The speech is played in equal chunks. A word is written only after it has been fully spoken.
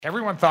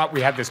Everyone thought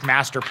we had this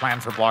master plan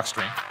for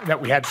Blockstream,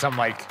 that we had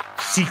some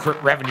secret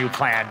revenue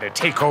plan to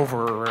take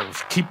over or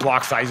keep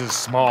block sizes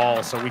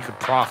small so we could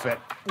profit.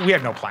 We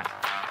had no plan.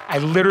 I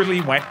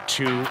literally went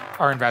to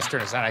our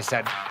investors and I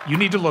said, you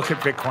need to look at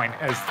Bitcoin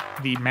as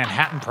the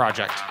Manhattan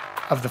Project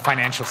of the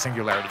financial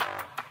singularity.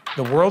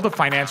 The world of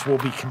finance will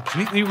be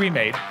completely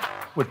remade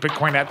with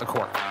Bitcoin at the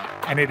core.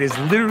 And it is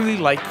literally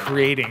like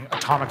creating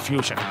atomic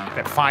fusion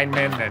that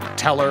Feynman and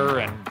Teller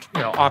and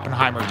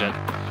Oppenheimer did.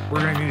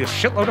 We're going to need a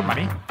shitload of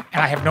money,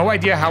 and I have no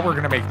idea how we're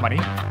going to make money,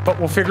 but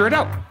we'll figure it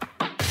out.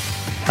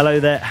 Hello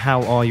there,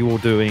 how are you all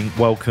doing?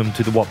 Welcome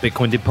to the What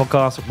Bitcoin Did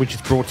podcast, which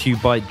is brought to you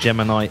by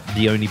Gemini,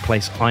 the only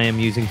place I am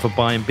using for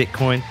buying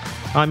Bitcoin.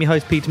 I'm your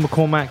host, Peter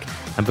McCormack,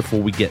 and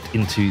before we get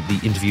into the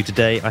interview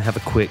today, I have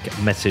a quick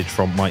message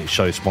from my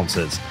show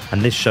sponsors.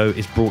 And this show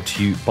is brought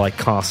to you by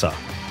Casa,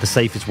 the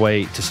safest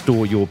way to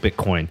store your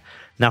Bitcoin.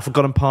 Now,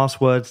 forgotten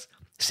passwords,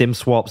 SIM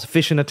swaps,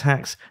 phishing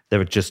attacks, there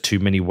are just too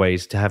many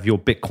ways to have your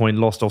Bitcoin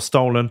lost or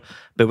stolen.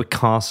 But with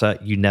Casa,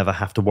 you never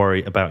have to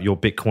worry about your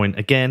Bitcoin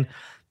again,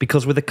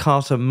 because with a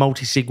Casa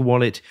multi-sig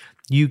wallet,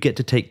 you get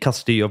to take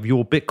custody of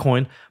your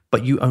Bitcoin,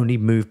 but you only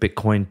move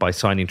Bitcoin by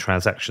signing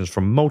transactions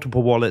from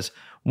multiple wallets,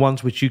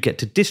 ones which you get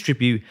to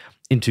distribute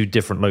into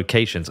different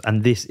locations.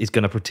 And this is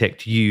going to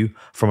protect you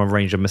from a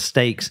range of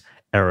mistakes,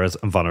 errors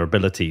and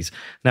vulnerabilities.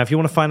 Now, if you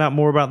want to find out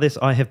more about this,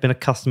 I have been a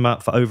customer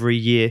for over a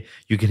year.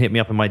 You can hit me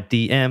up in my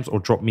DMs or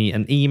drop me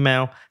an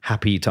email.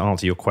 Happy to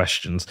answer your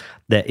questions.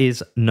 There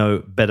is no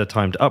better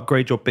time to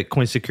upgrade your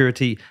Bitcoin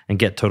security and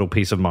get total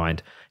peace of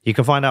mind. You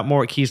can find out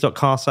more at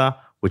keys.casa,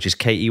 which is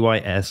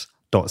keys.casa.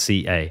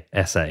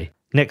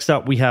 Next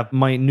up, we have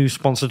my new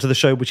sponsor to the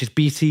show, which is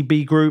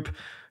BCB Group,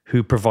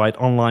 who provide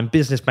online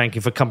business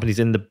banking for companies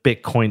in the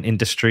Bitcoin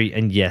industry.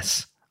 And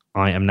yes,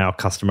 I am now a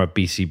customer of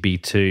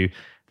BCB too.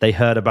 They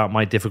heard about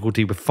my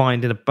difficulty with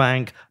finding a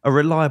bank, a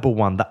reliable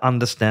one that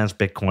understands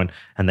Bitcoin,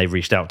 and they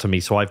reached out to me.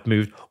 So I've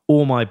moved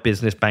all my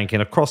business banking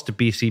across to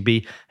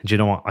BCB, and you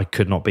know what? I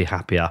could not be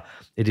happier.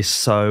 It is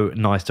so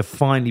nice to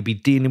finally be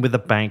dealing with a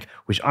bank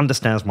which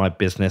understands my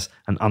business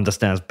and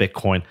understands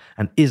Bitcoin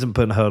and isn't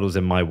putting hurdles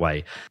in my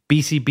way.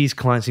 BCB's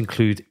clients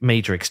include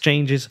major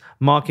exchanges,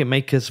 market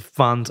makers,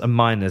 funds, and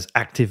miners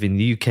active in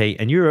the UK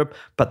and Europe,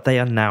 but they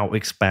are now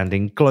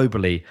expanding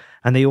globally.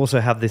 And they also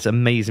have this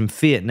amazing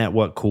fiat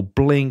network called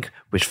Blink,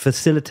 which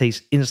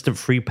facilitates instant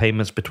free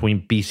payments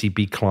between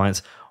BCB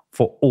clients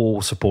for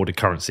all supported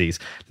currencies.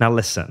 Now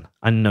listen,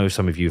 I know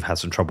some of you have had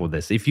some trouble with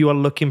this. If you are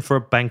looking for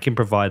a banking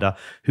provider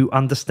who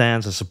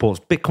understands and supports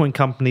Bitcoin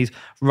companies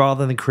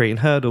rather than creating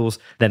hurdles,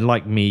 then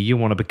like me, you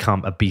want to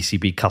become a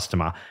BCB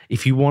customer.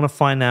 If you want to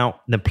find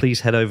out, then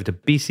please head over to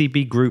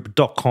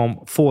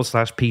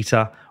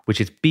bcbgroup.com/Peter, which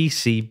is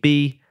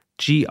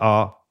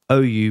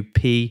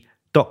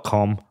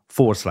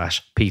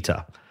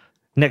bcbgroup.com/Peter.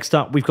 Next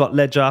up, we've got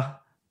Ledger,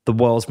 the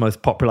world's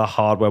most popular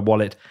hardware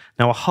wallet.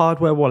 Now, a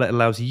hardware wallet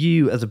allows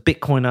you as a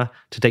Bitcoiner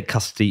to take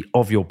custody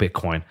of your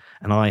Bitcoin.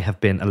 And I have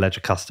been a Ledger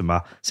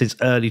customer since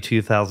early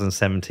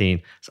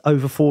 2017. It's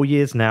over 4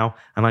 years now,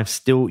 and I'm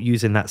still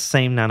using that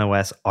same Nano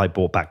S I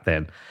bought back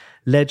then.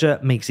 Ledger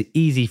makes it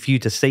easy for you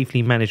to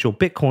safely manage your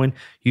Bitcoin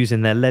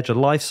using their Ledger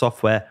Live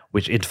software,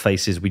 which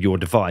interfaces with your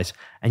device.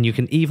 And you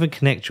can even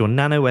connect your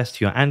Nano S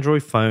to your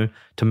Android phone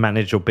to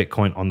manage your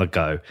Bitcoin on the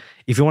go.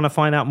 If you want to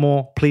find out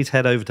more, please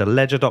head over to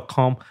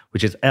ledger.com,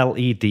 which is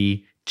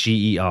ledger.com.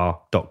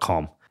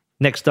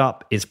 Next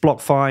up is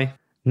BlockFi.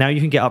 Now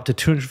you can get up to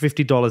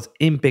 $250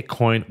 in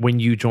Bitcoin when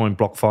you join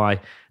BlockFi.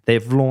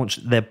 They've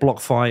launched their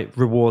BlockFi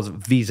Rewards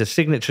Visa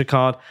Signature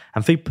Card.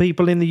 And for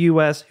people in the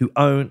US who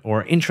own or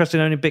are interested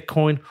in owning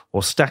Bitcoin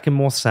or stacking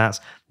more sats,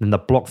 then the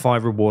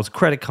BlockFi Rewards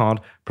Credit Card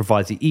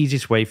provides the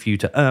easiest way for you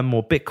to earn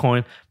more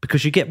Bitcoin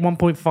because you get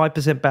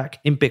 1.5% back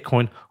in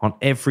Bitcoin on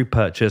every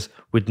purchase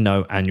with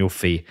no annual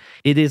fee.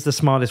 It is the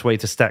smartest way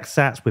to stack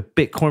sats with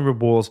Bitcoin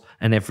rewards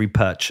and every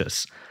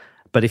purchase.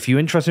 But if you're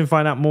interested in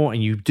finding out more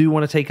and you do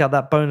want to take out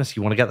that bonus,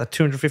 you want to get that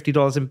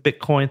 $250 in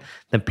Bitcoin,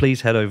 then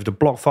please head over to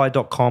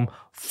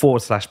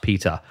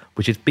blockfi.com/Peter,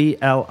 which is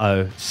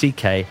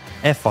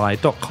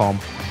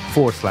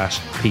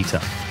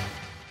blockfi.com/Peter.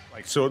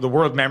 So the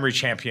World Memory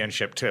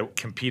Championship, to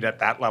compete at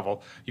that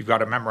level, you've got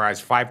to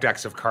memorize 5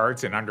 decks of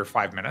cards in under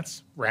 5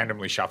 minutes,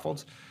 randomly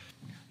shuffled.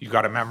 You've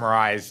got to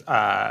memorize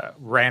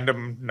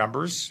random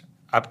numbers,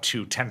 up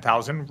to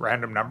 10,000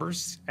 random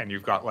numbers, and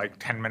you've got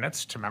 10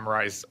 minutes to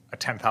memorize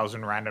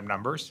 10,000 random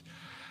numbers.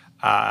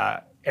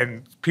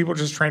 And people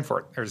just train for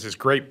it. There's this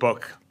great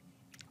book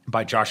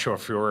by Joshua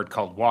Fjord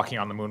called Walking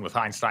on the Moon with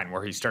Einstein,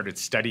 where he started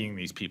studying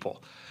these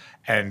people.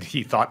 And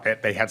he thought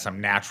that they had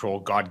some natural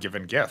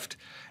God-given gift.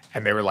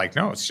 And they were like,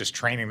 no, it's just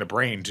training the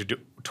brain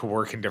to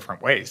work in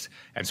different ways.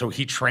 And so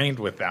he trained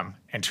with them.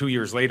 And 2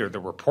 years later, the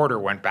reporter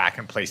went back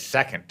and placed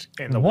second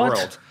in the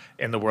world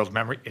in the world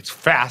memory. It's a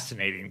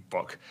fascinating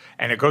book.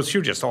 And it goes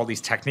through just all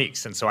these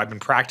techniques. And so I've been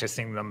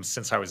practicing them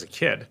since I was a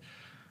kid,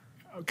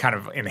 kind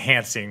of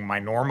enhancing my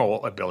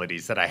normal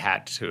abilities that I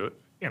had to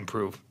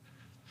improve.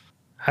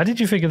 How did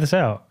you figure this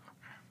out?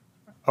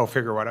 Oh,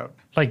 figure what out?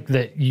 Like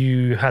that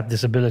you had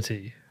this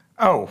ability?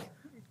 Oh,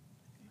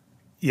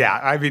 Yeah,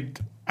 I mean,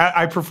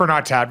 I prefer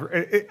not to.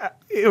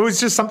 It was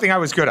just something I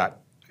was good at.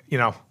 You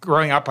know,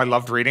 growing up, I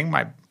loved reading.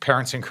 My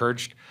parents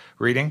encouraged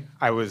reading.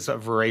 I was a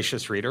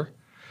voracious reader.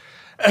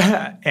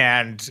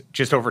 And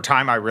just over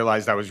time, I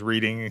realized I was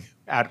reading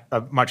at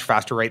a much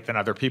faster rate than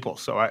other people.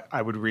 So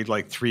I would read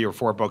like 3 or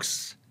 4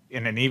 books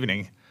in an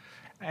evening.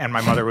 And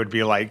my mother would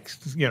be like,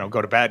 you know,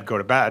 go to bed, go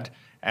to bed.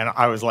 And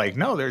I was like,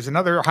 no, there's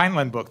another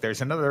Heinlein book.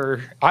 There's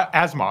another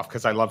Asimov,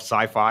 because I love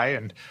sci-fi.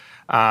 And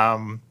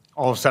all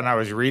of a sudden I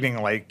was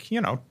reading like,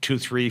 you know, 2,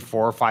 3,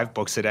 4, 5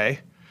 books a day.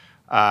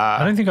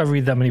 I don't think I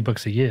read that many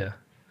books a year.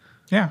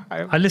 Yeah.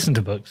 I listen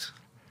to books.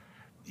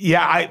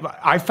 Yeah,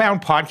 I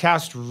found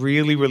podcasts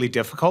really, really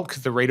difficult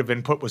because the rate of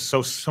input was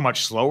so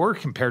much slower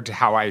compared to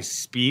how I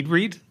speed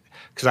read,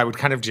 because I would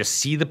kind of just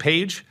see the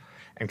page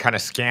and kind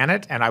of scan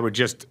it, and I would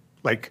just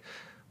like,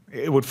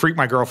 it would freak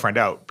my girlfriend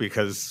out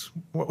because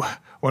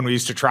when we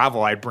used to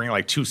travel, I'd bring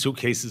like 2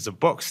 suitcases of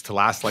books to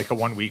last like a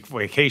 1-week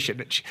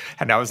vacation.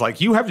 And I was like,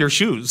 you have your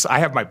shoes, I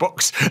have my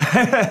books.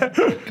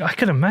 I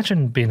can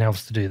imagine being able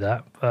to do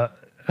that, but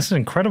that's an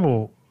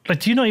incredible.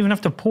 Like, do you not even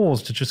have to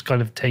pause to just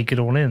kind of take it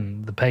all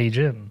in, the page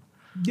in?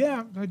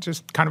 Yeah, I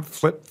just kind of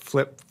flip,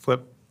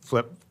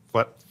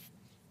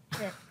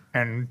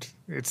 and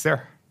it's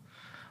there.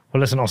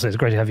 Well, listen, Austin, it's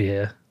great to have you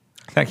here.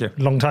 Thank you.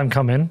 Long time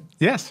coming.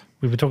 Yes.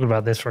 We've been talking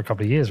about this for a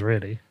couple of years,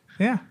 really.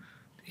 Yeah.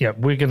 Yeah,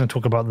 we're going to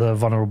talk about the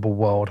vulnerable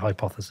world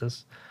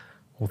hypothesis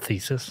or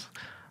thesis.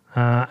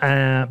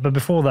 But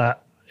before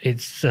that,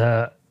 it's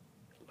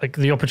like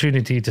the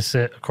opportunity to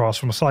sit across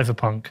from a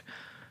cypherpunk.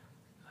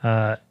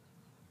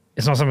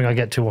 It's not something I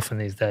get too often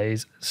these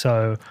days.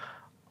 So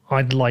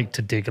I'd like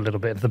to dig a little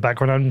bit into the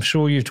background. I'm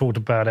sure you've talked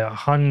about it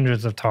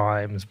hundreds of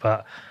times,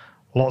 but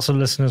lots of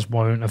listeners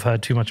won't have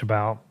heard too much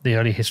about the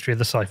early history of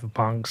the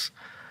cypherpunks.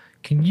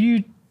 Can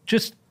you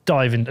just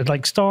dive in,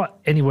 like start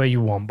anywhere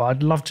you want, but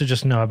I'd love to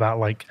just know about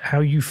like how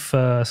you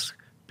first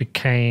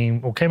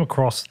became or came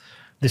across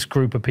this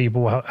group of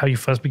people, how you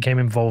first became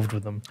involved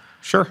with them.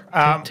 Sure.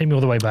 Take me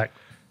all the way back.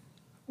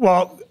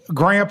 Well,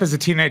 growing up as a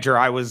teenager,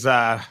 I was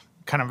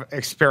kind of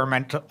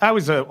experimental. I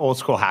was an old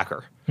school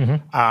hacker.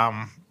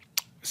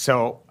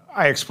 So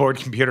I explored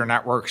computer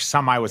networks.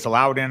 Some I was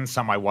allowed in,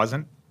 some I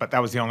wasn't, but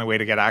that was the only way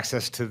to get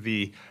access to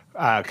the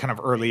kind of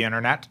early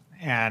internet.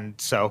 And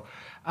so,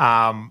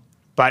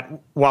 but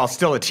while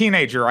still a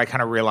teenager, I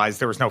kind of realized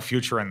there was no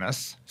future in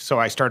this. So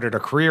I started a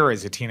career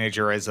as a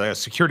teenager as a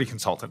security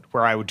consultant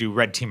where I would do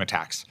red team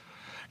attacks.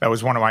 That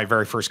was one of my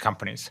very first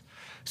companies.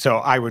 So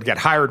I would get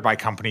hired by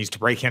companies to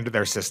break into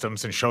their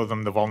systems and show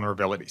them the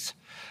vulnerabilities.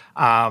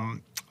 A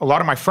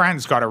lot of my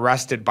friends got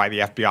arrested by the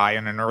FBI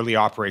in an early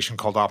operation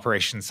called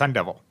Operation Sun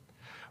Devil,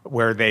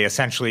 where they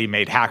essentially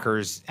made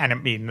hackers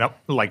enemy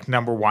like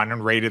number one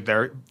and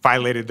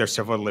violated their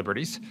civil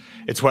liberties.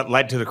 It's what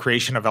led to the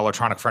creation of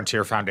Electronic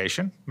Frontier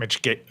Foundation.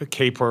 Mitch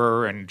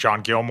Caper and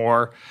John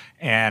Gilmore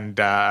and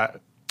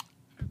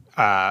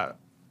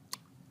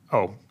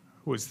who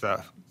was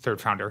the third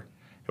founder?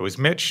 It was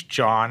Mitch,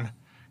 John,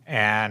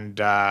 and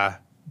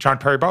John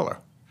Perry Butler,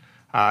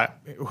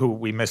 who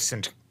we miss,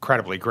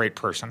 incredibly great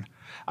person.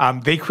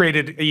 They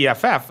created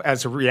EFF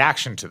as a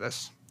reaction to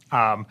this.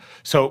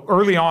 So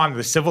early on,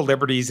 the civil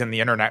liberties and the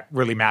internet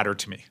really mattered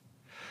to me.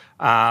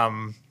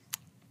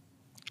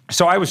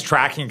 So I was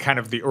tracking kind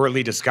of the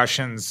early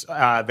discussions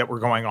that were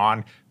going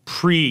on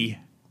pre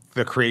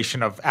the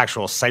creation of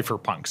actual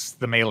cypherpunks,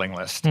 the mailing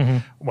list,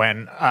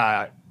 when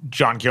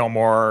John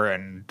Gilmore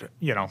and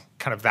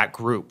kind of that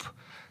group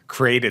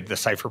created the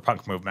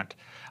cypherpunk movement.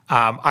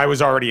 I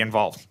was already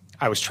involved.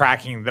 I was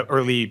tracking the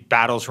early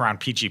battles around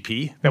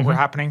PGP that were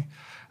happening.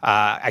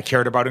 I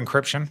cared about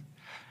encryption.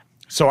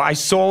 So I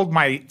sold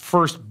my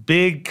first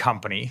big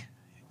company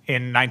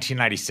in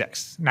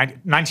 1996.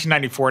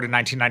 1994 to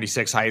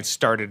 1996, I had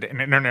started an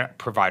internet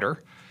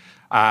provider,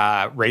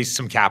 raised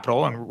some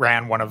capital, and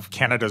ran one of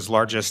Canada's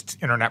largest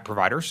internet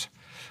providers,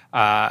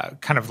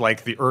 kind of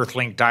like the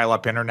Earthlink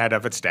dial-up internet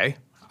of its day.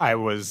 I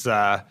was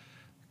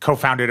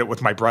co-founded it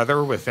with my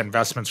brother with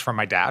investments from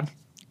my dad,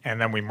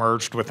 and then we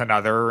merged with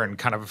another and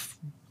kind of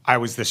I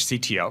was the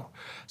CTO.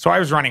 So I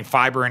was running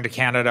fiber into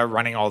Canada,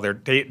 running all their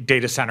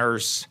data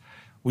centers.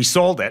 We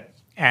sold it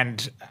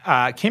and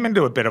came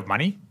into a bit of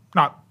money.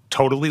 Not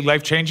totally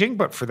life-changing,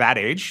 but for that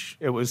age,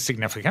 it was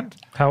significant.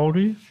 How old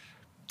were you?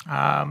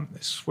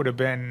 This would have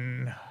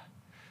been,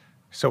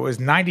 so it was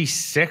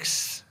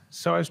 96,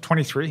 so I was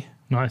 23.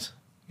 Nice.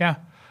 Yeah.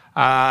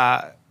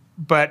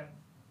 But,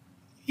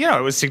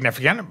 it was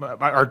significant.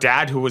 Our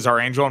dad, who was our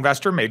angel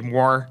investor, made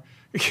more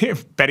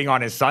betting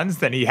on his sons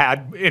than he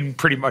had in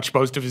pretty much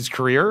most of his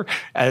career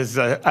as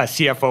a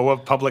CFO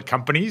of public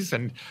companies.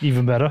 And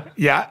even better.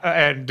 Yeah.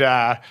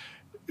 And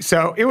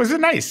so it was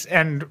nice.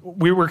 And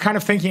we were kind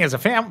of thinking as a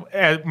family,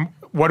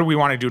 what do we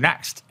want to do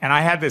next? And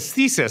I had this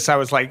thesis. I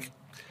was like,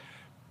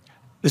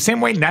 the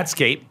same way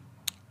Netscape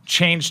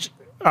changed,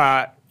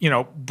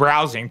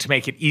 browsing to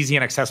make it easy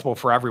and accessible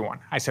for everyone.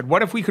 I said,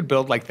 what if we could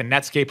build like the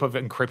Netscape of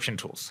encryption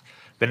tools,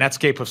 the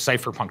Netscape of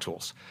cypherpunk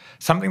tools,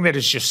 something that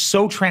is just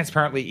so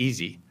transparently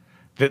easy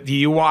that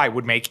the UI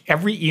would make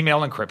every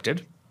email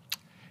encrypted,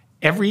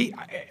 every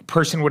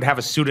person would have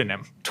a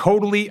pseudonym,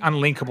 totally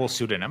unlinkable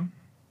pseudonym,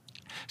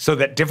 so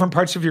that different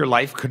parts of your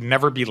life could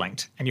never be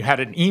linked. And you had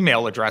an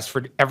email address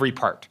for every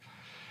part.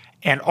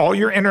 And all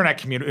your internet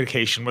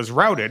communication was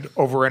routed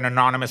over an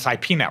anonymous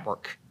IP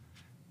network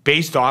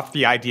based off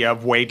the idea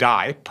of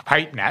WADI,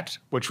 PipeNet,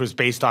 which was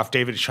based off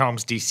David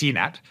Chome's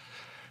DCNet.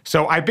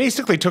 So I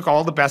basically took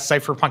all the best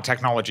cypherpunk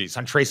technologies,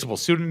 untraceable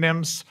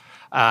pseudonyms,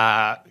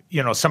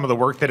 some of the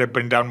work that had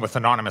been done with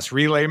anonymous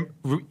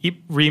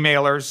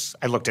remailers.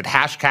 I looked at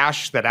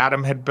Hashcash that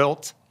Adam had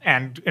built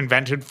and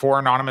invented for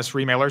anonymous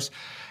remailers.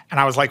 And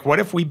I was like, what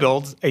if we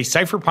build a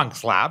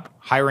cypherpunks lab,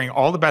 hiring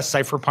all the best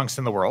cypherpunks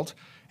in the world,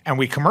 and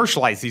we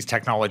commercialize these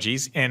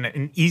technologies in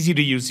an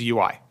easy-to-use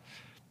UI?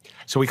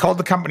 So we called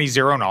the company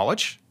Zero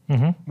Knowledge.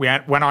 We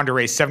went on to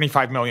raise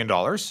 $75 million.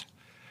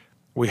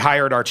 We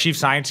hired our chief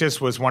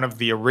scientist, was one of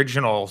the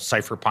original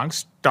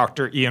cypherpunks,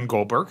 Dr. Ian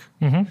Goldberg,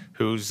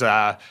 who's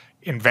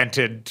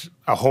invented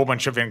a whole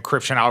bunch of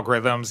encryption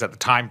algorithms, at the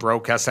time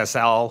broke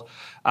SSL.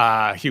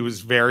 He was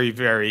very,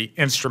 very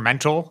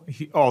instrumental,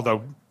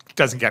 although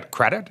doesn't get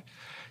credit.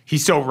 He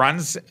still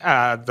runs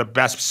the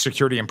best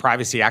security and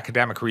privacy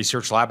academic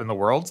research lab in the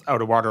world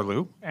out of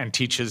Waterloo and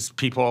teaches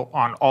people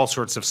on all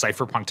sorts of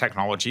cypherpunk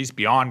technologies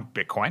beyond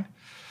Bitcoin.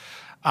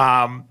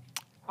 I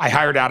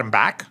hired Adam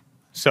back.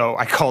 So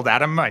I called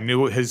Adam. I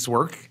knew his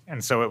work.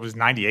 And so it was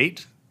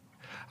 98.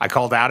 I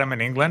called Adam in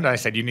England. I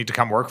said, you need to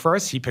come work for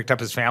us. He picked up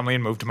his family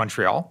and moved to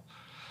Montreal.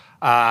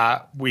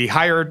 We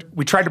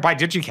tried to buy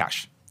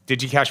DigiCash.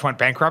 DigiCash went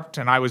bankrupt,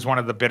 and I was one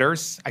of the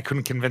bidders. I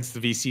couldn't convince the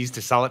VCs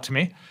to sell it to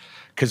me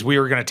because we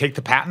were going to take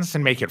the patents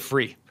and make it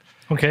free.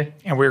 Okay.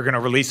 And we were going to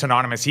release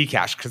anonymous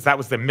eCash because that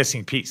was the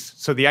missing piece.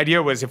 So the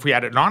idea was if we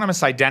had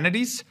anonymous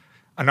identities,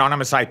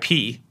 anonymous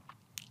IP,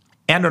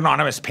 and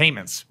anonymous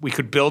payments, we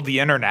could build the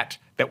internet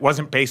that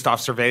wasn't based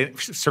off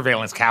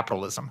surveillance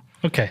capitalism.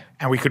 Okay.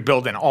 And we could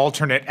build an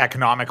alternate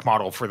economic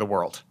model for the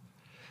world.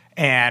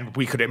 And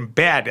we could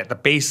embed at the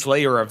base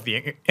layer of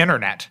the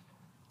internet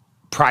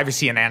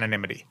privacy and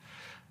anonymity.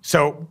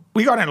 So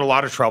we got in a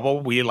lot of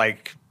trouble.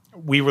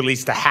 We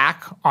released a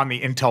hack on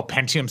the Intel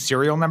Pentium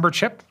serial number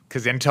chip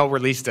because Intel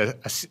released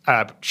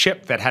a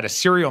chip that had a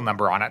serial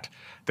number on it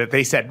that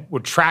they said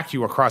would track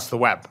you across the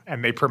web.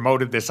 And they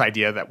promoted this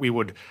idea that we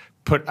would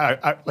put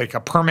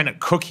a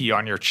permanent cookie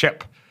on your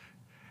chip.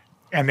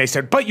 And they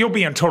said, but you'll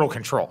be in total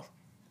control.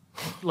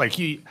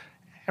 And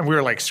we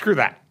were like, screw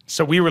that.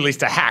 So we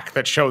released a hack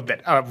that showed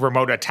that a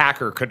remote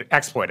attacker could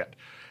exploit it.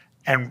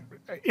 And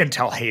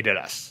Intel hated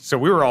us. So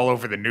we were all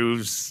over the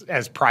news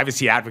as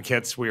privacy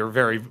advocates. We were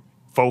very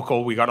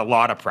vocal. We got a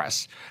lot of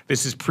press.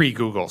 This is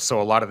pre-Google, so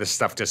a lot of this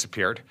stuff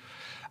disappeared.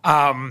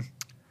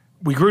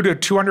 We grew to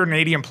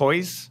 280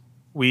 employees.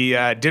 We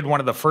did one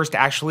of the first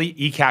actually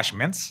eCash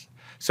mints.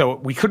 So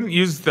we couldn't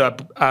use the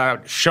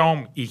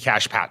Chome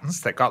eCash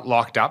patents that got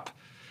locked up.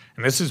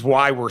 And this is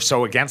why we're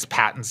so against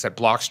patents at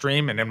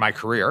Blockstream and in my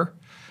career,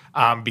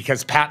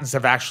 because patents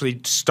have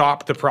actually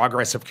stopped the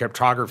progress of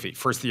cryptography.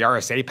 First, the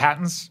RSA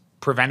patents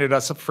prevented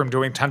us from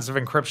doing tons of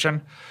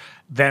encryption.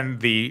 Then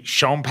the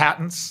Chome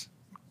patents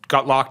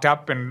got locked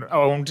up and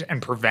owned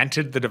and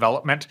prevented the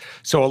development.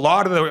 So a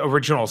lot of the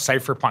original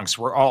cypherpunks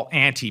were all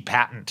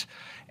anti-patent.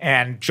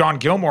 And John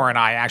Gilmore and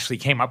I actually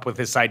came up with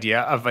this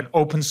idea of an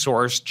open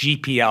source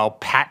GPL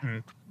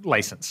patent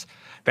license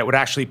that would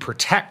actually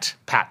protect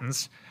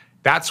patents.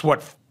 That's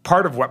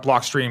part of what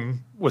Blockstream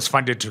was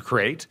funded to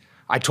create.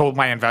 I told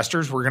my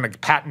investors we're going to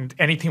patent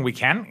anything we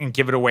can and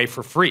give it away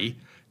for free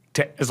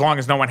as long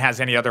as no one has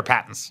any other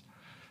patents.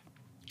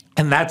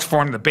 And that's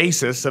formed the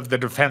basis of the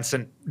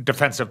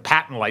defensive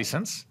patent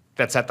license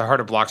that's at the heart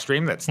of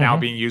Blockstream that's now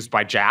being used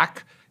by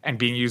Jack and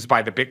being used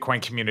by the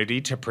Bitcoin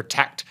community to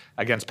protect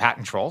against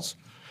patent trolls.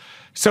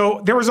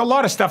 So there was a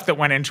lot of stuff that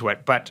went into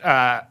it, but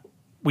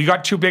we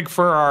got too big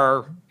for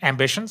our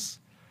ambitions.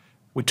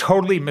 We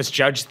totally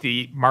misjudged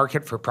the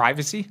market for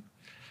privacy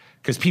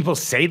because people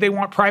say they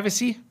want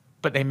privacy,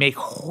 but they make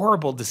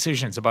horrible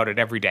decisions about it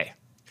every day.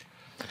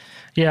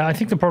 Yeah, I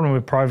think the problem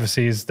with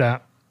privacy is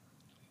that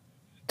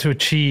to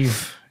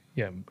achieve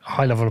a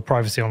high level of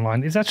privacy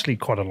online is actually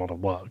quite a lot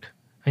of work.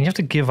 And you have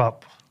to give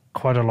up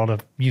quite a lot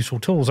of useful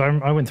tools.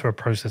 I went through a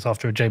process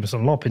after a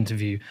Jameson Lopp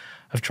interview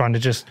of trying to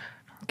just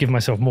give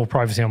myself more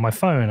privacy on my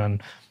phone.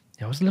 And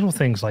it was little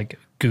things like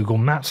Google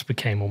Maps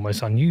became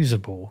almost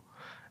unusable.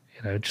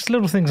 Just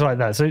little things like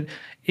that. So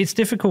it's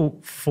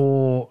difficult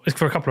for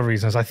a couple of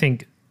reasons. I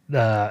think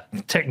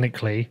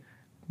technically,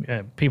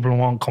 people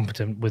who aren't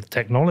competent with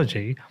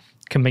technology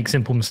can make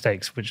simple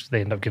mistakes, which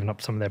they end up giving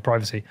up some of their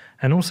privacy,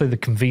 and also the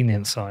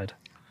convenience side.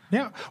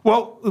 Yeah.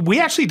 Well,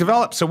 we actually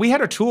developed, so we had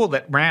a tool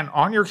that ran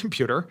on your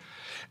computer.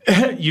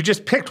 You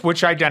just picked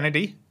which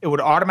identity. It would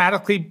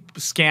automatically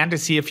scan to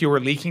see if you were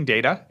leaking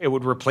data. It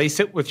would replace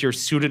it with your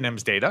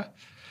pseudonyms data.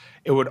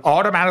 It would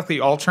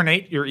automatically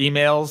alternate your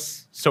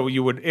emails. So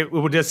it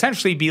would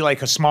essentially be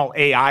like a small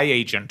AI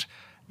agent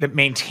that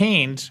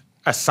maintained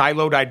a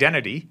siloed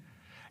identity.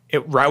 It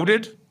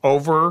routed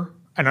over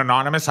an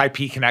anonymous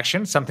IP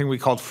connection, something we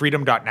called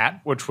freedom.net,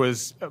 which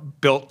was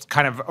built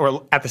kind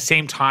of at the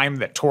same time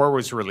that Tor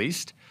was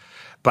released.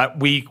 But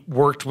we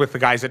worked with the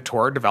guys at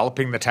Tor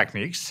developing the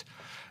techniques.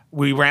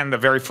 We ran the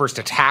very first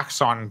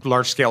attacks on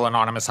large-scale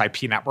anonymous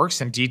IP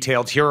networks and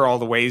detailed here are all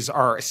the ways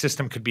our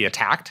system could be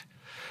attacked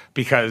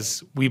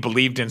because we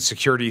believed in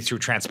security through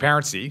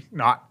transparency,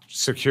 not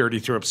security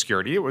through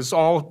obscurity. It was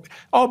all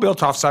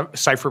built off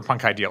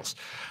cypherpunk ideals.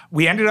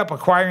 We ended up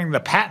acquiring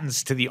the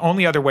patents to the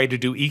only other way to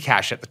do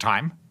eCash at the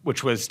time,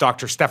 which was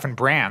Dr. Stefan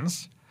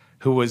Brands,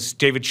 who was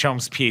David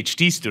Schoen's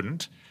PhD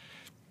student.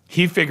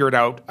 He figured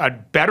out a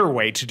better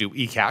way to do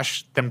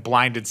eCash than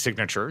blinded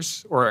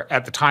signatures, or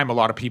at the time, a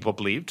lot of people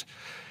believed.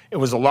 It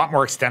was a lot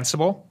more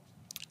extensible.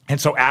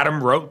 And so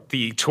Adam wrote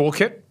the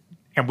toolkit,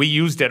 and we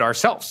used it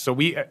ourselves. So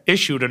we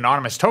issued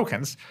anonymous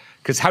tokens,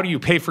 because how do you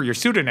pay for your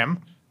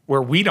pseudonym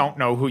where we don't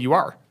know who you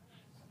are?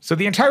 So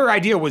the entire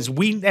idea was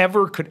we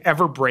never could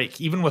ever break,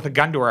 even with a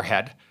gun to our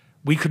head,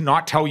 we could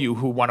not tell you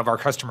who one of our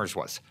customers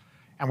was.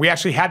 And we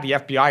actually had the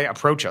FBI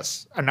approach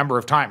us a number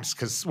of times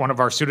because one of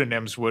our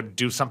pseudonyms would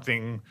do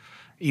something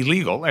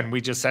illegal, and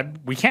we just said,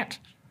 we can't.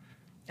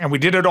 And we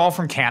did it all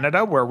from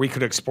Canada, where we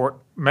could export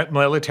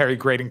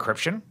military-grade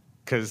encryption,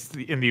 because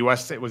in the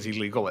US it was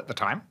illegal at the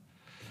time.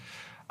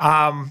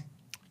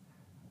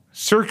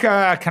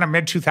 Circa kind of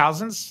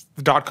mid-2000s,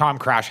 the dot-com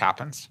crash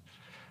happens.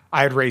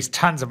 I had raised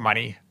tons of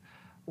money.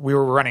 We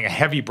were running a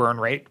heavy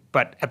burn rate,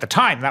 but at the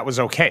time, that was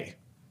okay,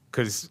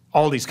 because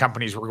all these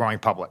companies were going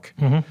public.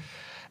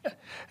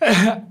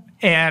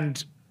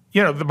 And,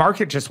 the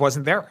market just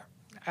wasn't there.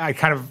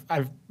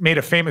 I've made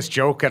a famous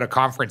joke at a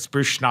conference.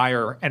 Bruce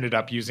Schneier ended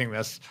up using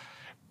this.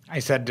 I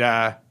said,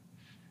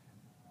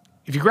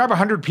 if you grab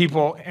 100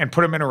 people and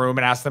put them in a room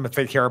and ask them if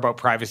they care about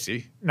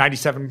privacy,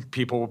 97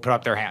 people will put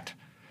up their hand.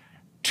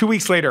 2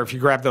 weeks later, if you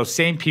grab those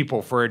same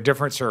people for a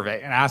different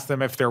survey and ask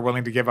them if they're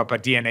willing to give up a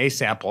DNA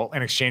sample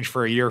in exchange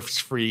for a year's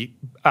free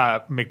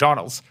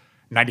McDonald's,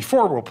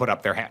 94 will put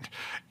up their hand.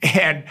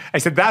 And I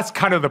said, that's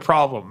kind of the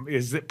problem,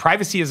 is that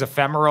privacy is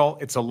ephemeral.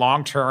 It's a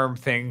long-term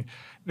thing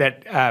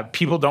that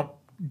people don't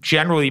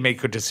generally make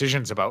good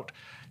decisions about.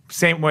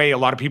 Same way a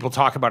lot of people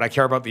talk about, I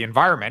care about the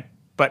environment,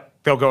 but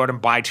they'll go out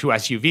and buy 2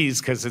 SUVs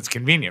because it's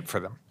convenient for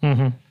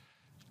them.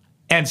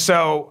 And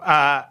so,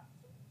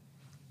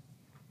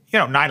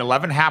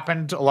 9/11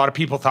 happened. A lot of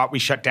people thought we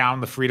shut down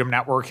the Freedom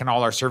Network and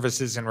all our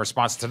services in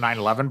response to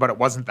 9/11, but it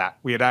wasn't that.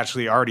 We had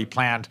actually already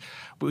planned.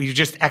 We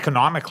just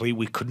economically,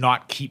 we could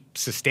not keep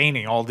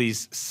sustaining all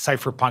these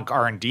cypherpunk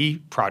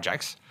R&D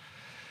projects.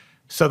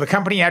 So the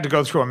company had to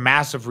go through a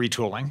massive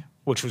retooling,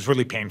 which was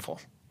really painful.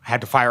 I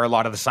had to fire a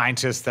lot of the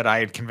scientists that I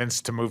had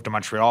convinced to move to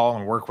Montreal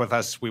and work with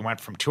us. We went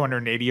from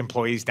 280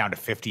 employees down to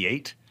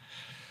 58,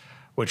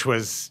 which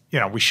was,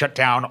 we shut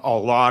down a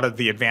lot of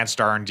the advanced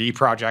R&D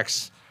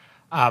projects.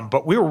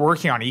 But we were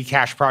working on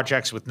eCash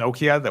projects with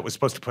Nokia that was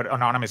supposed to put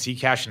anonymous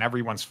eCash in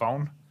everyone's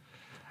phone.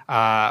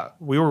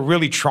 We were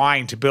really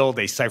trying to build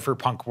a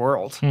cypherpunk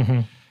world.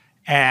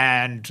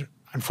 And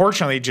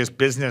unfortunately, just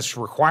business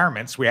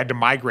requirements, we had to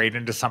migrate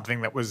into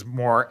something that was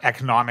more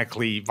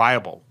economically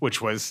viable,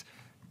 which was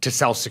to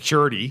sell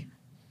security,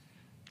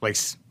 like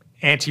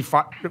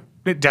desktop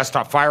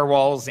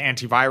firewalls,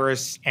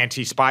 antivirus,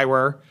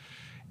 anti-spyware.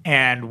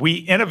 And we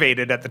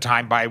innovated at the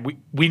time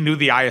we knew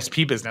the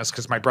ISP business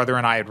because my brother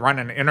and I had run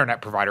an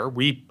internet provider.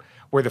 We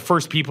were the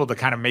first people to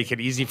kind of make it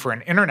easy for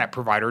an internet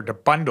provider to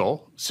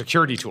bundle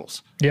security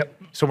tools.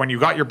 Yep. So when you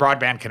got your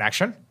broadband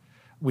connection,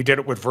 we did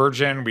it with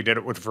Virgin, we did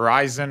it with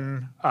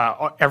Verizon,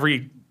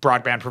 every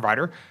broadband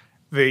provider.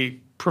 The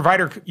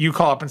provider, you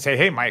call up and say,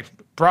 hey, my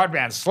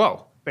broadband's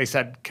slow. They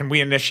said, can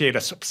we initiate a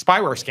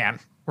spyware scan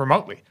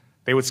remotely?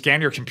 They would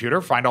scan your computer,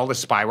 find all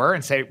this spyware,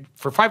 and say,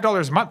 for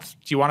 $5 a month,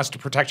 do you want us to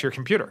protect your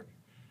computer?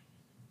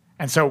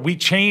 And so we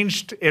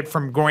changed it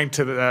from going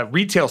to the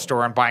retail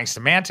store and buying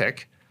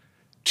Symantec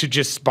to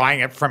just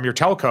buying it from your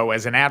telco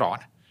as an add-on.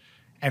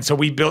 And so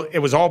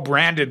it was all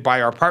branded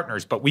by our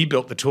partners, but we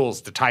built the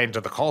tools to tie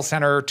into the call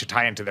center, to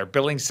tie into their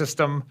billing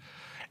system.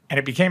 And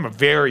it became a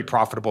very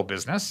profitable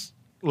business,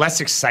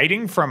 less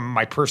exciting from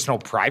my personal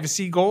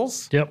privacy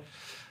goals. Yep.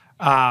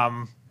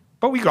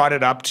 But we got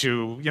it up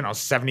to,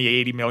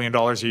 $70, $80 million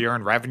a year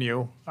in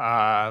revenue.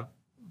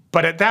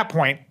 But at that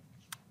point,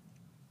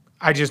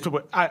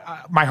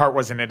 my heart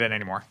wasn't in it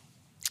anymore.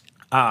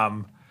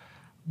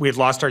 We had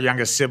lost our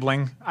youngest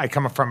sibling. I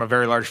come from a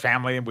very large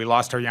family, and we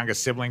lost our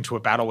youngest sibling to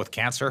a battle with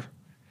cancer.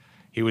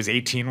 He was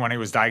 18 when he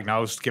was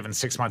diagnosed, given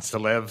 6 months to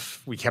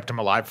live. We kept him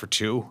alive for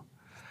 2.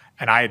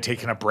 And I had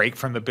taken a break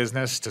from the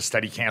business to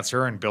study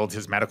cancer and build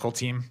his medical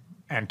team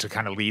and to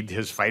kind of lead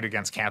his fight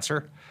against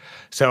cancer.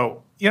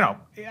 So,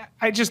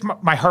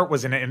 my heart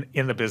wasn't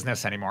in the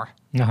business anymore.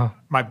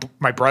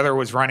 My brother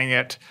was running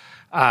it,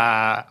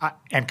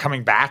 and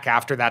coming back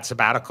after that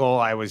sabbatical,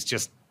 I was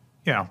just,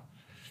 yeah,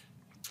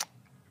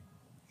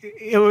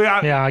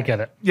 I get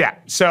it. Yeah.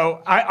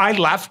 So I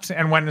left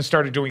and went and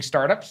started doing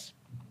startups,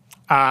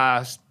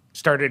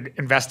 started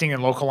investing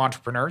in local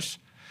entrepreneurs,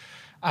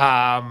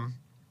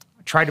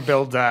 tried to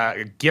build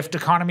a gift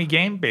economy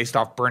game based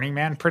off Burning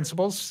Man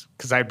principles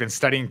because I'd been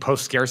studying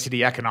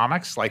post-scarcity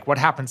economics, like what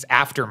happens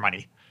after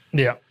money.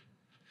 Yeah.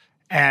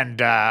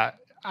 And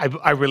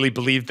I really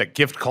believe that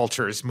gift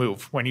cultures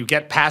move. When you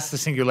get past the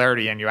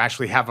singularity and you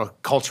actually have a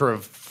culture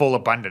of full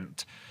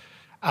abundance,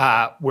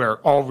 where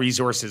all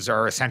resources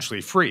are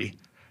essentially free,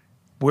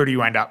 where do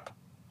you end up?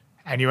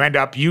 And you end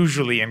up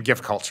usually in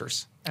gift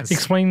cultures. And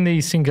Explain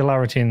the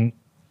singularity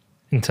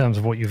in terms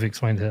of what you've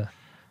explained here.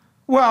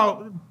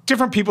 well,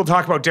 different people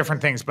talk about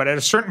different things, but at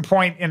a certain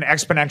point in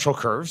exponential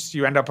curves,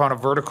 you end up on a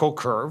vertical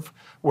curve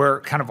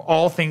where kind of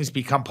all things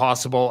become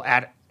possible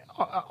at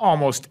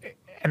almost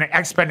an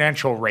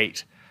exponential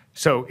rate.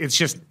 So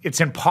it's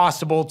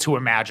impossible to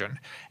imagine.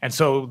 And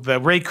so the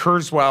Ray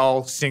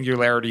Kurzweil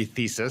singularity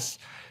thesis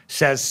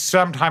says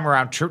sometime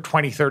around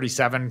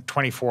 2037,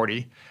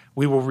 2040,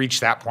 we will reach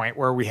that point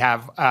where we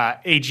have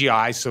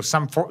AGI, so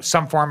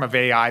some form of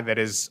AI that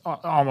is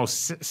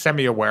almost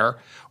semi-aware,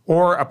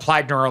 or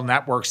applied neural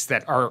networks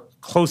that are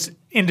close,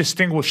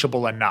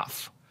 indistinguishable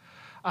enough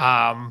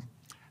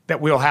that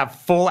we'll have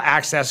full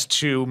access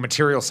to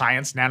material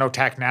science,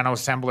 nanotech,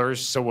 nanoassemblers,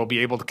 so we'll be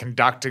able to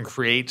conduct and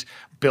create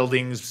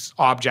buildings,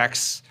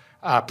 objects,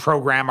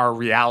 program our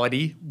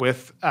reality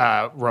with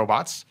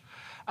robots.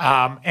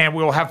 And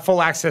we'll have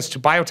full access to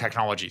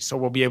biotechnology. So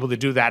we'll be able to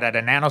do that at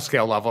a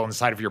nanoscale level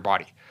inside of your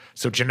body.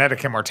 So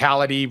genetic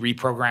immortality,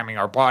 reprogramming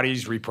our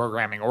bodies,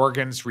 reprogramming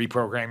organs,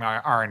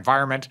 reprogramming our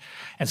environment.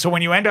 And so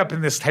when you end up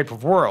in this type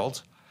of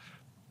world,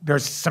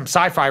 there's some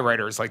sci-fi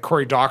writers like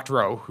Cory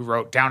Doctorow who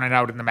wrote Down and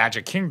Out in the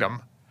Magic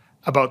Kingdom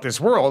about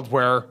this world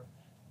where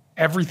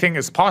everything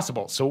is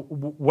possible. So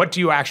what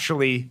do you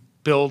actually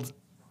build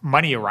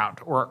money around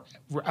or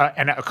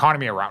an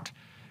economy around?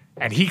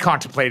 And he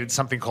contemplated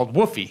something called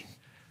WWOOFie,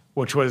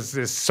 which was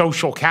this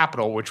social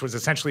capital, which was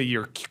essentially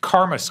your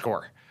karma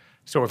score.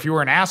 So if you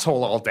were an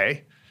asshole all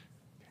day,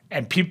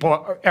 and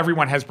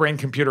everyone has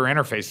brain-computer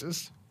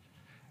interfaces,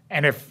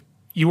 and if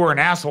you were an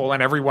asshole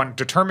and everyone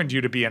determined you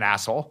to be an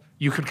asshole,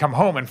 you could come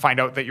home and find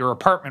out that your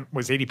apartment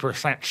was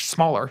 80%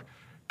 smaller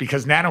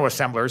because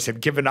nanoassemblers had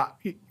given up,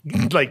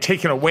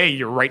 taken away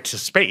your right to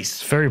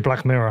space. It's very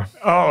Black Mirror.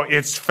 Oh,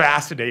 it's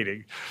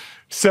fascinating.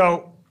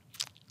 So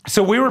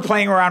we were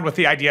playing around with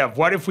the idea of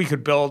what if we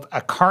could build a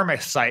karma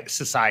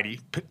society,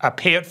 a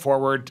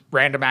pay-it-forward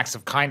random acts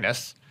of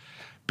kindness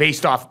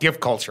based off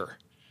gift culture.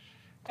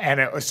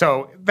 And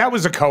so that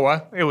was a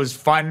COA. It was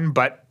fun,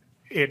 but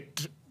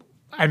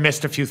I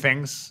missed a few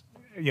things,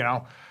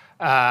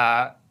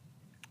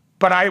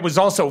 but I was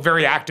also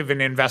very active in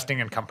investing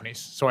in companies.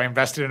 So I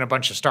invested in a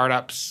bunch of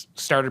startups,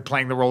 started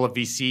playing the role of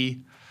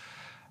VC.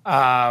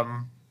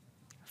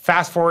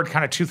 Fast forward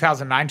kind of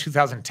 2009,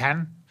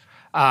 2010.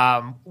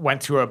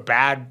 Went through a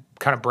bad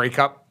kind of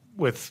breakup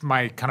with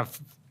my kind of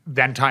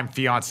then time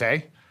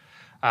fiance.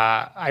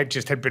 I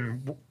just had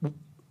been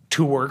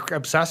too work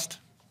obsessed.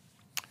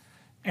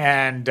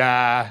 And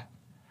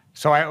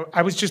so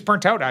I was just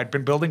burnt out. I'd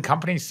been building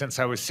companies since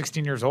I was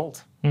 16 years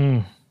old.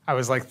 I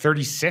was like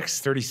 36,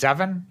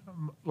 37.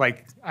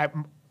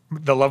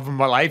 The love of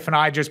my life and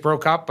I just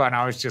broke up and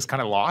I was just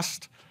kind of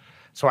lost.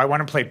 So I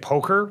went and played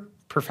poker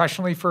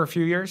professionally for a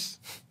few years.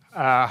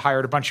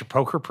 Hired a bunch of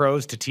poker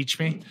pros to teach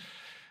me.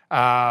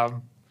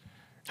 How'd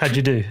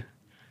you do?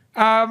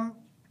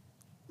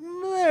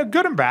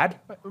 Good and bad.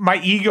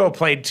 My ego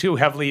played too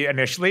heavily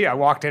initially. I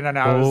walked in and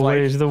I was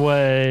Always the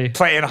way.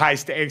 playing high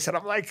stakes, and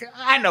I'm like,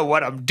 I know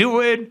what I'm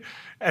doing.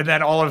 And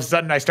then all of a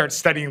sudden I start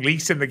studying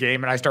leaks in the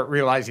game and I start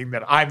realizing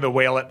that I'm the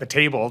whale at the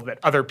table, that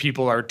other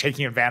people are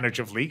taking advantage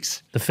of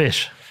leaks. The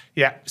fish.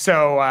 Yeah.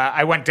 So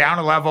I went down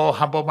a level,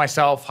 humbled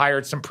myself,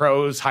 hired some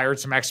pros, hired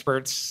some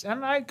experts,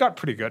 and I got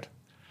pretty good.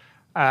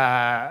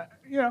 I'm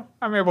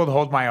able to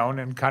hold my own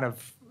and kind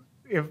of,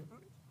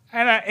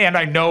 and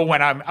I know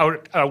when I'm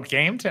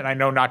outgamed, and I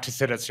know not to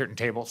sit at certain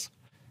tables.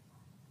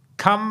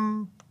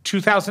 Come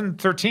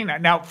 2013,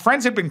 now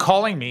friends had been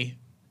calling me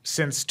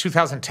since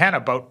 2010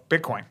 about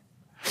Bitcoin,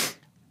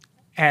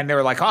 and they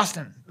were like,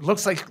 Austin, it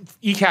looks like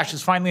eCash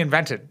is finally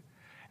invented.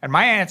 And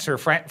my answer,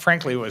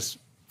 frankly, was,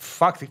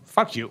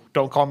 fuck you,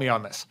 don't call me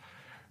on this.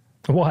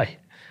 Why?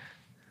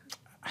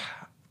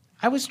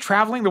 I was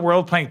traveling the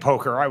world playing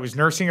poker. I was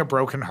nursing a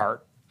broken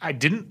heart. I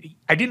didn't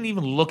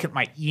even look at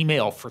my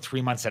email for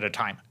 3 months at a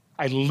time.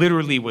 I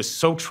literally was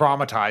so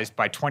traumatized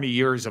by 20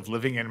 years of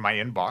living in my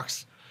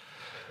inbox.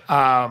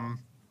 And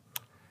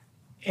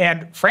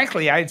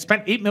frankly, I had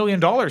spent $8 million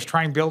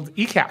trying to build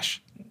eCash.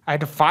 I had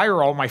to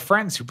fire all my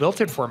friends who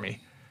built it for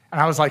me.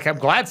 And I was like, I'm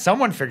glad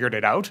someone figured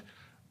it out,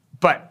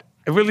 but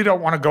I really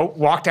don't want to go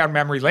walk down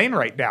memory lane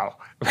right now,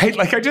 right?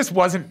 Like I just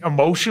wasn't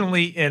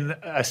emotionally in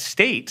a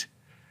state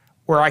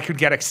where I could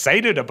get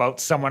excited about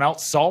someone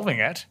else solving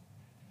it,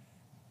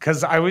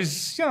 because I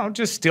was,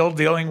 just still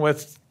dealing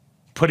with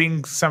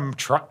putting some,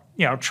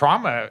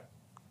 trauma,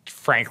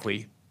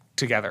 frankly,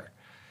 together.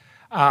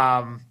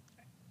 And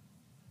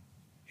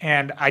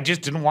I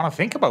just didn't want to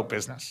think about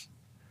business.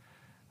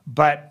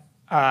 But,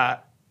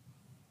 I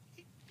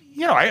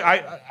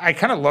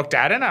kind of looked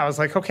at it and I was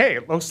like, okay,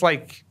 it looks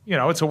like,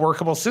 it's a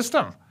workable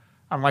system.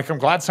 I'm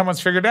glad someone's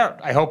figured it out.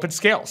 I hope it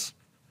scales.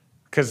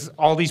 because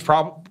all these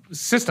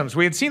systems,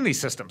 we had seen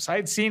these systems. I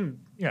had seen,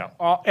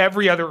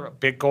 every other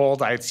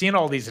BitGold. I had seen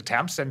all these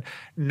attempts, and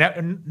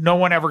no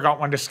one ever got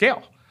one to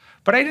scale.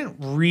 But I didn't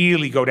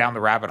really go down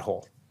the rabbit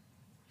hole.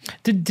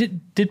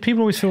 Did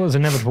people always feel it was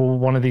inevitable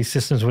one of these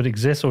systems would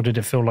exist, or did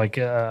it feel like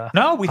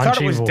no? We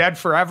thought it was dead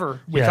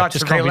forever. We thought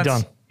just can't be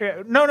done.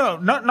 No,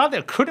 not that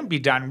it couldn't be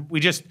done.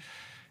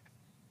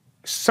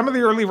 Some of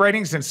the early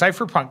writings in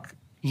cypherpunk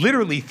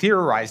literally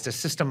theorized a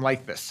system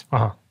like this.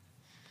 Uh-huh.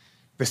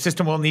 The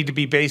system will need to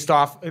be based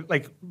off,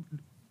 like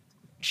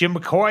Jim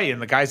McCoy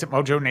and the guys at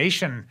Mojo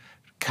Nation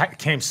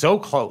came so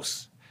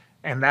close.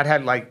 And that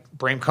had like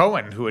Bram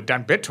Cohen, who had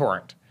done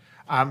BitTorrent.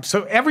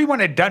 So everyone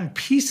had done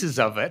pieces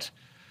of it,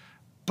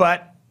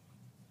 but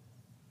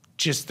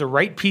just the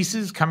right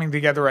pieces coming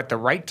together at the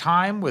right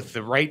time with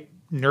the right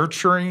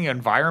nurturing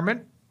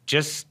environment,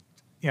 just,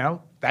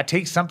 that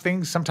takes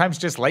something, sometimes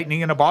just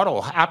lightning in a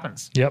bottle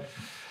happens. Yep.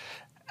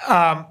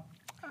 Fast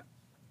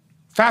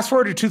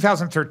forward to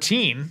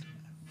 2013,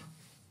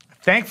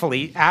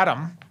 thankfully,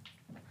 Adam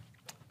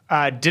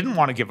didn't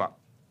want to give up.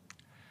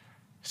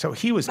 So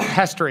he was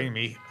pestering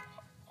me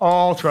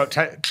all throughout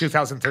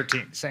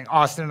 2013, saying,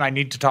 Austin, I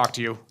need to talk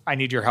to you. I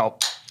need your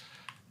help.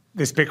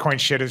 This Bitcoin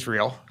shit is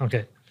real.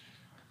 Okay.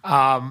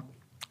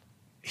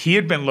 He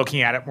had been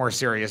looking at it more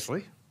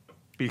seriously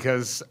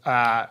because,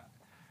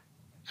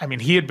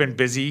 he had been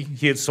busy.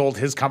 He had sold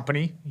his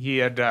company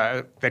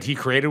that he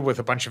created with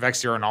a bunch of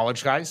X0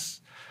 Knowledge guys.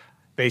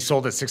 They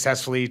sold it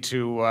successfully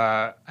to,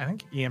 I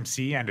think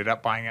EMC ended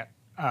up buying it,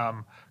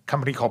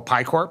 company called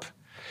PiCorp.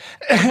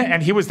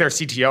 And he was their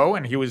CTO,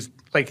 and he was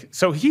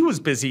so he was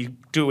busy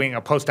doing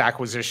a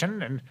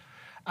post-acquisition.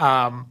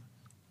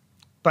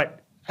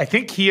 But I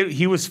think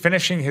he was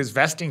finishing his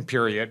vesting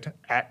period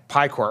at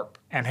PiCorp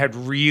and had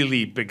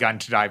really begun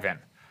to dive in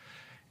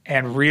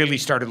and really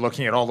started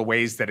looking at all the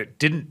ways that it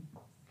didn't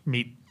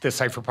meet the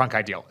cypherpunk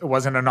ideal. It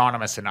wasn't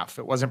anonymous enough.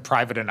 It wasn't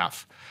private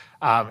enough.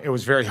 It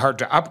was very hard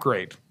to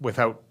upgrade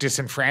without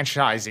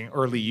disenfranchising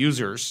early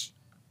users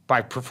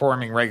by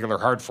performing regular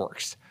hard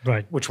forks,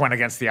 right, which went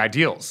against the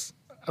ideals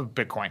of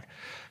Bitcoin.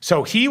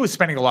 So he was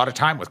spending a lot of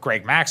time with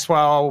Greg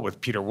Maxwell,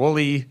 with Peter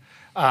Woolley,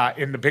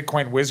 in the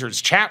Bitcoin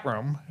Wizards chat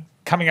room,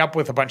 coming up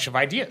with a bunch of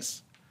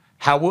ideas.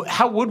 How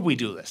would we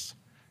do this?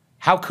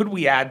 How could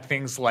we add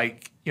things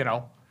like,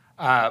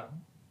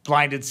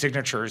 blinded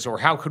signatures, or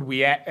how could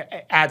we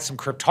add some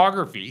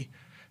cryptography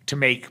to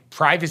make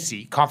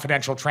privacy,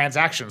 confidential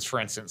transactions,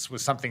 for instance,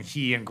 was something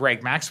he and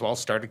Greg Maxwell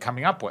started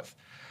coming up with.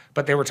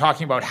 But they were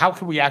talking about how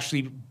could we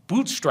actually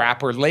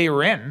bootstrap or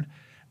layer in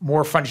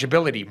more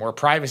fungibility, more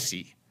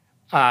privacy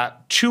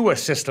to a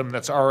system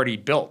that's already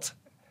built.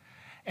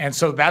 And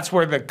so that's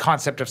where the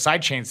concept of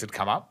sidechains had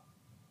come up.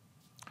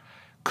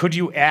 Could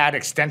you add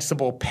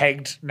extensible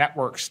pegged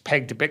networks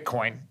pegged to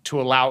Bitcoin to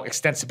allow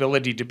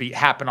extensibility to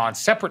happen on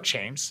separate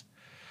chains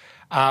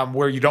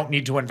where you don't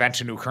need to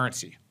invent a new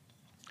currency?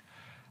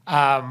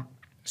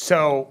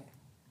 So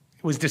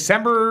it was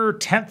December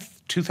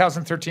 10th,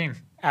 2013.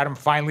 Adam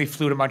finally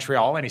flew to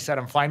Montreal, and he said,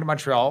 I'm flying to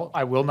Montreal.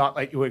 I will not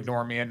let you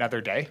ignore me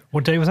another day.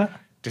 What day was that?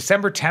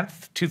 December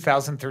 10th,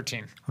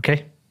 2013.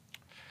 Okay.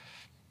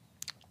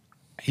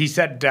 He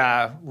said,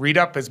 read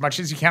up as much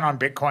as you can on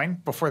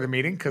Bitcoin before the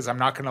meeting, because I'm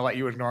not going to let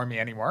you ignore me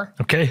anymore.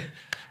 Okay.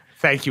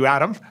 Thank you,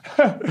 Adam.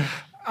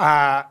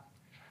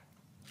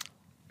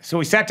 So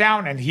we sat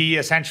down, and he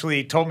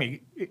essentially told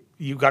me,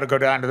 you got to go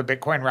down to the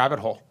Bitcoin rabbit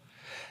hole.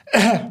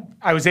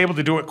 I was able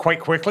to do it quite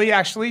quickly,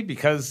 actually,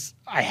 because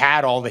I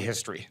had all the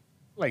history.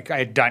 Like, I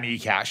had done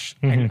eCash.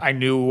 Mm-hmm. I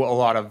knew a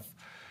lot of...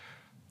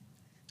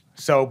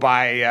 So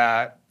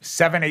by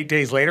 7-8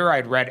 days later,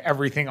 I'd read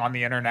everything on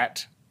the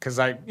internet, because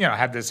I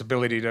had this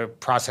ability to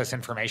process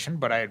information,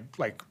 but I had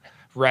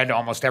read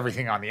almost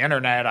everything on the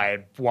internet. I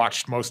had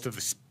watched most of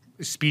the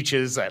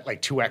speeches at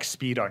 2x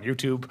speed on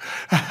YouTube.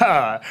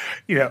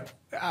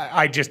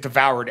 I just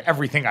devoured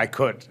everything I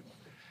could.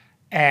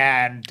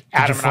 And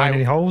Adam Did you find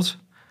any holes?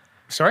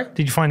 Sorry?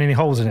 Did you find any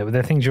holes in it? Were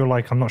there things you were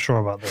like, I'm not sure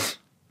about this?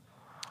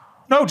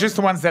 No, just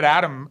the ones that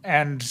Adam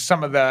and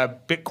some of the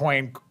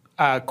Bitcoin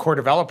core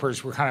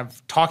developers were kind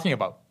of talking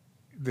about.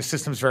 The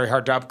system's very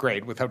hard to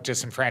upgrade without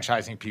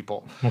disenfranchising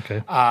people.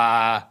 Okay.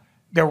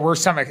 There were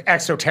some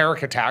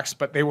exoteric attacks,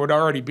 but they would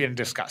already been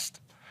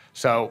discussed.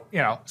 So,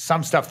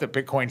 some stuff that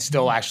Bitcoin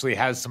still actually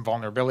has some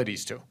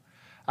vulnerabilities to.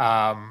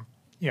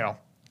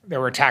 There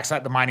were attacks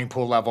at the mining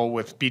pool level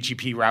with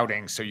BGP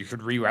routing, so you could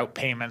reroute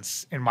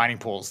payments in mining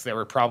pools. There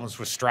were problems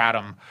with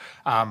Stratum,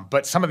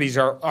 but some of these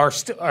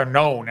are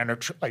known,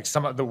 and like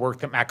some of the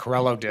work that Matt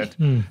Corello did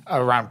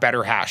around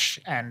BetterHash,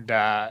 and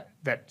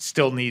that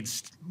still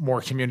needs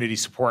more community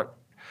support.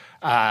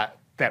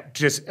 That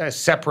just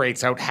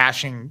separates out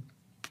hashing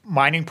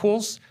mining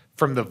pools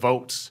from the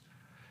votes.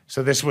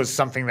 So this was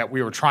something that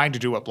we were trying to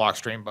do at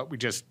Blockstream, but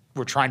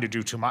we're trying to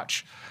do too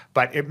much.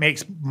 But it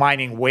makes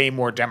mining way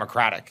more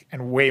democratic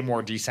and way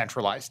more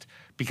decentralized,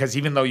 because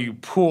even though you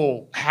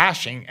pool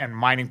hashing and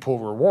mining pool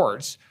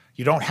rewards,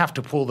 you don't have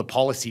to pool the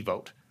policy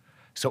vote.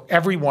 So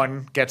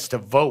everyone gets to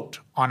vote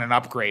on an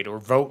upgrade or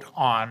vote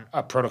on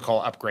a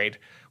protocol upgrade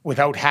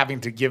without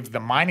having to give the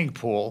mining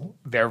pool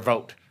their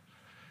vote.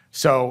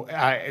 So,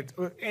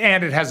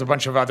 and it has a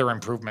bunch of other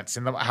improvements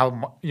in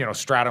how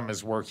Stratum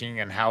is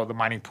working and how the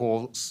mining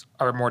pools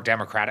are more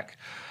democratic.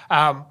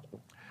 There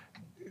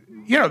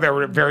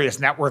were various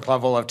network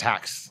level of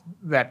tax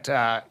that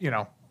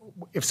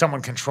if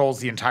someone controls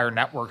the entire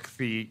network,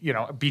 the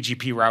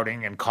BGP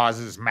routing and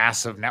causes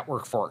massive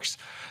network forks,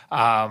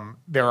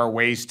 there are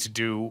ways to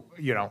do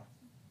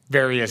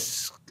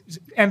various,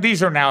 and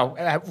these are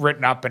now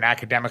written up and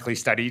academically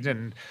studied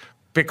and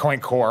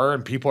Bitcoin Core,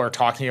 and people are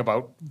talking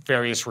about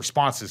various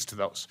responses to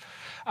those.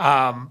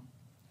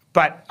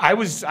 But I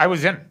was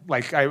in,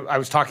 like, I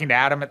was talking to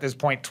Adam at this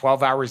point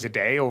 12 hours a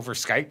day over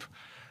Skype,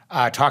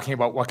 talking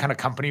about what kind of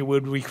company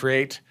would we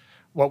create,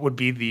 what would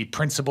be the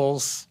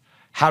principles,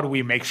 how do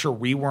we make sure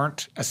we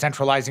weren't a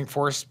centralizing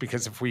force?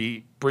 Because if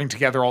we bring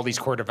together all these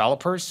core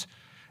developers,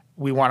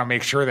 we want to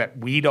make sure that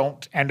we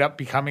don't end up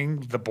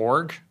becoming the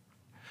Borg.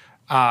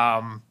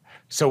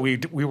 So we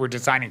were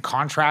designing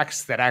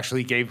contracts that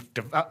actually gave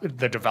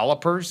the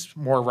developers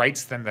more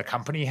rights than the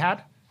company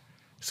had.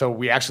 So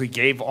we actually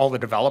gave all the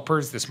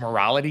developers this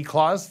morality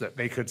clause that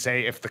they could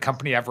say if the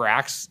company ever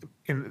acts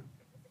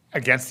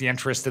against the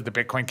interest of the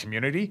Bitcoin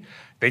community,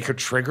 they could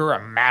trigger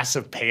a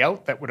massive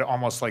payout that would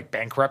almost like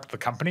bankrupt the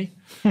company,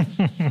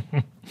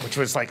 which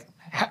was like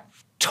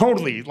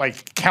totally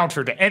like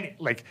counter to any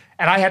like.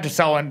 And I had to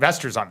sell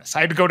investors on this.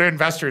 I had to go to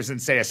investors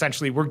and say,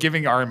 essentially, we're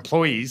giving our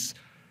employees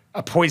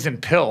a poison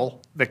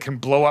pill that can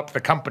blow up the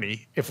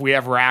company if we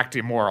ever act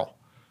immoral.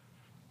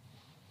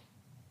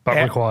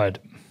 But required.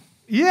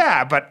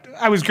 Yeah, but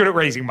I was good at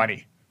raising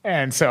money.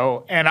 And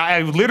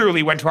I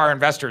literally went to our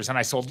investors and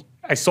I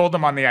sold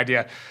them on the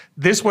idea.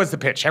 This was the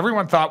pitch.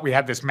 Everyone thought we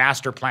had this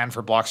master plan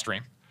for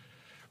Blockstream,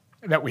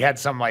 that we had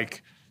some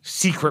like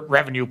secret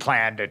revenue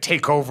plan to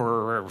take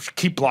over or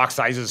keep block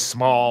sizes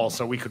small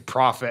so we could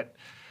profit.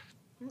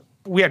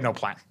 We had no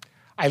plan.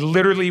 I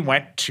literally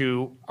went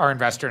to our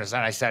investors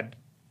and I said,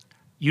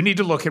 you need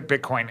to look at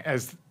Bitcoin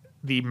as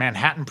the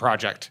Manhattan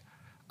Project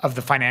of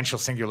the financial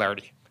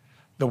singularity.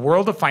 The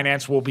world of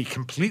finance will be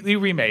completely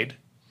remade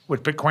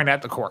with Bitcoin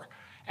at the core.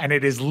 And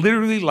it is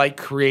literally like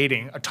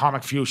creating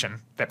atomic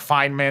fusion that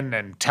Feynman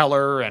and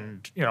Teller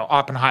and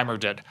Oppenheimer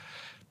did.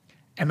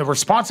 And the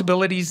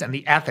responsibilities and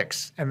the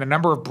ethics and the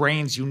number of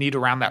brains you need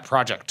around that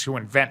project to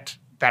invent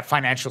that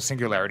financial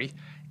singularity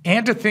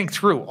and to think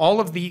through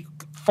all of the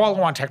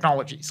follow-on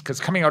technologies,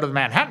 because coming out of the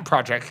Manhattan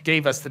Project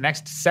gave us the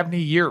next 70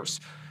 years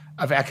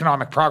of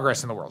economic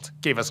progress in the world.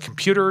 It gave us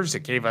computers,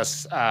 it gave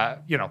us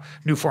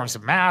new forms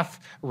of math,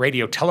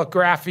 radio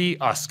telegraphy,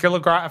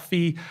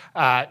 oscillography,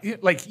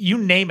 like you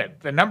name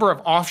it, the number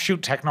of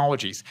offshoot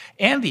technologies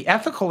and the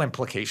ethical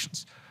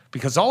implications.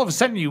 Because all of a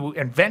sudden you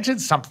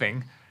invented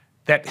something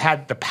that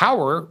had the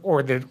power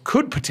or that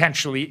could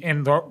potentially,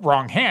 in the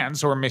wrong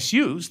hands or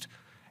misused,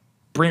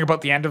 bring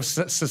about the end of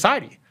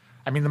society.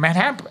 I mean, the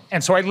Manhattan.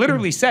 And so I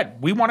literally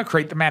said, we want to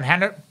create the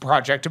Manhattan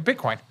Project of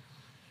Bitcoin.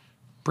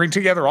 Bring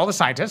together all the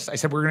scientists. I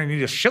said, we're going to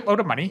need a shitload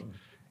of money,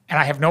 and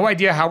I have no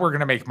idea how we're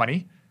going to make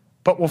money,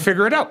 but we'll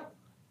figure it out.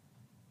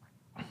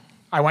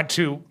 I went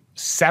to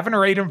 7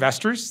 or 8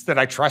 investors that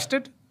I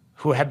trusted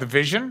who had the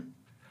vision.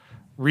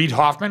 Reid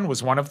Hoffman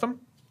was one of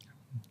them.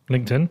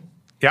 LinkedIn.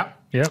 Yeah.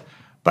 Yeah.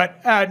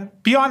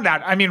 But beyond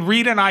that, I mean,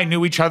 Reid and I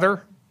knew each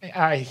other.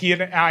 He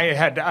and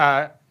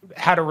I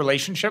had a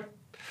relationship.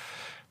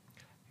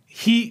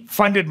 He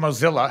funded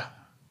Mozilla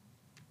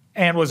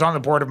and was on the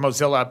board of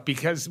Mozilla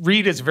because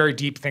Reid is a very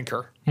deep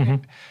thinker.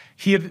 Mm-hmm.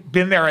 He had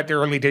been there at the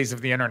early days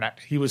of the internet.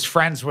 He was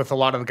friends with a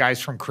lot of the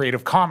guys from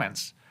Creative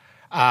Commons.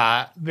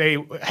 They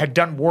had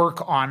done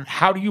work on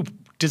how do you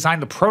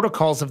design the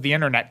protocols of the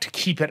internet to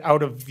keep it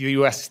out of the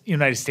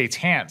United States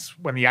hands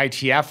when the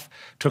ITF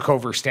took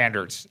over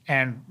standards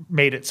and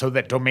made it so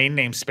that domain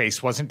name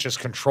space wasn't just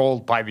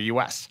controlled by the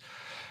US.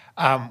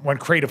 When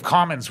Creative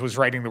Commons was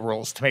writing the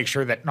rules to make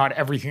sure that not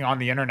everything on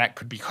the internet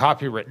could be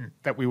copywritten,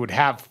 that we would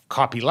have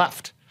copy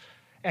left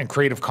and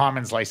Creative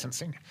Commons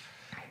licensing.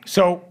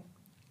 So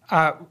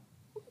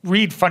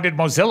Reid funded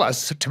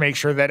Mozilla to make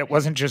sure that it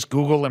wasn't just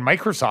Google and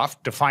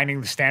Microsoft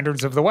defining the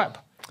standards of the web.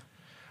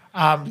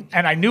 And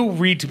I knew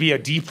Reid to be a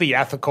deeply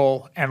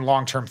ethical and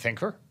long-term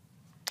thinker.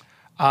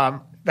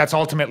 That's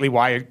ultimately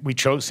why we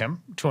chose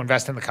him to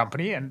invest in the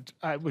company, and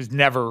I was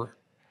never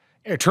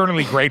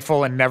eternally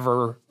grateful and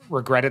never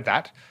regretted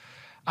that.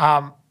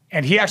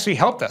 And he actually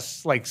helped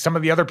us. Like some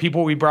of the other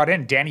people we brought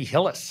in, Danny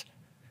Hillis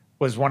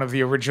was one of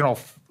the original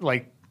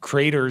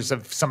creators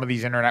of some of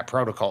these internet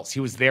protocols. He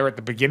was there at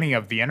the beginning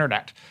of the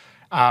internet.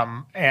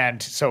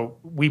 And so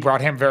we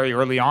brought him very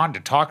early on to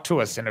talk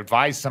to us and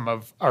advise some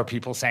of our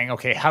people saying,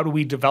 okay, how do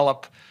we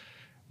develop?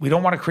 We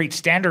don't want to create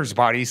standards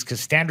bodies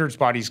because standards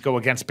bodies go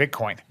against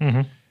Bitcoin.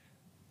 Mm-hmm.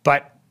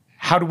 But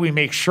how do we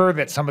make sure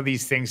that some of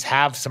these things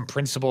have some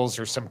principles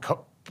or some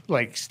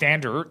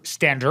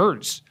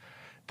standards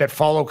that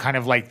follow kind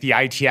of like the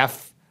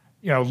ITF,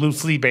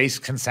 loosely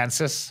based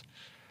consensus?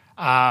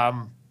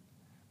 So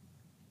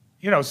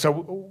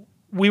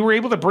we were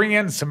able to bring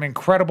in some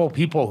incredible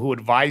people who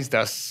advised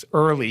us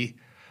early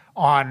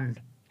on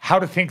how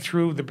to think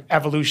through the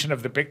evolution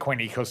of the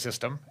Bitcoin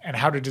ecosystem and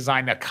how to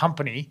design a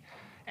company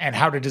and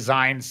how to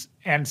design,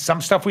 and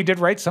some stuff we did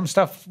right, some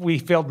stuff we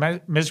failed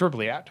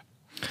miserably at.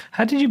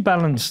 How did you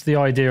balance the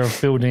idea of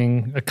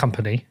building a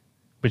company,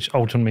 which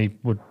ultimately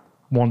would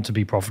want to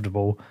be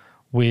profitable,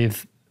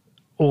 with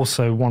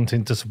also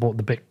wanting to support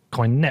the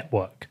Bitcoin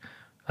network,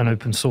 an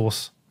open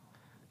source,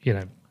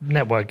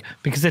 network?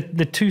 Because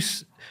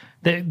they're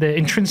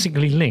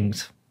intrinsically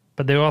linked,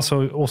 but they're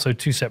also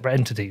two separate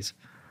entities.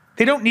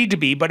 They don't need to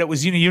be, but it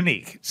was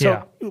unique.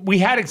 So we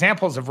had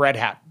examples of Red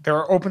Hat. There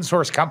are open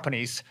source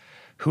companies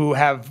who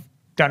have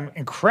done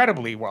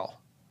incredibly well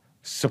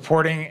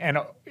supporting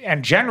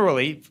and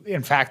generally,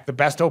 in fact, the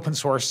best open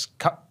source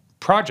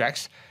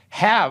projects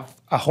have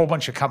a whole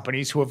bunch of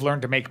companies who have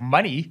learned to make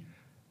money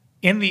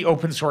in the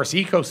open source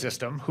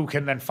ecosystem who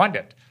can then fund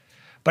it.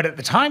 But at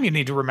the time, you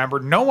need to remember,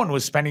 no one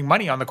was spending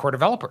money on the core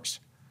developers.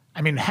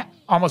 I mean,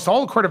 almost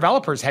all the core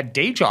developers had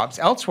day jobs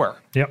elsewhere.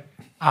 Yep.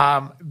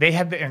 They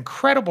had the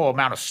incredible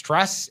amount of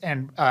stress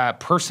and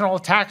personal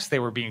attacks. They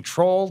were being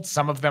trolled.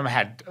 Some of them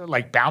had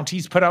like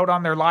bounties put out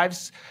on their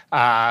lives,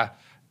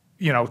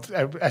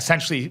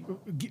 essentially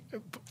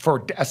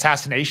for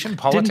assassination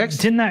politics.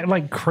 Didn't that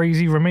like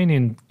crazy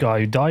Romanian guy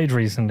who died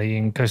recently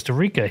in Costa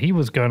Rica, he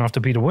was going after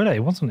Peter Willey,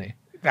 wasn't he?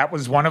 That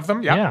was one of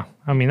them, yeah. Yeah,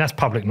 I mean, that's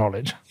public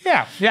knowledge.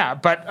 Yeah.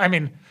 But I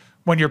mean,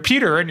 when you're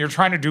Peter and you're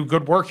trying to do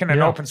good work in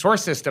an open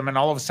source system and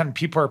all of a sudden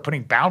people are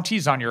putting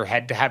bounties on your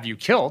head to have you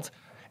killed,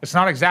 it's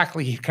not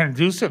exactly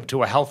conducive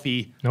to a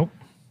healthy,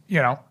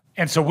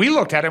 And so we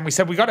looked at it and we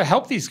said, we got to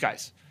help these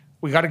guys.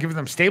 We got to give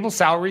them stable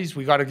salaries.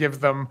 We got to give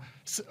them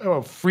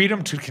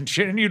freedom to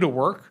continue to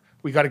work.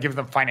 We got to give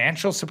them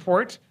financial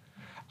support.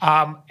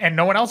 And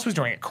no one else was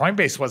doing it.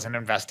 Coinbase wasn't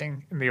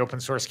investing in the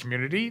open source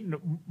community.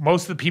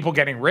 Most of the people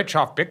getting rich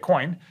off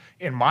Bitcoin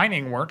in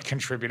mining weren't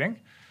contributing.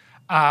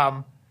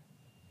 To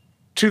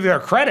their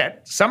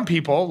credit, some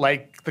people,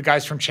 like the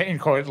guys from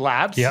Chaincode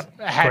Labs,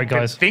 had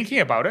been thinking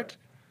about it,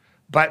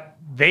 but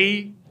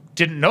they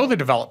didn't know the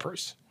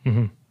developers.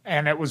 Mm-hmm.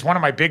 And it was one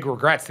of my big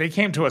regrets. They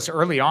came to us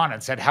early on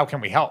and said, how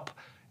can we help?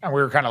 And we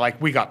were kind of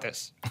like, we got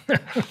this.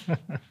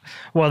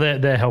 Well,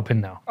 they're helping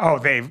now. Oh,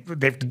 they've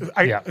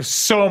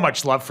so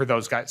much love for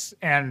those guys.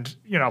 And,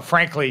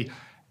 frankly,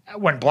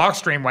 when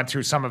Blockstream went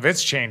through some of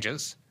its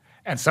changes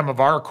and some of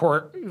our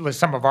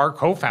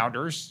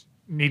co-founders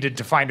needed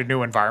to find a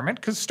new environment,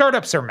 because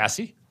startups are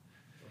messy.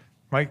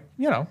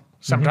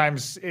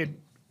 Sometimes it,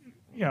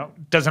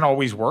 doesn't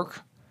always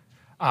work.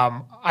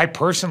 I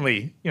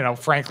personally,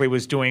 frankly,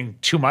 was doing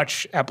too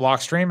much at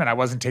Blockstream and I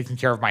wasn't taking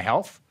care of my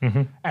health.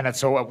 Mm-hmm. And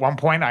so at one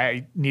point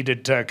I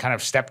needed to kind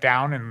of step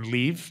down and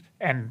leave.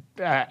 And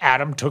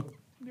Adam took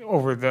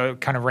over the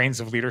kind of reins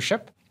of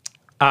leadership.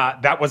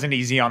 That wasn't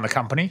easy on the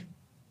company,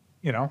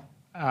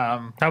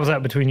 How was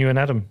that between you and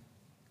Adam?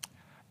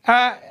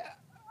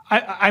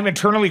 I'm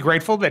eternally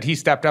grateful that he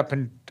stepped up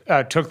and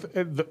took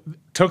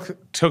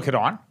it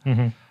on.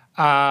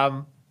 Mm-hmm.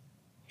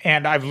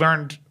 And I've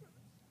learned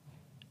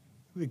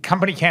the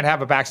company can't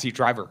have a backseat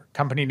driver.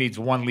 Company needs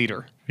one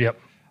leader. Yep.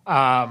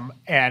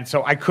 And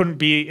so I couldn't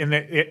be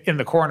in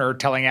the corner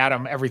telling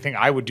Adam everything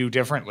I would do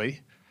differently.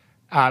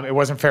 It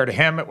wasn't fair to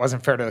him. It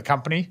wasn't fair to the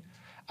company.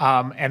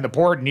 And the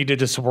board needed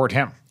to support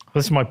him.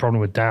 This is my problem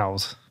with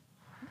DAOs.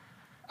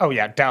 Oh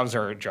yeah, DAOs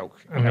are a joke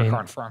in their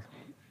current form.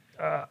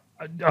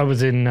 I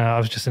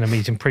was just in a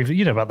meeting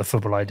previously, about the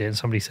football idea, and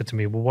somebody said to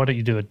me, "Well, why don't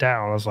you do a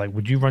DAO?" I was like,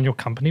 "Would you run your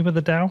company with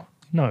a DAO?"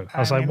 No. I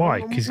was like, why?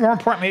 More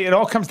importantly, it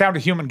all comes down to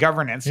human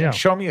governance. Yeah. And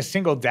show me a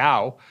single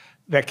DAO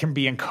that can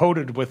be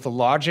encoded with the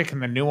logic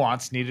and the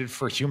nuance needed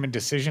for human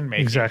decision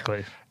making.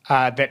 Exactly.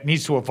 That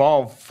needs to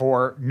evolve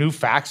for new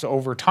facts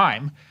over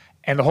time.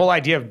 And the whole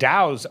idea of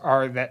DAOs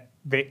are that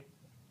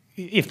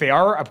if they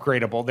are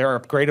upgradable, they're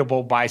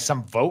upgradable by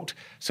some vote.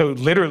 So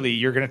literally,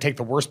 you're going to take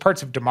the worst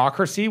parts of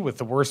democracy with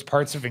the worst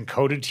parts of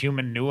encoded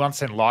human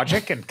nuance and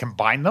logic and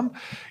combine them.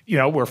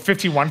 We're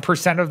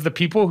 51% of the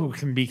people who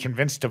can be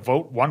convinced to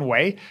vote one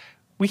way.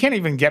 We can't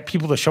even get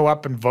people to show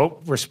up and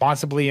vote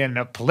responsibly in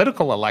a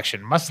political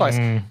election, much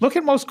less look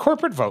at most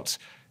corporate votes.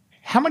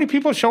 How many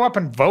people show up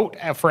and vote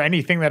for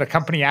anything that a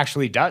company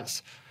actually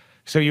does?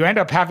 So you end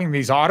up having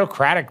these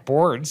autocratic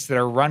boards that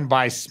are run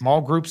by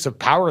small groups of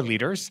power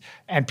leaders,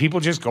 and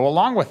people just go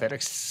along with it,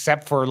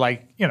 except for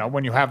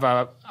when you have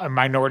a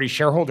minority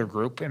shareholder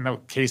group, in the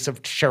case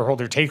of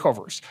shareholder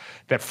takeovers,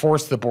 that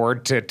force the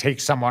board to take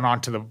someone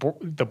onto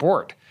the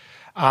board.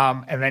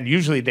 And then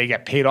usually they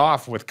get paid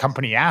off with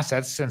company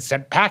assets and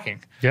sent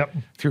packing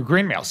through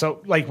Greenmail.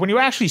 So when you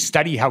actually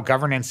study how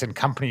governance in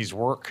companies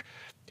work,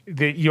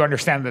 you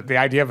understand that the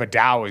idea of a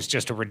DAO is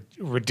just a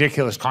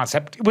ridiculous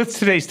concept with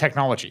today's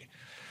technology.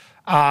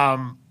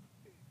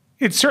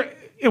 It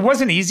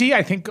wasn't easy,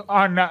 I think,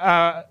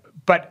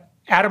 but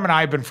Adam and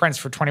I have been friends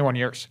for 21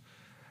 years.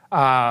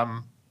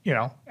 At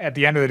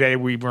the end of the day,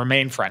 we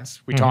remain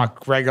friends. We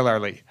talk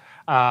regularly.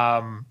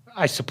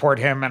 I support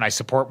him and I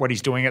support what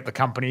he's doing at the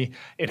company.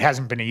 It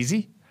hasn't been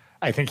easy.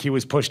 I think he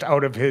was pushed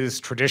out of his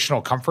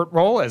traditional comfort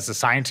role as a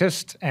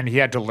scientist, and he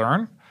had to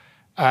learn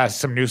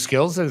some new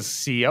skills as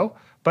CEO.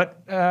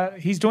 But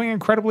he's doing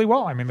incredibly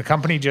well. I mean, the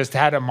company just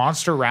had a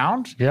monster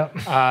round.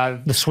 Yeah.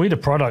 The suite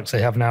of products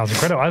they have now is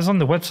incredible. I was on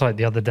the website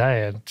the other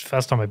day, and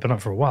first time I've been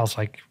up for a while. It's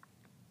like,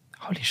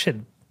 holy shit.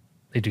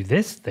 They do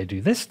this, they do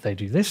this, they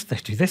do this, they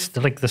do this.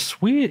 They're like the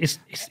suite,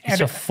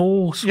 it's a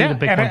full suite of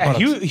Bitcoin and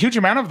products. a huge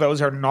amount of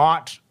those are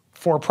not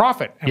for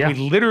profit. And Yeah. we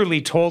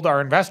literally told our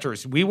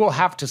investors, we will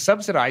have to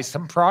subsidize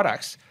some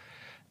products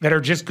that are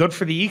just good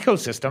for the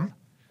ecosystem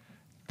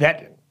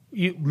that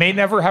you may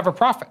never have a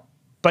profit.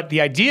 But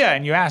the idea,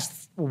 and you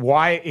asked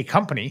why a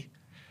company,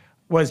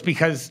 was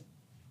because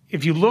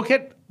if you look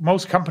at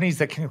most companies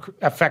that can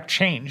affect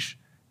change,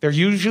 they're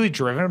usually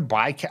driven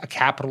by a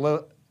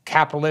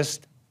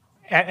capitalist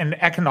an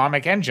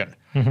economic engine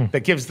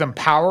that gives them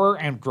power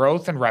and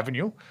growth and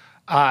revenue.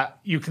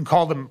 You can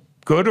call them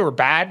good or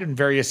bad in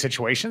various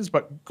situations,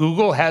 but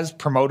Google has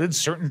promoted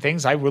certain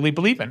things I really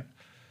believe in.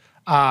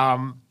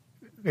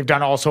 They've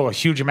done also a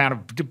huge amount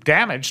of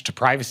damage to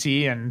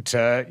privacy and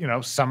to,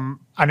 some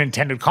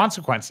unintended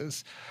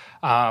consequences.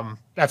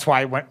 That's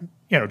why when,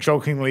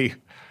 jokingly,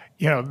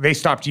 they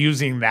stopped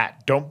using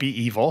that "don't be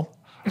evil"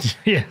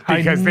 Yeah,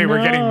 because they were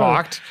getting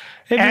mocked.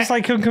 It was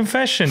like a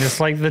confession. It's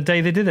like the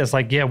day they did this,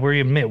 like, yeah, we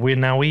admit we're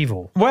now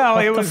evil. Well,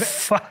 What it the was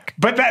fuck.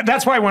 But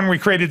that's why when we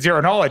created Zero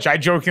Knowledge, I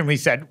jokingly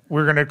said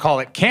we're going to call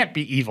it "Can't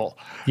Be Evil."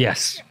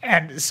 Yes.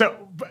 And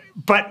so,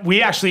 but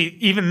we actually,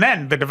 even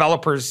then, the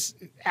developers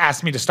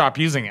asked me to stop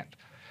using it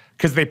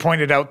because they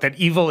pointed out that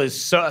evil is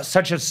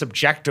such a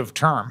subjective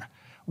term,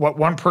 what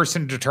one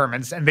person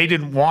determines, and they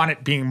didn't want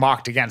it being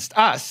mocked against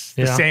us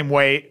the Yeah. same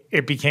way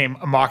it became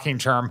a mocking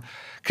term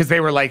because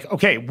they were like,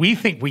 okay, we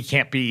think we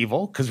can't be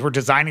evil because we're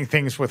designing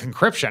things with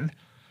encryption,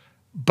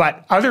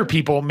 but other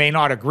people may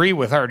not agree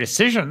with our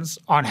decisions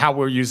on how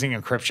we're using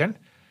encryption.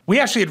 We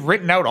actually had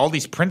written out all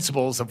these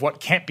principles of what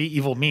can't be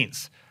evil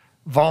means.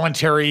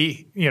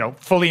 Voluntary,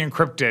 fully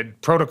encrypted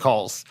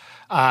protocols,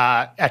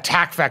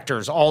 attack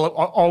vectors,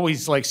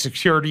 always like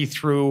security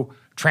through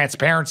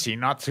transparency,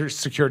 not through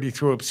security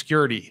through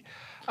obscurity.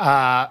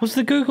 Was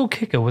the Google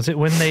kicker? Was it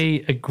when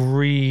they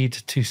agreed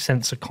to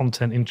censor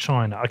content in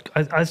China?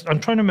 I'm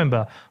trying to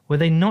remember. Were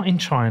they not in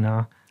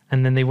China,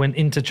 and then they went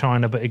into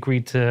China but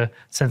agreed to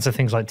censor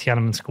things like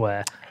Tiananmen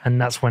Square, and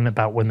that's when they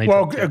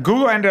Well, dropped it.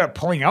 Google ended up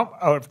pulling out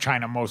of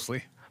China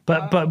mostly.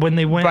 But when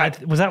they went,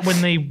 but- was that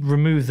when they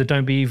removed the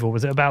 "Don't Be Evil"?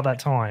 Was it about that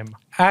time?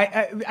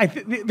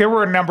 There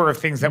were a number of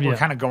things that were Yeah.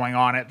 kind of going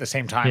on at the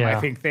same time. Yeah. I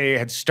think they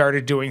had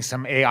started doing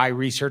some AI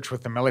research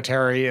with the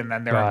military, and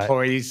then their Right.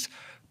 employees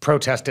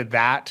protested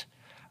that,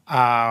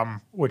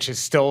 which is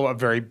still a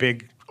very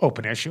big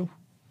open issue.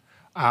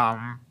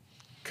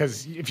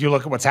 Because if you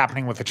look at what's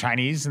happening with the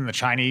Chinese and the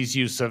Chinese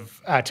use of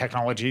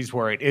technologies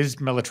where it is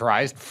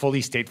militarized,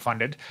 fully state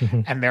funded,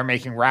 and they're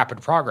making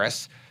rapid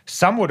progress,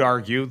 some would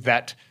argue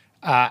that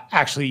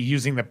actually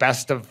using the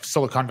best of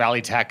Silicon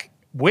Valley tech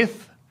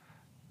with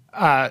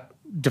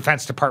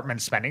Defense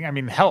Department spending. I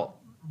mean, hell,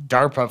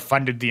 DARPA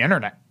funded the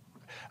internet.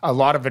 A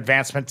lot of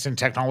advancements in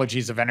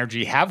technologies of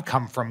energy have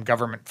come from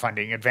government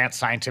funding, advanced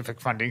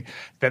scientific funding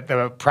that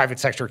the private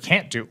sector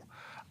can't do.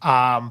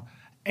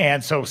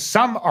 And so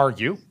some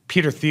argue,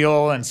 Peter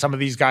Thiel and some of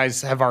these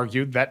guys have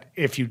argued that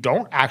if you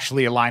don't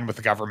actually align with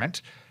the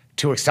government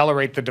to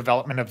accelerate the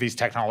development of these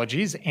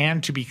technologies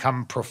and to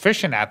become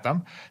proficient at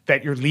them,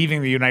 that you're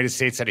leaving the United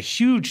States at a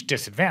huge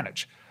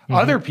disadvantage.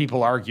 Other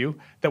people argue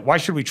that why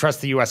should we trust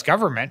the U.S.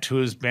 government, who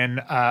has been,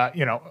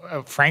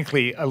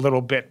 frankly, a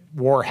little bit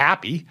war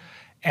happy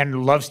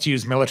and loves to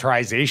use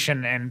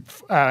militarization and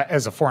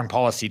as a foreign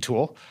policy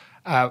tool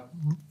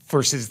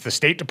versus the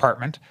State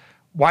Department?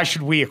 Why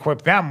should we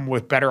equip them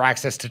with better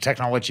access to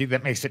technology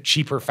that makes it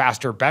cheaper,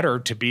 faster, better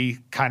to be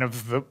kind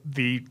of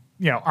the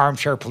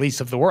armchair police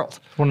of the world?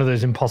 One of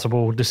those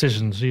impossible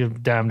decisions. You're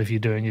damned if you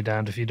do and you're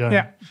damned if you don't.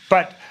 Yeah.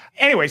 But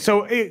anyway,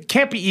 so it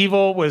Can't Be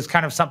Evil was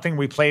kind of something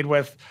we played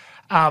with.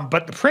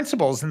 But the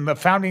principles and the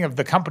founding of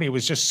the company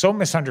was just so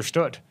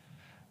misunderstood.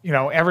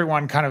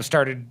 Everyone kind of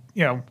started,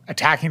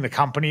 attacking the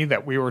company,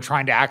 that we were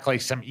trying to act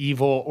like some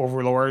evil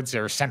overlords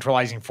or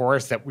centralizing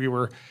force, that we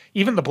were,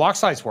 even the block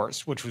size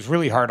wars, which was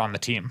really hard on the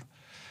team.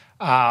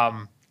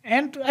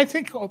 And I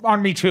think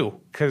on me too,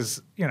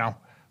 because,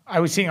 I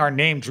was seeing our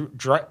name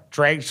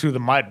dragged through the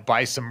mud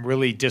by some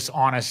really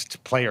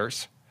dishonest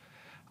players.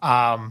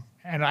 And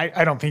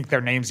I don't think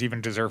their names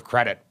even deserve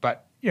credit.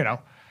 But,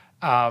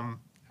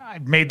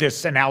 I've made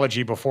this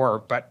analogy before,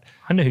 but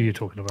I know who you're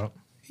talking about.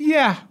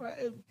 yeah.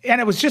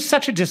 And it was just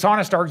such a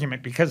dishonest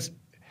argument because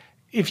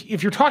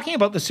if you're talking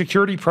about the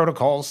security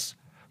protocols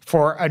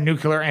for a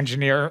nuclear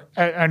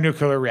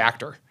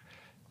reactor,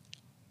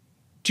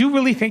 do you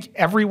really think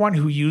everyone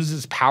who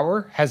uses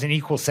power has an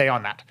equal say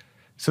on that?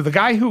 So the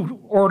guy who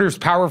orders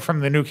power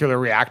from the nuclear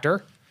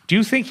reactor, do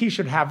you think he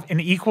should have an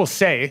equal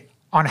say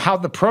on how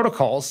the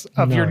protocols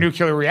of your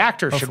nuclear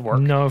reactor should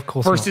work? No, of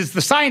course not. versus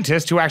the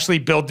scientists who actually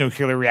build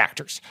nuclear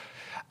reactors.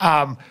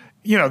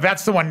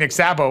 That's the one Nick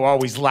Szabo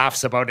always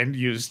laughs about and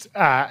used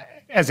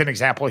as an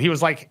example. He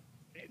was like,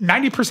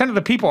 90% of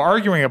the people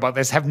arguing about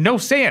this have no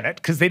say in it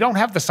because they don't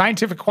have the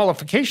scientific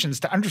qualifications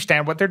to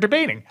understand what they're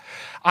debating.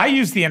 I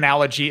use the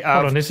analogy of...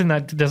 Hold on,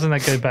 doesn't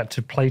that go back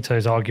to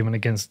Plato's argument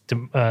against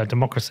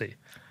democracy?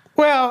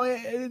 Well...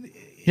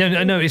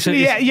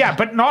 Yeah,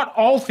 but not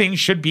all things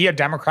should be a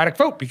democratic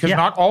vote because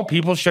not all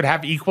people should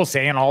have equal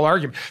say in all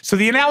arguments. So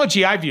the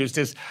analogy I've used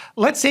is,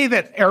 let's say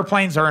that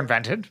airplanes are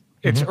invented.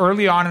 It's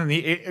early on in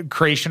the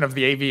creation of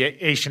the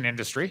aviation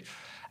industry.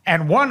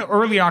 And one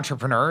early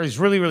entrepreneur is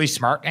really, really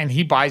smart, and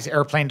he buys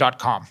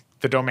airplane.com,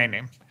 the domain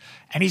name.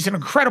 And he's an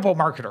incredible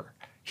marketer.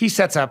 He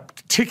sets up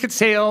ticket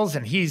sales,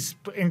 and he's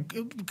an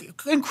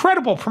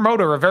incredible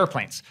promoter of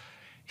airplanes.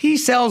 He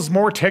sells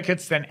more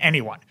tickets than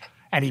anyone.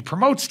 And he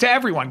promotes to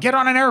everyone, get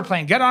on an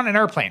airplane, get on an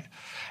airplane.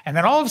 And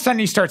then all of a sudden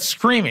he starts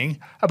screaming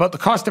about the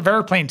cost of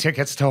airplane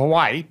tickets to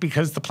Hawaii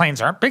because the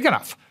planes aren't big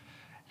enough.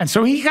 And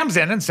so he comes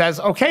in and says,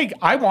 okay,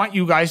 I want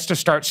you guys to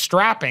start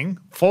strapping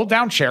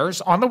fold-down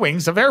chairs on the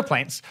wings of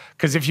airplanes.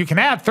 Because if you can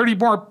add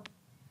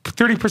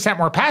 30%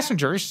 more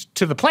passengers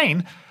to the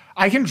plane,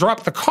 I can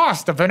drop the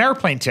cost of an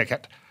airplane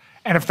ticket.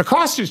 And if the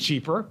cost is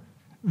cheaper,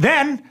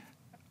 then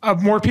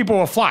more people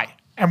will fly.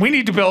 And we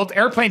need to build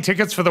airplane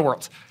tickets for the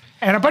world.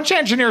 And a bunch of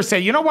engineers say,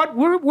 you know what,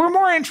 we're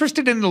more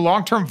interested in the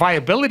long-term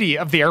viability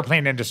of the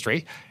airplane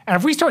industry. And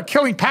if we start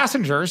killing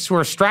passengers who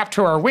are strapped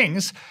to our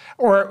wings,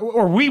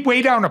 or we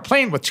weigh down a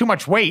plane with too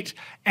much weight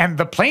and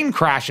the plane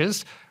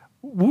crashes,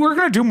 we're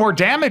going to do more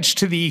damage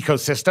to the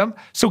ecosystem.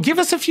 So give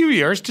us a few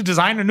years to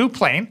design a new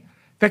plane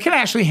that can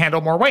actually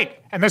handle more weight.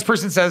 And this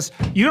person says,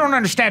 you don't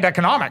understand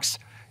economics.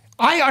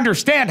 I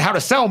understand how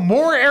to sell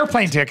more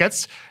airplane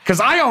tickets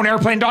because I own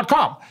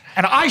airplane.com.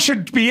 And I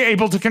should be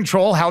able to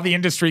control how the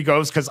industry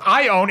goes because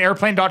I own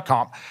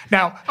airplane.com.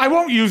 Now, I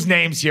won't use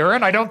names here,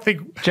 and I don't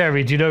think...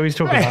 Jerry, do you know who he's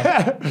talking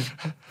about?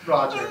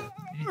 Roger.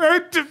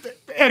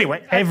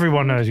 Anyway.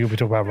 Everyone knows you'll be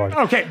talking about Roger.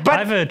 Okay, but... I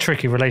have a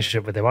tricky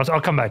relationship with him. I'll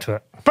come back to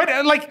it. But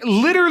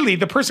literally,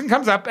 the person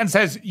comes up and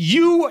says,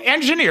 you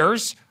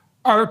engineers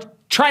are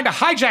trying to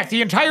hijack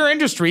the entire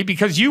industry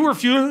because you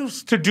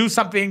refuse to do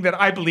something that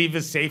I believe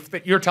is safe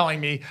that you're telling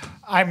me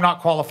I'm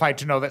not qualified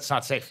to know that's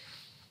not safe.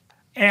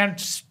 And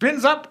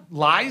spins up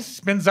lies,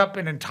 spins up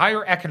an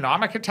entire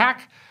economic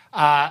attack,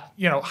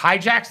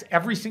 hijacks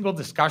every single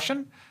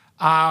discussion,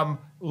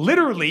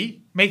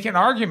 literally make an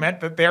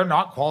argument that they're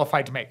not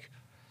qualified to make.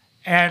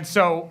 And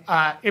so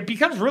it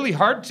becomes really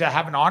hard to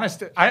have an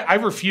honest... I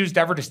refused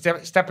ever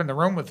to step in the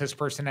room with this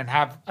person and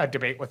have a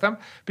debate with them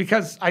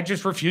because I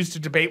just refuse to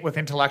debate with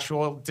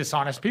intellectual,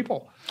 dishonest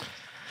people.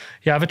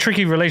 Yeah, I have a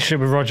tricky relationship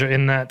with Roger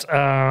in that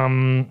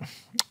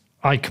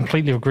I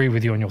completely agree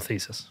with you on your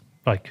thesis.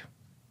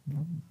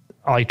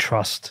 I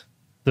trust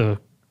the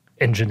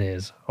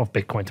engineers of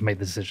Bitcoin to make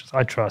the decisions.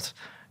 I trust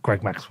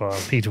Greg Maxwell,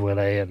 Peter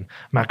Willey, and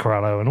Matt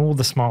Corallo, and all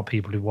the smart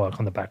people who work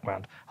on the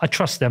background. I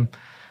trust them,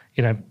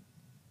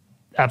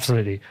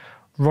 absolutely.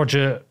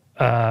 Roger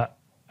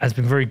has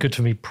been very good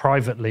to me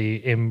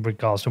privately in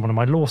regards to one of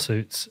my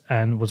lawsuits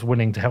and was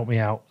willing to help me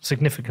out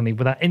significantly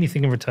without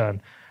anything in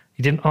return.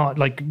 He didn't,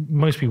 like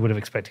most people would have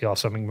expected, he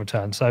asked something in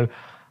return. So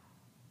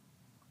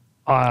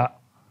I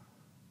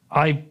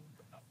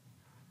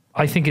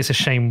think it's a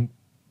shame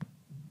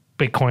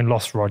Bitcoin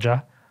lost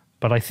Roger,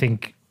 but I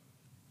think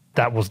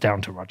that was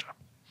down to Roger.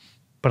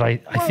 But I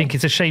think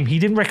it's a shame he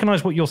didn't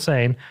recognize what you're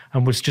saying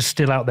and was just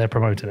still out there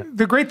promoting it.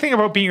 The great thing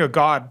about being a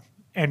god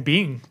and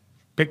being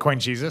Bitcoin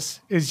Jesus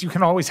is you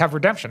can always have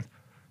redemption.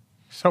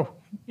 So,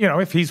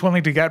 if he's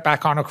willing to get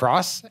back on a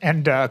cross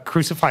and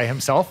crucify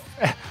himself,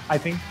 I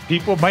think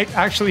people might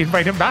actually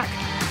invite him back.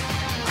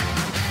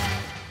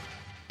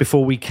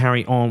 Before we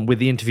carry on with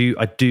the interview,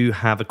 I do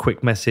have a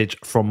quick message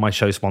from my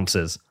show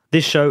sponsors.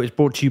 This show is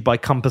brought to you by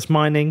Compass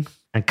Mining,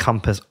 and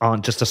Compass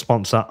aren't just a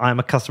sponsor. I am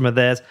a customer of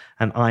theirs,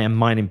 and I am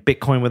mining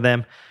Bitcoin with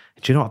them.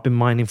 Do you know, I've been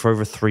mining for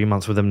over 3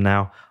 months with them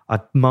now.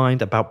 I've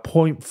mined about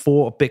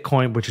 0.4 of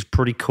Bitcoin, which is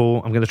pretty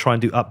cool. I'm going to try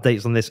and do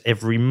updates on this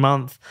every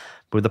month.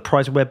 But with the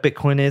price of where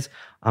Bitcoin is,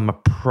 I'm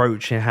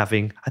approaching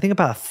having, I think,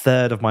 about a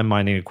third of my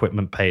mining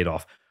equipment paid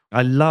off.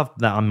 I love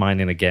that I'm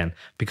mining again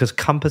because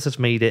Compass has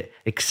made it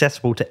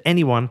accessible to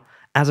anyone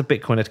as a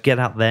Bitcoiner to get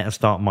out there and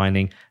start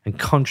mining and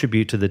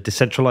contribute to the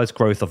decentralized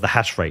growth of the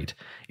hash rate.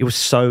 It was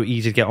so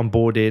easy to get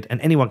onboarded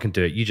and anyone can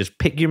do it. You just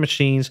pick your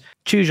machines,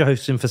 choose your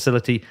hosting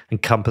facility,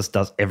 and Compass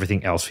does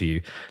everything else for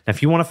you. Now,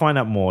 if you want to find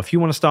out more, if you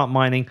want to start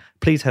mining,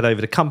 please head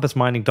over to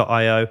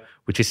compassmining.io,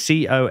 which is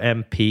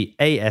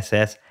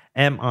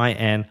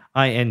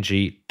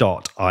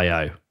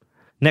COMPASSMINING.io.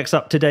 Next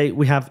up today,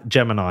 we have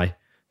Gemini,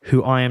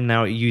 who I am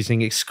now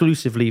using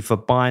exclusively for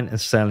buying and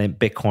selling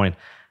Bitcoin.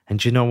 And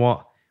do you know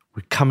what?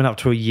 We're coming up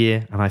to a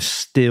year and I've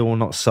still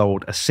not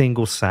sold a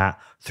single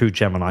sat through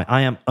Gemini.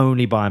 I am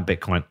only buying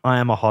Bitcoin. I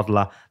am a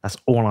hodler. That's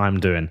all I'm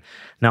doing.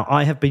 Now,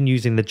 I have been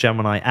using the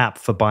Gemini app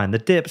for buying the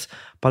dips,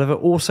 but I've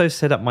also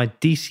set up my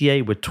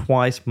DCA with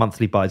twice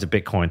monthly buys of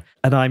Bitcoin.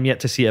 And I'm yet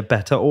to see a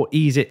better or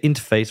easier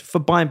interface for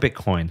buying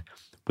Bitcoin.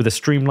 With a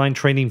streamlined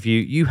trading view,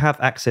 you have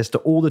access to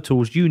all the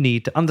tools you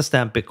need to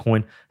understand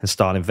Bitcoin and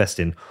start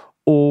investing,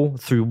 all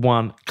through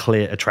one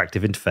clear,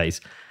 attractive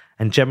interface.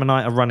 and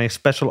Gemini are running a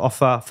special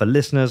offer for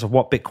listeners of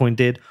What Bitcoin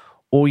Did.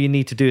 All you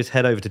need to do is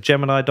head over to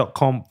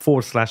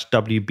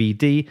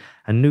gemini.com/WBD,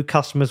 and new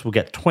customers will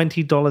get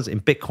 $20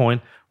 in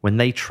Bitcoin when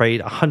they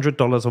trade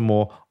 $100 or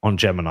more on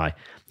Gemini.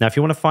 Now, if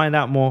you want to find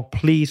out more,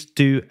 please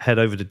do head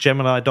over to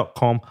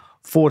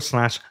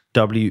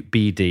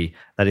gemini.com/WBD.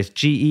 That is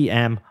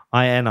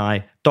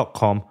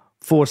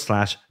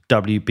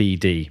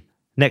gemini.com/WBD.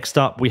 Next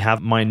up, we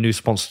have my new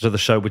sponsor to the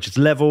show, which is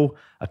Level,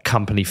 a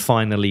company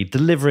finally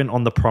delivering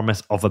on the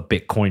promise of a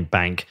Bitcoin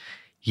bank.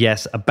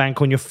 Yes, a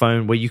bank on your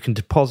phone where you can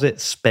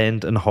deposit,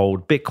 spend, and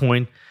hold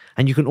Bitcoin.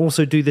 And you can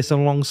also do this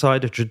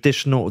alongside a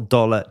traditional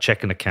dollar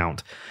checking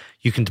account.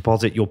 You can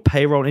deposit your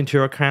payroll into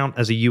your account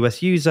as a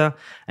US user,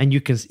 and you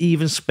can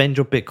even spend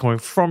your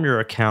Bitcoin from your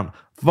account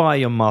via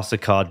your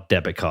MasterCard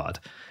debit card.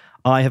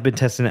 I have been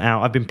testing it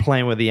out. I've been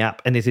playing with the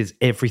app, and it is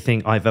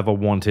everything I've ever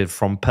wanted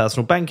from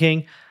personal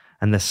banking.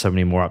 And there's so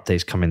many more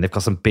updates coming. They've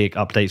got some big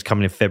updates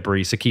coming in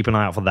February, so keep an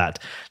eye out for that.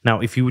 Now,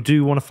 if you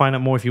do want to find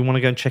out more, if you want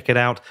to go and check it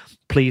out,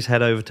 please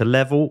head over to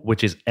Level,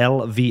 which is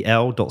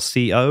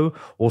lvl.co,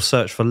 or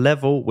search for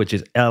Level, which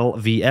is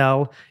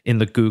LVL, in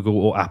the Google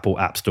or Apple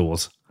app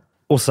stores.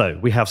 Also,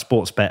 we have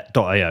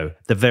sportsbet.io,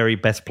 the very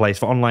best place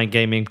for online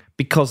gaming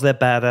because they're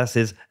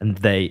badasses and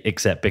they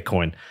accept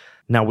Bitcoin.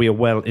 Now we are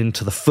well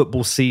into the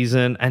football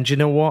season, and you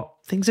know what?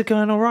 Things are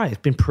going all right.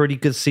 It's been a pretty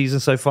good season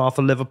so far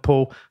for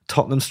Liverpool.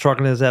 Tottenham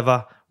struggling as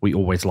ever. We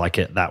always like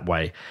it that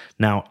way.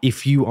 Now,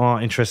 if you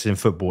are interested in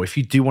football, if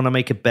you do want to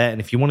make a bet,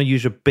 and if you want to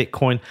use your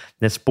Bitcoin,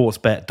 then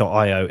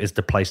sportsbet.io is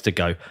the place to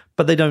go.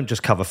 But they don't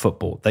just cover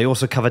football. They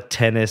also cover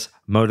tennis,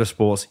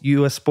 motorsports,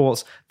 US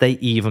sports. They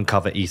even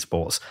cover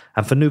esports.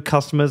 And for new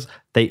customers,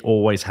 they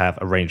always have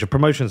a range of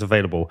promotions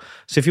available.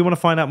 So if you want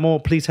to find out more,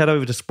 please head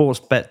over to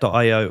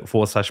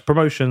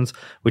sportsbet.io/promotions,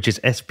 which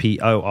is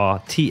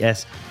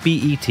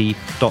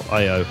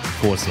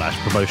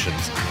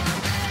sportsbet.io/promotions.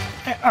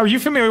 Are you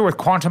familiar with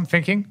quantum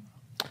thinking?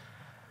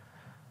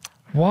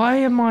 Why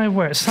am I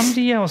aware?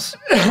 Somebody else.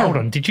 Hold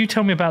on. Did you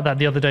tell me about that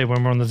the other day when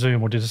we were on the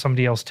Zoom, or did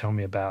somebody else tell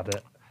me about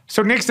it?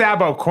 So Nick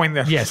Szabo coined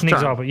the Yes, Nick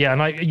Szabo. Yeah,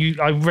 and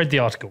I read the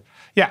article.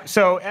 Yeah.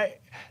 So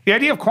the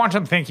idea of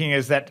quantum thinking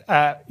is that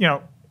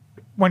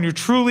when you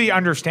truly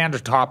understand a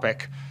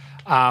topic,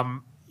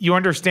 you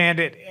understand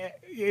it.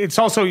 It's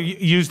also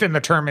used in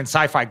the term in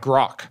sci-fi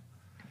grok,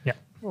 Yeah.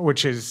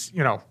 which is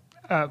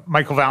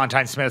Michael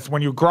Valentine Smith.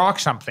 When you grok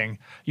something,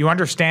 you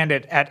understand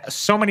it at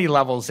so many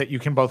levels that you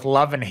can both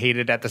love and hate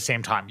it at the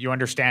same time. You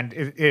understand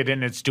it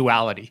in its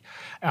duality.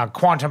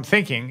 Quantum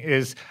thinking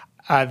is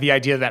the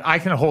idea that I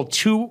can hold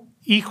two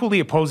equally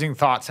opposing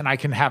thoughts, and I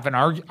can have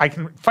I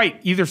can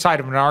fight either side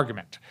of an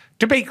argument.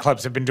 Debate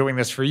clubs have been doing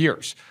this for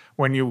years.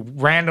 When you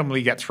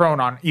randomly get thrown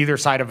on either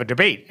side of a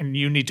debate, and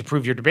you need to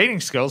prove your debating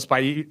skills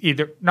by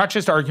either not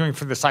just arguing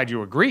for the side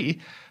you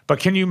agree, but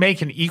can you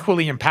make an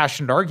equally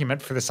impassioned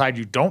argument for the side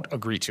you don't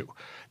agree to?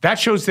 That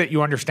shows that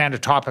you understand a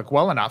topic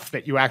well enough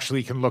that you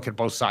actually can look at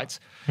both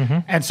sides. Mm-hmm.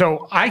 And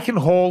so I can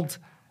hold...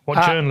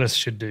 What journalists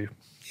should do.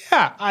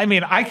 Yeah, I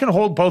mean, I can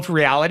hold both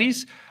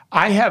realities.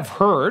 I have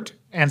heard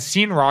and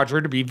seen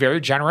Roger to be very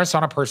generous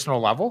on a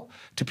personal level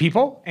to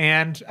people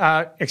and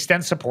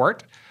extend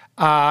support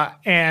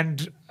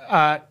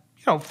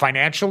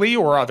financially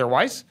or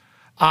otherwise.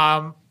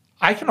 I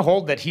can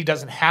hold that he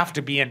doesn't have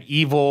to be an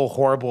evil,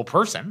 horrible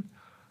person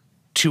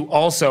to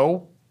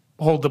also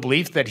hold the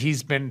belief that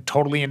he's been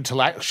totally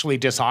intellectually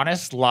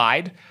dishonest,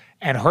 lied,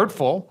 and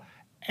hurtful,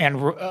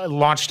 and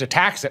launched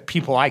attacks at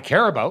people I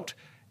care about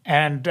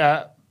and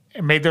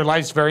made their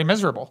lives very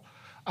miserable.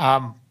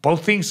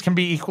 Both things can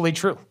be equally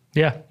true.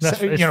 Yeah, that's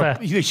fair.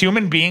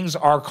 Human beings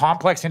are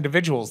complex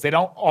individuals. They're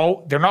not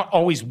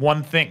always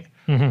one thing,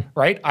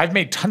 right? I've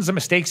made tons of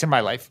mistakes in my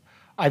life.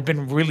 I've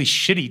been really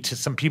shitty to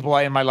some people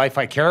in my life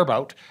I care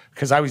about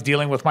because I was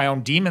dealing with my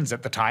own demons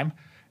at the time.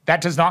 That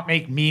does not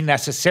make me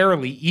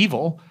necessarily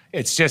evil.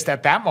 It's just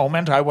at that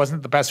moment, I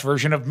wasn't the best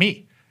version of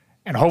me.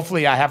 And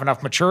hopefully I have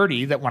enough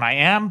maturity that when I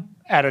am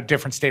at a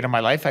different state of my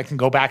life, I can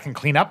go back and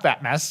clean up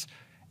that mess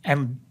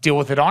and deal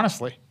with it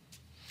honestly.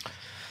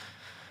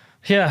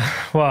 Yeah,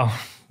 well,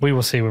 we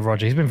will see with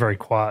Roger. He's been very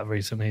quiet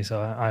recently, so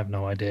I have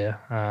no idea.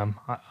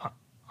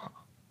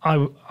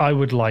 I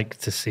would like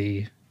to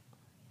see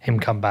him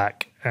come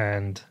back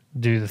and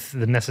do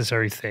the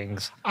necessary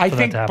things. I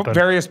think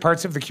various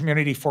parts of the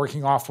community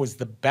forking off was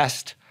the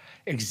best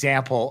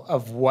example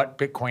of what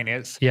Bitcoin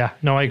is. Yeah,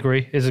 no, I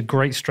agree. It's a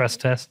great stress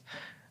test.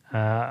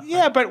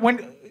 Yeah, but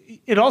when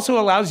it also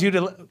allows you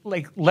to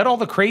let all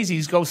the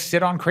crazies go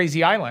sit on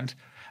Crazy Island.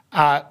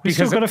 We've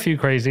still got a few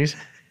crazies.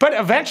 But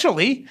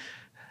eventually,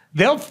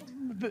 they'll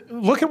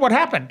look at what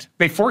happened.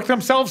 They forked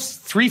themselves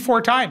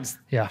 3-4 times.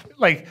 Yeah.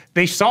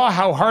 They saw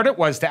how hard it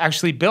was to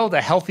actually build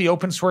a healthy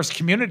open source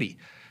community.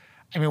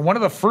 I mean, one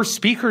of the first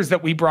speakers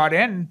that we brought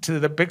in to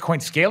the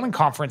Bitcoin Scaling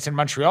Conference in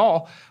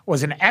Montreal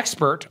was an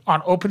expert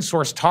on open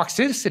source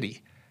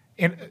toxicity,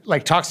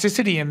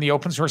 toxicity in the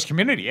open source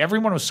community.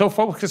 Everyone was so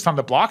focused on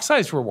the block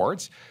size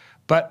rewards,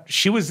 but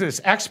she was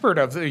this expert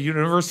of the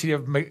University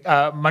of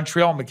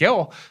Montreal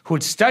McGill who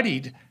had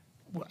studied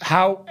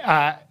how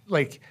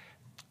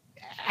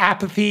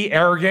apathy,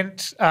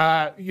 arrogant,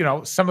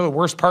 some of the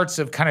worst parts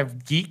of kind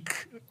of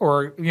geek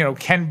or,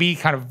 can be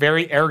kind of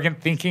very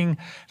arrogant thinking,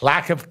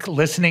 lack of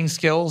listening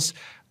skills,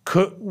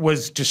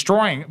 was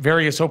destroying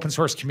various open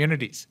source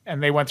communities.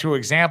 And they went through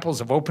examples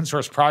of open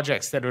source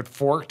projects that had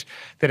forked,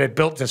 that had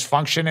built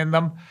dysfunction in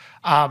them.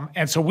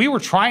 And so we were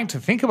trying to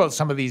think about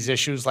some of these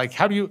issues, like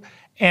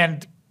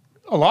and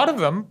a lot of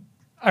them,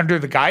 under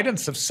the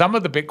guidance of some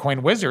of the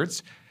Bitcoin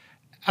wizards,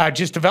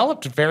 just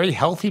developed very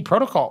healthy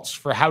protocols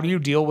for how do you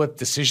deal with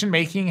decision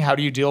making, how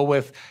do you deal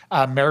with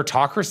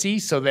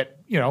meritocracy, so that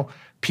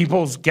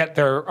people get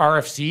their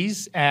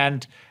RFCs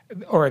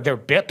or their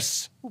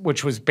BIPs,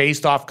 which was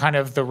based off kind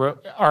of the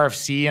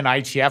RFC and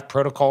ITF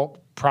protocol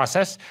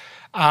process.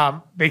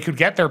 They could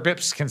get their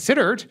BIPs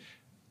considered,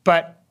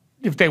 but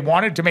if they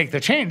wanted to make the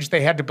change,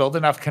 they had to build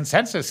enough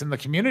consensus in the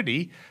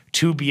community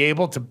to be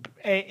able to,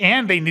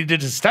 and they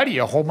needed to study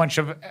a whole bunch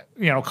of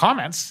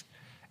comments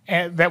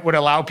that would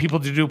allow people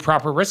to do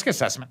proper risk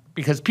assessment,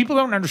 because people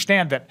don't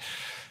understand that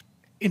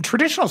in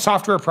traditional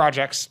software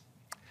projects,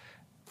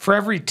 for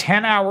every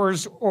 10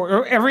 hours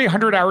or every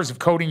 100 hours of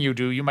coding you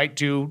do, you might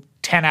do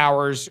 10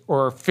 hours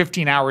or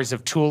 15 hours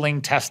of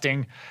tooling,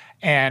 testing,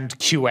 and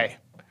QA.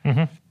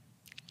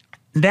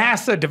 Mm-hmm.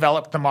 NASA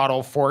developed the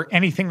model for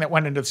anything that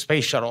went into the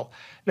space shuttle,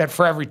 that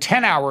for every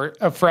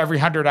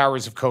 100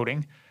 hours of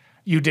coding,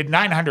 you did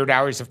 900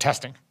 hours of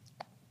testing.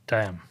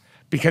 Damn.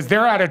 Because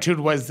their attitude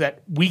was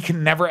that we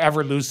can never,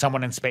 ever lose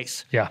someone in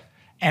space. Yeah.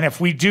 And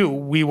if we do,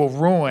 we will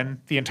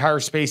ruin the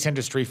entire space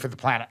industry for the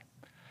planet.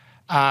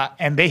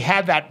 And they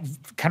had that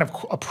kind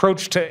of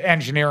approach to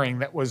engineering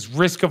that was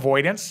risk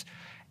avoidance.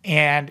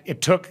 And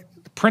it took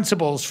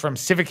principles from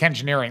civic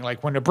engineering,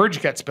 like when a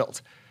bridge gets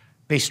built,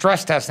 they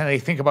stress test and they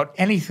think about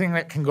anything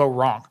that can go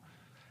wrong.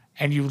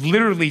 And you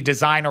literally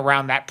design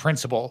around that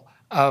principle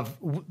of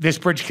this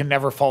bridge can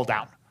never fall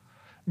down.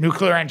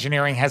 Nuclear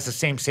engineering has the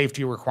same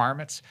safety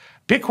requirements.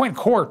 Bitcoin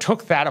Core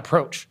took that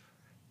approach,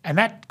 and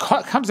that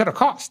comes at a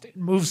cost. It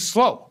moves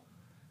slow.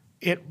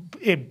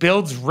 It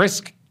builds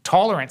risk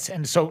tolerance.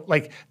 And so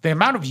like the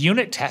amount of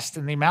unit tests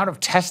and the amount of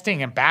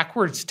testing and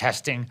backwards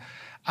testing,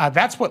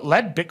 that's what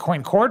led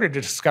Bitcoin Core to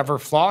discover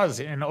flaws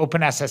in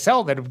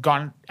OpenSSL that have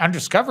gone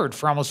undiscovered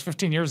for almost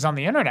 15 years on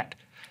the internet.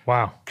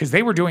 Wow. Because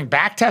they were doing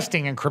back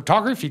testing and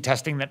cryptography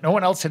testing that no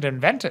one else had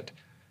invented.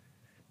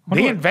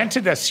 They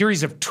invented a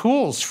series of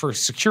tools for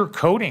secure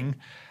coding,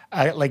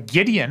 like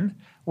Gideon,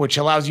 which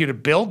allows you to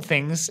build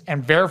things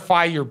and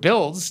verify your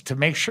builds to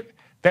make sure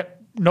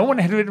that no one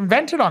had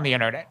invented on the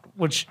internet.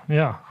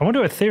 Yeah, I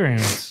wonder what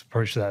Ethereum's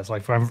approach to that. It's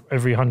like for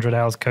every 100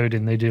 hours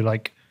coding, they do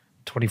like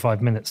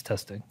 25 minutes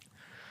testing.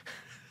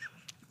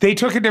 They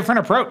took a different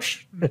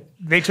approach.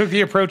 They took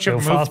the approach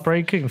of fast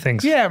breaking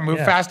things. Yeah, move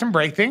fast and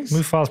break things.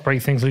 Move fast,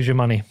 break things, lose your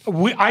money.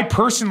 I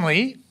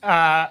personally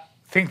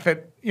think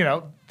that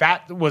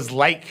that was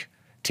like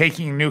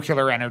taking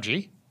nuclear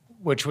energy,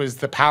 which was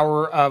the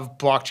power of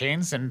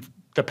blockchains and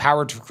the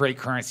power to create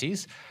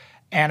currencies,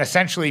 and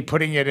essentially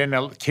putting it in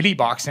a kiddie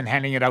box and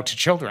handing it out to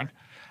children.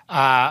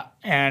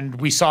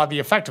 And we saw the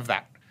effect of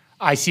that.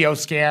 ICO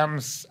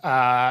scams,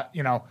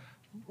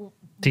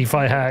 DeFi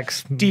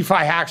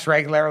hacks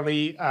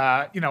regularly.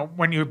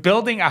 When you're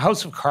building a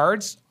house of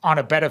cards on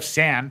a bed of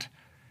sand,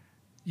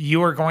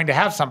 you are going to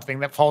have something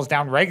that falls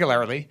down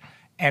regularly.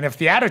 And if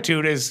the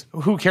attitude is,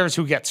 who cares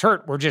who gets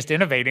hurt? We're just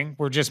innovating.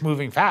 We're just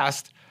moving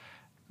fast.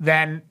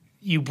 Then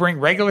you bring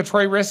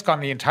regulatory risk on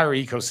the entire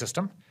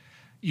ecosystem.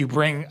 You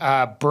bring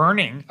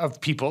burning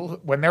of people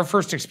when their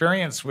first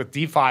experience with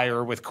DeFi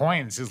or with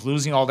coins is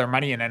losing all their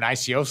money in an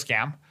ICO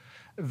scam.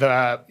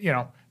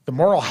 The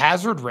moral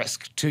hazard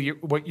risk to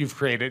what you've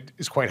created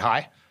is quite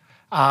high.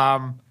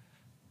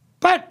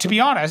 But to be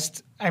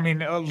honest,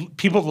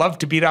 people love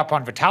to beat up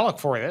on Vitalik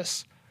for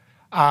this.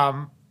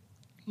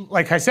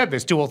 Like I said,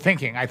 there's dual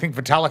thinking. I think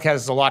Vitalik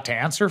has a lot to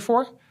answer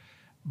for,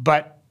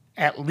 but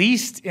at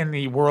least in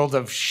the world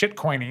of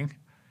shitcoining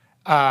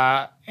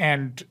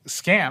and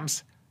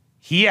scams,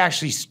 he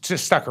actually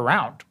just stuck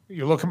around.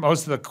 You look at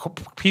most of the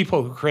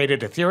people who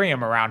created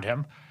Ethereum around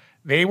him,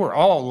 they were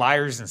all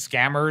liars and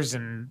scammers,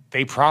 and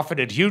they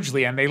profited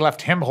hugely, and they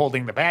left him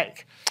holding the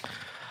bag.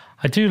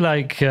 I do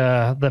like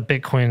that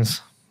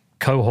Bitcoin's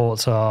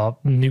cohorts are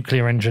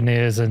nuclear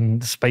engineers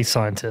and space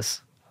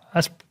scientists.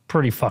 That's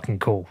pretty fucking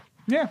cool.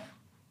 Yeah.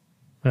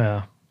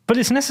 Yeah. But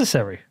it's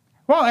necessary.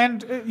 Well,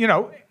 and,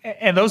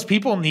 and those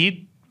people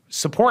need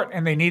support,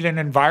 and they need an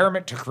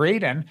environment to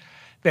create in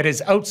that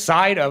is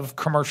outside of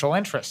commercial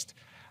interest.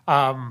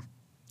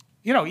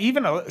 Even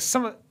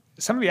some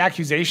of the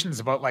accusations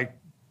about like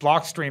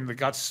Blockstream that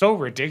got so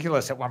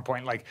ridiculous at one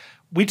point, like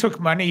we took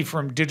money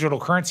from Digital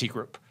Currency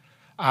Group.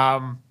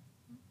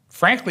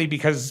 Frankly,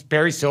 because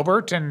Barry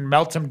Silbert and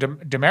Meltem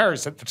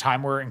Demirors at the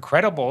time were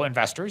incredible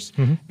investors.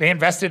 Mm-hmm. They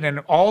invested in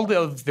all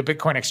of the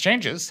Bitcoin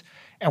exchanges,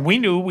 and we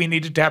knew we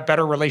needed to have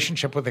better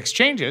relationship with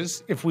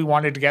exchanges if we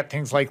wanted to get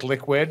things like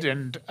Liquid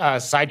and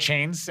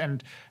sidechains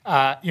and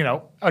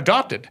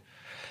adopted.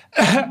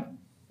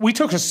 We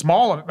took a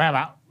small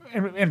amount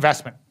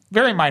investment,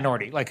 very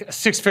minority, like a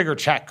 6-figure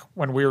check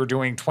when we were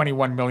doing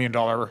 $21 million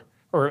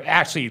or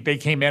actually they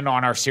came in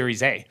on our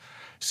Series A.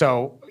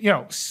 So,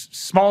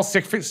 small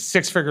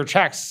six-figure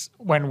checks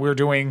when we're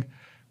doing,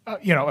 a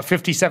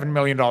 $57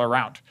 million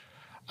round.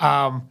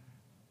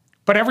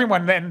 But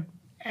everyone then,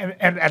 and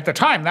at the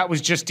time, that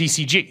was just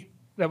DCG.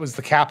 That was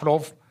the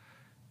capital.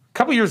 A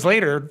couple years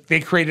later, they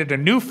created a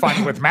new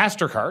fund with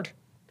MasterCard.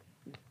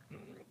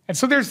 And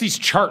so there's these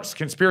charts,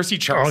 conspiracy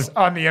charts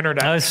on the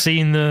internet. I've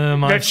seen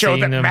them. That show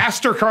that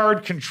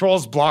MasterCard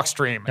controls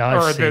Blockstream,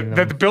 or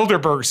the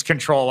Bilderbergs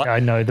control. I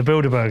know, the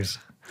Bilderbergs.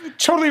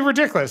 Totally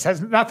ridiculous.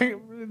 Has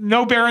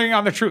no bearing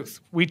on the truth.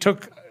 We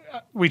took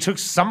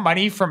some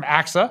money from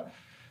AXA,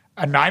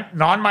 a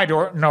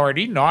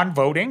non-minority,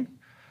 non-voting.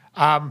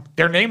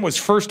 Their name was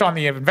first on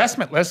the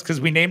investment list because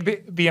we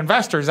named the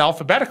investors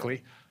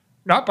alphabetically,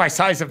 not by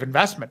size of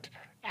investment.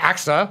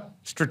 AXA,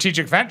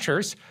 Strategic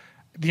Ventures,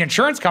 the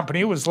insurance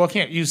company, was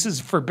looking at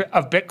uses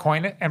of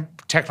Bitcoin and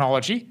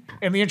technology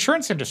in the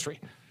insurance industry.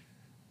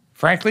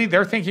 Frankly,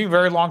 they're thinking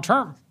very long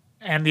term,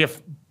 and the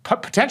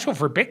potential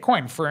for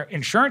Bitcoin for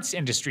insurance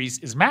industries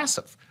is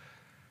massive.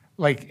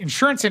 Like,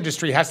 insurance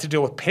industry has to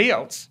deal with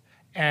payouts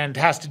and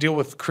has to deal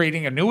with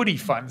creating annuity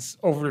funds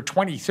over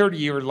 20,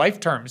 30-year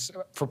life terms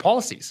for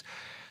policies.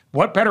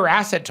 What better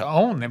asset to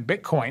own than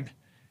Bitcoin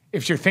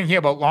if you're thinking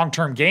about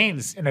long-term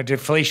gains in a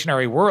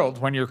deflationary world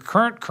when your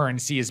current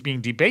currency is being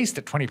debased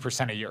at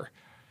 20% a year?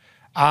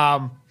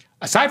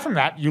 Aside from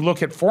that, you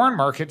look at foreign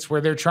markets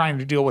where they're trying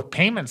to deal with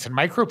payments and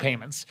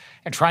micropayments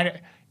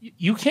and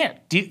you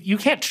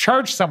can't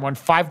charge someone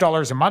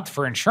 $5 a month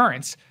for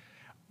insurance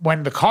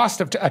when the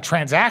cost of a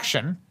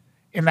transaction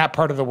in that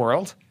part of the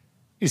world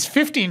is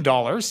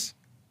 $15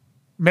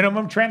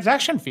 minimum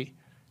transaction fee.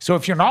 So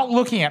if you're not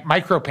looking at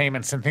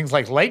micropayments and things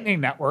like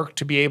Lightning Network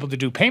to be able to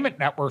do payment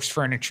networks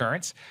for an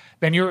insurance,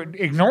 then you're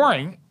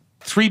ignoring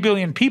 3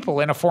 billion people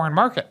in a foreign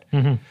market.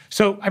 Mm-hmm.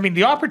 So,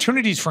 the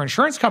opportunities for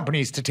insurance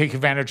companies to take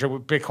advantage of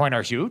Bitcoin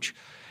are huge.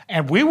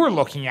 And we were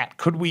looking at,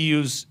 could we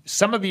use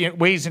some of the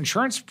ways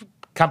insurance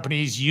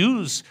companies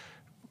use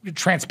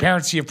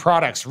transparency of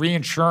products,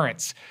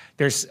 reinsurance.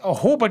 There's a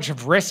whole bunch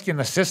of risk in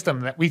the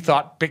system that we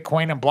thought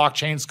Bitcoin and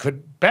blockchains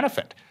could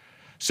benefit.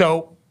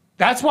 So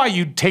that's why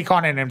you take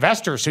on an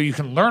investor, so you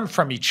can learn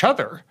from each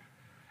other.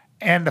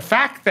 And the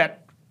fact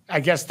that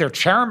I guess their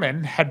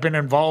chairman had been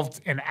involved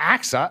in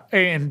AXA,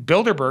 in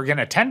Bilderberg, and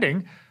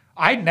attending,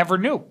 I never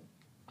knew.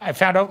 I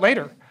found out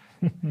later.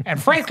 And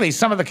frankly,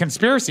 some of the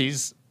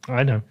conspiracies,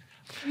 I know.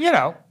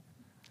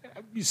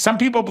 Some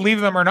people believe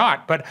them or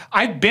not, but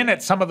I've been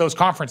at some of those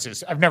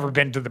conferences. I've never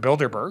been to the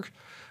Bilderberg,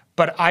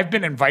 but I've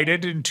been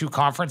invited into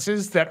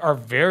conferences that are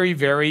very,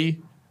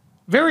 very,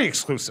 very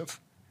exclusive,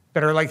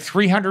 that are like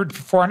 300,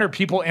 400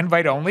 people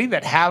invite only,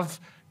 that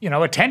have,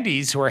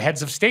 attendees who are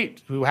heads of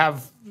state, who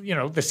have,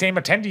 the same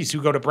attendees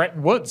who go to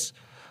Bretton Woods.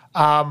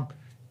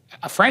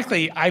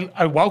 Frankly,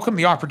 I welcome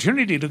the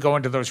opportunity to go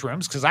into those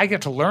rooms because I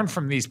get to learn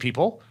from these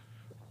people.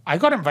 I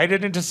got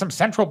invited into some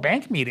central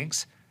bank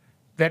meetings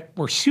that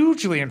were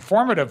hugely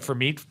informative for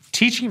me,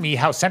 teaching me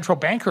how central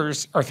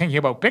bankers are thinking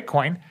about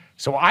Bitcoin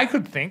so I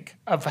could think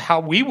of how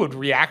we would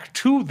react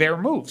to their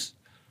moves.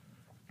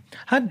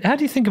 How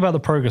do you think about the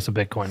progress of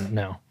Bitcoin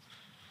now?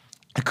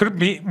 I couldn't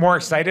be more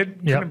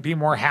excited, couldn't be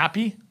more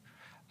happy.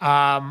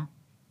 Some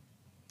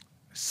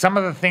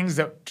of the things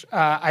that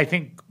I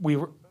think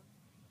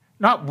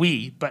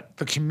but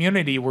the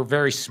community were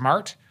very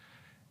smart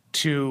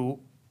to.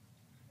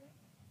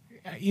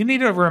 You need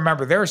to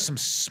remember there are some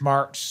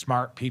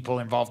smart people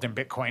involved in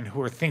Bitcoin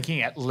who are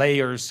thinking at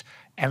layers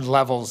and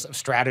levels of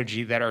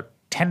strategy that are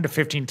 10 to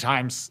 15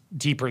 times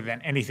deeper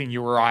than anything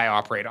you or I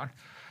operate on.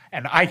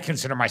 And I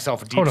consider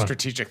myself a deep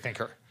strategic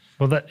thinker.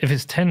 Well, if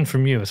it's 10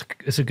 from you,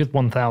 it's a good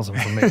 1,000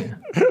 from me.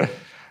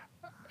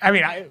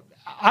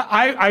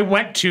 I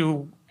went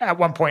to, at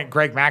one point,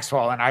 Greg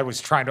Maxwell, and I was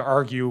trying to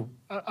argue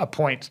a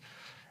point.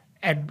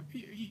 And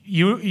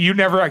you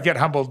never get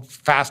humbled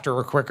faster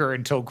or quicker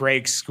until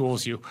Greg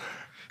schools you.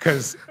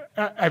 Because,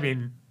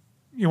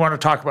 you want to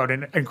talk about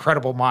an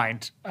incredible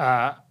mind.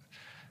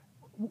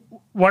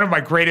 One of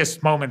my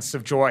greatest moments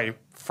of joy,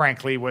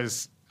 frankly,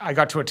 was I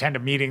got to attend a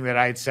meeting that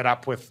I had set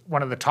up with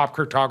one of the top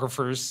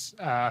cryptographers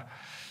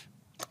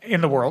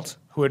in the world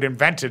who had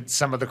invented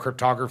some of the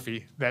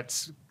cryptography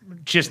that's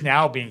just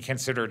now being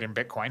considered in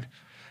Bitcoin,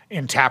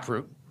 in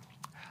Taproot.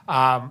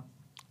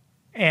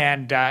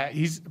 And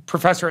he's a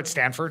professor at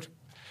Stanford.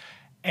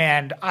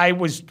 And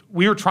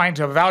we were trying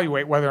to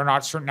evaluate whether or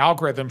not certain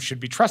algorithms should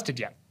be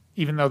trusted yet,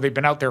 even though they've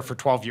been out there for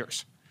 12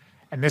 years.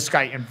 And this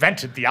guy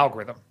invented the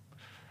algorithm.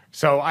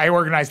 So I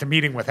organized a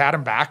meeting with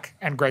Adam Back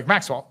and Greg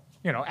Maxwell.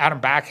 Adam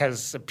Back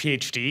has a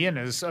PhD and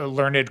is a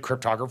learned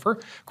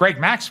cryptographer.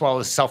 Greg Maxwell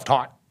is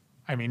self-taught.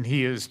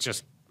 He is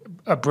just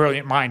a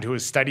brilliant mind who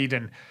has studied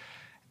and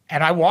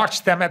I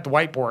watched them at the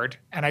whiteboard,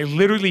 and I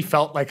literally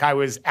felt like I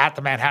was at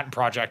the Manhattan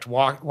Project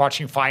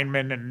watching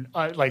Feynman and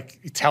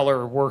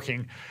Teller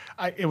working.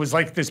 It was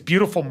like this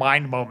beautiful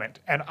mind moment,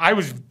 and I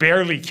was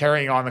barely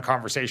carrying on the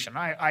conversation.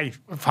 I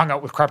hung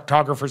out with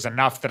cryptographers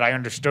enough that I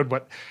understood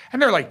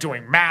and they're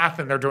doing math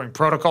and they're doing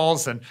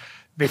protocols, and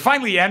they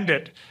finally end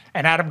it,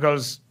 and Adam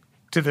goes,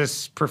 to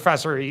this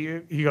professor,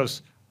 he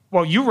goes,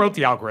 well, you wrote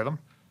the algorithm.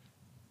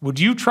 Would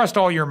you trust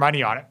all your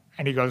money on it?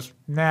 And he goes,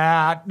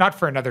 nah, not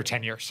for another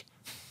 10 years.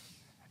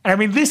 And I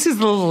mean, this is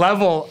the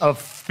level of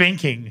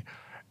thinking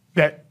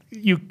that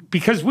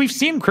because we've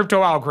seen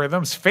crypto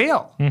algorithms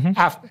fail.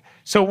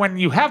 So when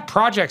you have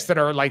projects that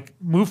are like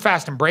move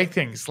fast and break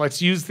things,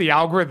 let's use the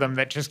algorithm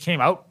that just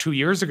came out 2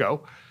 years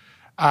ago.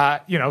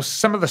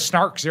 Some of the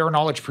snark zero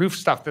knowledge proof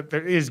stuff that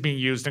is being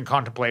used and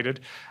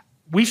contemplated,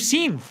 we've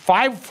seen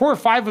 4 or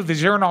 5 of the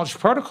zero knowledge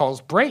protocols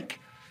break.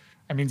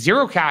 I mean,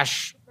 Zero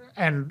Cash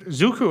and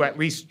Zuku at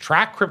least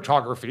track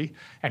cryptography,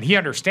 and he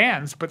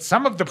understands, but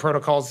some of the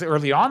protocols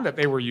early on that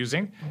they were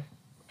using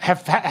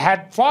have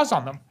had flaws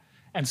on them.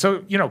 And so,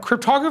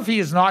 cryptography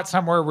is not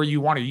somewhere where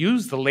you want to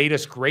use the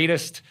latest,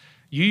 greatest.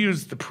 You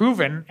use the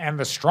proven and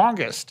the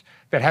strongest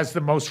that has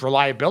the most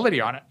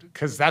reliability on it,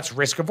 because that's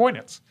risk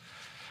avoidance.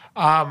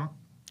 And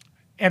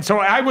so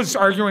I was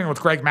arguing with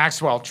Greg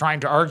Maxwell, trying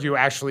to argue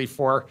actually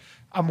for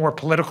a more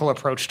political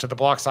approach to the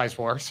block size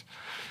wars.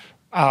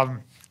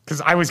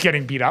 Because I was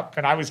getting beat up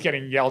and I was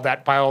getting yelled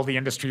at by all the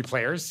industry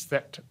players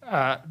that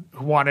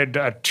who wanted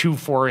a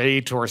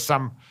 248 or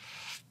some.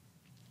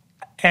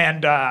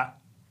 And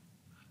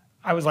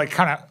I was like,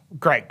 kind of,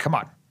 Greg, come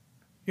on.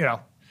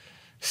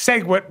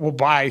 SegWit will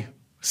buy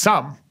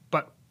some,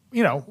 but,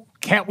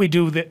 can't we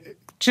do that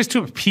just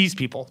to appease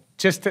people,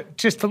 just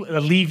to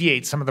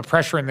alleviate some of the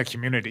pressure in the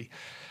community?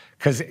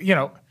 Because,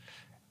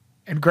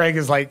 and Greg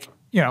is like,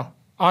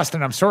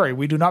 Austin, I'm sorry,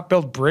 we do not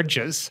build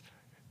bridges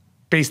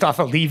based off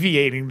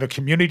alleviating the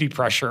community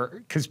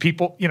pressure, because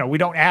people, we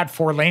don't add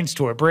 4 lanes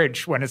to a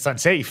bridge when it's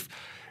unsafe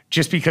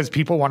just because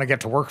people want to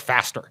get to work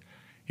faster.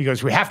 He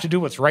goes, we have to do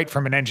what's right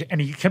from an engine.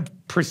 And he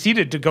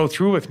proceeded to go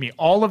through with me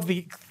all of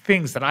the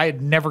things that I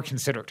had never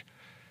considered.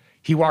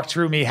 He walked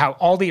through me how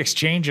all the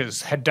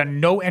exchanges had done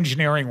no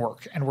engineering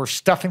work and were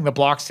stuffing the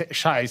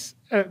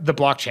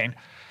blockchain.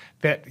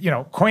 That,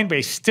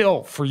 Coinbase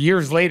still, for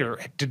years later,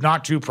 did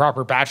not do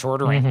proper batch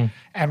ordering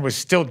and was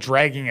still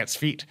dragging its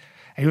feet.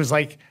 And he was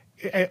like,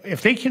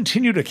 if they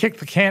continue to kick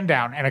the can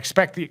down and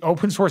expect the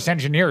open source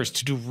engineers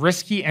to do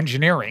risky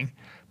engineering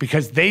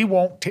because they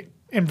won't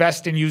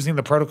invest in using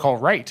the protocol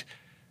right,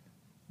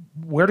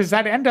 where does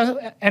that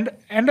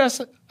end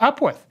us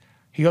up with?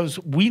 He goes,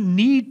 we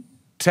need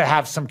to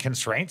have some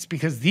constraints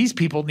because these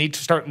people need to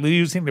start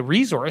using the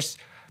resource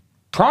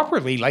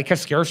properly like a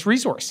scarce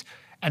resource.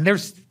 And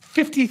there's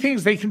 50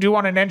 things they can do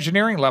on an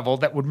engineering level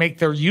that would make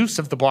their use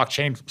of the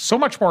blockchain so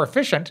much more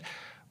efficient.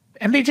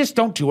 And they just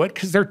don't do it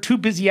because they're too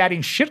busy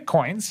adding shit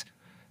coins,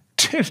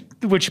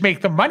 which make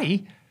them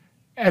money,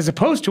 as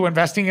opposed to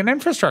investing in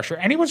infrastructure.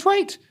 And he was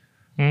right.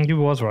 He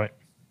was right.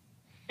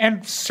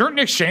 And certain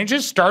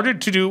exchanges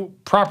started to do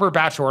proper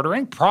batch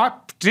ordering,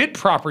 did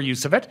proper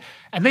use of it,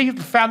 and they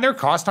found their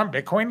cost on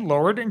Bitcoin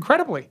lowered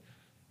incredibly.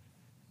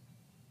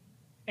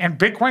 And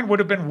Bitcoin would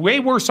have been way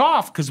worse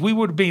off because we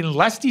would have been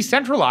less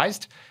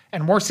decentralized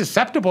and more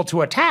susceptible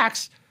to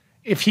attacks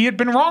if he had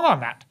been wrong on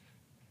that.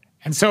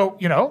 And so,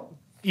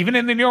 even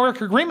in the New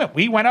York Agreement,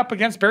 we went up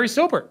against Barry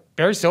Silbert.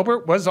 Barry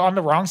Silbert was on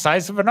the wrong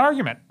side of an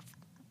argument.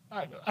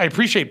 I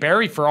appreciate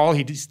Barry for all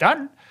he's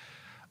done,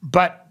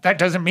 but that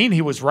doesn't mean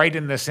he was right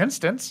in this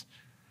instance.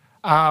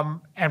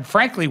 And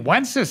frankly,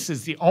 Wences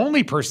is the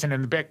only person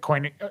in the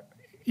Bitcoin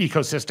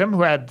ecosystem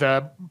who had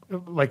the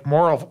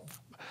moral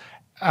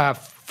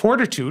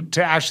fortitude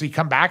to actually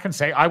come back and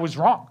say, I was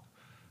wrong.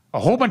 A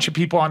whole bunch of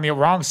people on the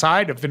wrong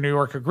side of the New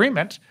York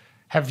Agreement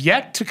have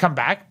yet to come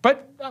back,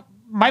 but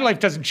my life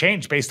doesn't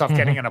change based off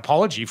getting an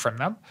apology from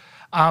them.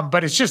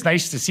 But it's just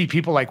nice to see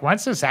people like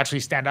Wences actually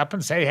stand up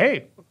and say,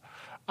 hey,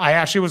 I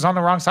actually was on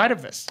the wrong side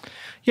of this.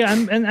 Yeah,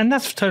 and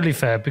that's totally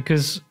fair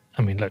because,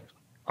 look,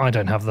 I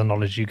don't have the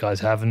knowledge you guys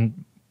have.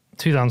 In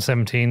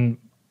 2017,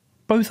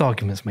 both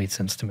arguments made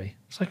sense to me.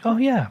 It's like, oh,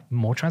 yeah,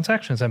 more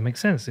transactions, that makes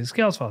sense. It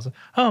scales faster.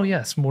 Oh,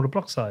 yeah, smaller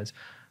block size.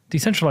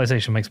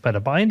 Decentralization makes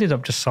better. But I ended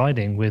up just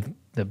siding with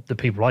the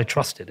people I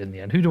trusted in the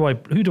end. Who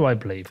do I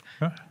believe?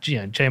 Huh?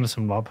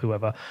 Jameson, Lob,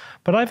 whoever.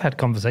 But I've had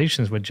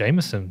conversations where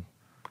Jameson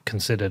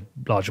considered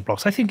larger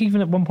blocks. I think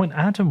even at one point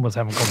Adam was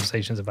having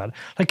conversations about it.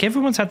 Like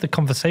everyone's had the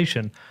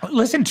conversation.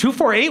 Listen,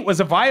 248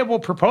 was a viable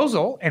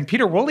proposal, and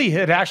Peter Woolley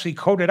had actually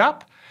coded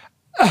up,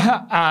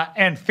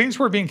 and things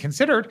were being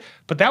considered.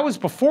 But that was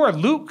before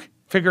Luke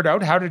figured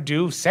out how to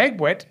do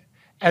SegWit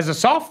as a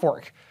soft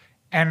fork.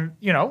 And,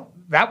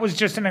 that was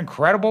just an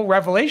incredible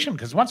revelation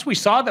because once we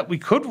saw that we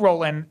could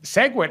roll in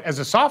SegWit as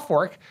a soft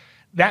fork,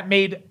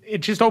 it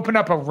just opened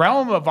up a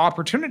realm of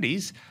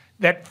opportunities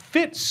that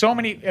fit so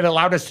many. It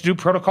allowed us to do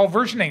protocol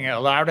versioning. It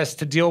allowed us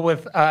to deal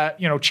with,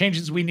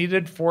 changes we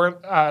needed for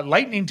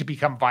Lightning to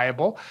become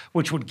viable,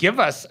 which would give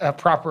us a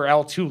proper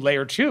L2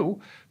 layer 2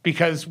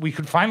 because we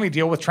could finally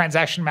deal with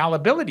transaction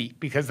malleability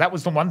because that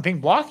was the one thing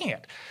blocking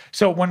it.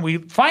 So when we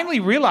finally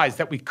realized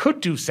that we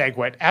could do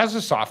SegWit as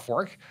a soft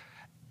fork,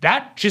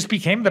 that just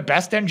became the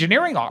best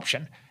engineering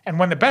option. And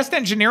when the best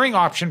engineering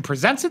option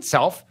presents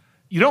itself,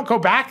 you don't go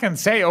back and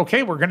say,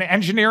 okay, we're going to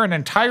engineer an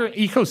entire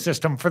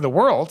ecosystem for the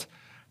world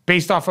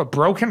based off a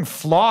broken,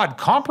 flawed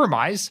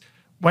compromise.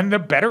 when the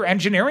better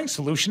engineering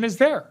solution is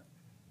there.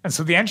 And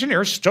so the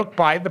engineers stuck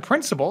by the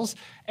principles,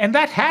 and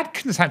that had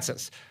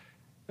consensus.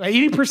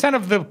 80%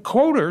 of the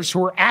coders who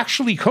were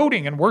actually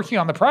coding and working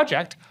on the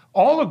project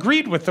all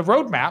agreed with the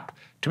roadmap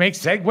to make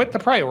SegWit the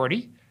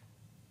priority,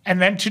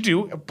 and then to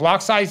do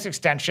block size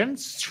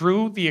extensions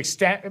through the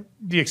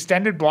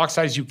extended block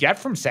size you get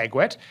from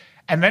SegWit,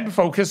 and then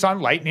focus on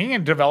Lightning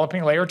and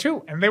developing layer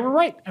 2. And they were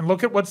right. And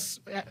look at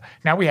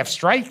now we have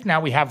Strike. Now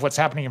we have what's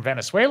happening in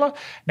Venezuela.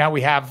 Now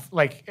we have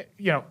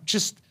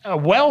just a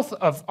wealth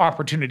of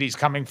opportunities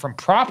coming from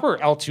proper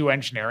L2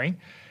 engineering,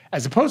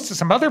 as opposed to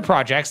some other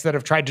projects that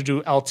have tried to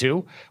do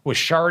L2 with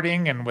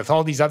sharding and with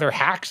all these other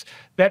hacks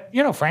that,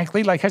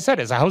 frankly, like I said,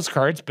 is a house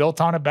cards built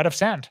on a bed of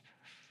sand.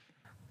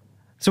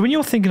 So when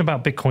you're thinking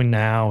about Bitcoin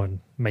now, and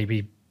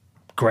maybe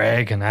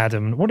Greg and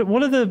Adam, what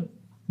are the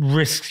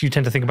risks you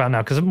tend to think about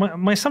now? Because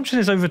my assumption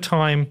is over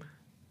time,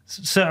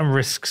 certain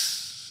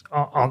risks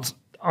aren't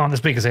as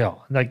big as they are.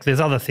 Like there's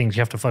other things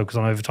you have to focus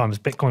on over time as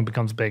Bitcoin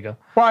becomes bigger.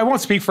 Well, I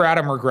won't speak for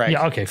Adam or Greg.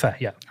 Yeah, okay, fair,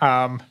 yeah.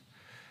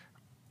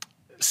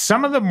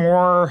 Some of the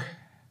more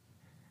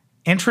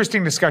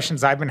interesting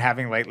discussions I've been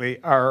having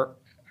lately are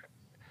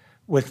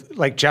with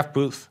like Jeff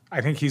Booth.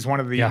 I think he's one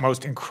of the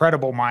most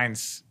incredible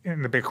minds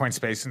in the Bitcoin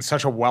space and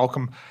such a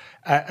welcome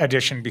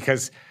addition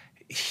because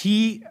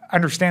he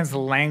understands the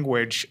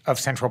language of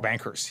central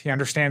bankers. He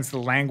understands the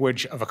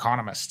language of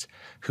economists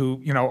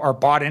who, are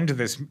bought into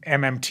this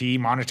MMT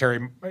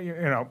monetary,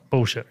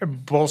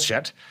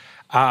 bullshit.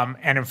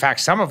 And in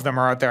fact, some of them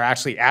are out there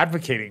actually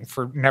advocating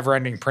for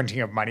never-ending printing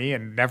of money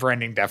and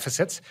never-ending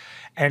deficits.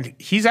 And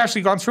he's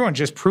actually gone through and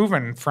just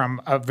proven from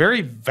a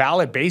very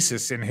valid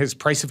basis in his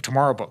Price of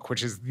Tomorrow book,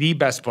 which is the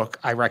best book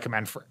I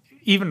recommend for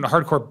even the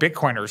hardcore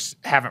Bitcoiners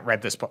haven't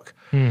read this book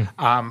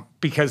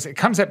because it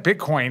comes at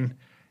Bitcoin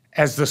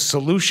as the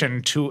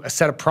solution to a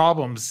set of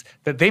problems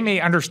that they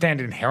may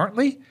understand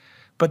inherently,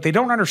 but they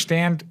don't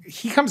understand.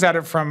 He comes at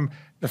it from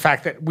the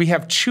fact that we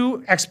have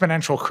two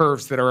exponential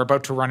curves that are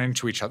about to run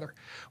into each other.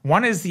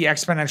 One is the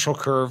exponential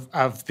curve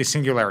of the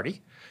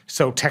singularity.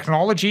 So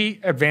technology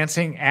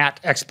advancing at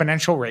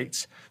exponential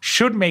rates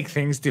should make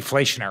things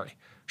deflationary,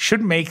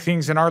 should make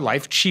things in our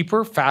life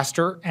cheaper,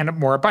 faster, and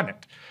more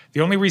abundant.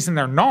 The only reason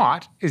they're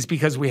not is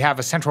because we have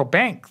a central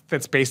bank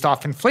that's based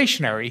off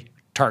inflationary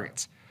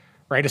targets,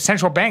 right? A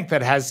central bank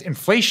that has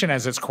inflation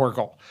as its core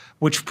goal,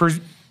 which,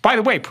 by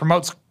the way,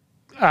 promotes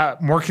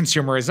more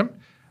consumerism,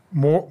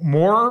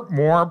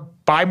 more,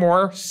 buy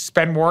more,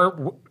 spend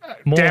more,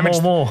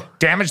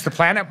 damage the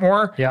planet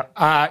more. Yeah.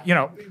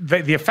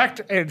 The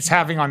effect it's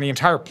having on the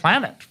entire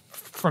planet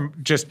from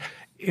just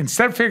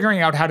instead of figuring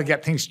out how to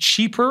get things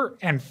cheaper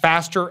and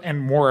faster and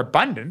more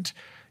abundant,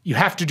 you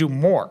have to do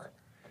more,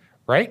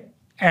 right?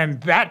 And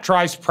that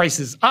drives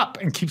prices up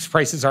and keeps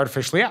prices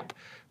artificially up.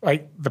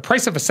 Like the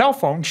price of a cell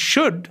phone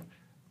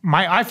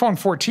my iPhone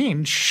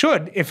 14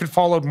 should, if it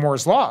followed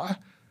Moore's law,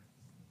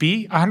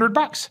 be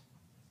 $100.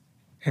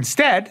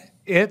 Instead,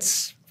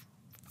 it's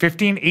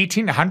 $1,500,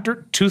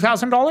 $1,800,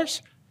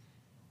 $2,000.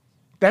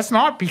 That's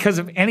not because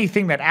of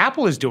anything that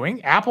Apple is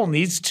doing. Apple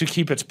needs to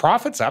keep its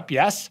profits up,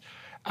 yes,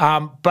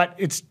 but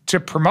it's to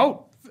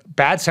promote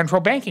bad central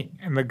banking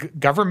and the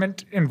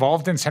government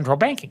involved in central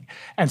banking.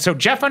 And so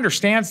Jeff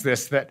understands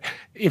this, that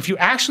if you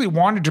actually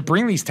wanted to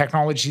bring these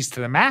technologies to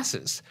the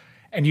masses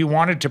and you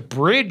wanted to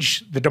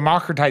bridge the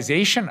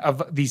democratization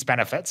of these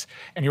benefits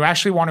and you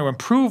actually want to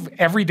improve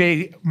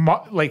everyday,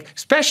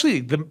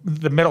 especially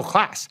the middle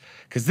class,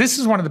 because this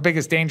is one of the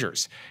biggest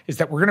dangers, is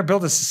that we're going to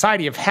build a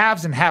society of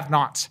haves and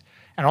have-nots.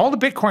 And all the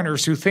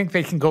Bitcoiners who think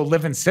they can go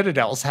live in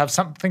citadels have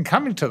something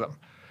coming to them.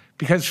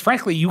 Because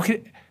frankly,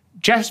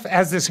 Jeff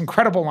has this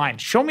incredible line.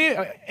 Show me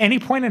any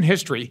point in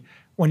history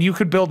when you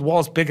could build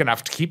walls big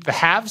enough to keep the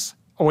haves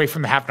away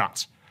from the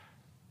have-nots,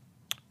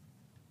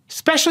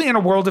 especially in a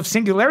world of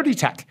singularity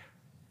tech.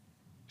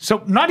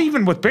 So not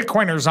even with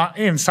Bitcoiners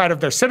inside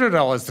of their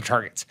citadel as the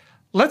targets.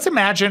 Let's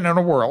imagine in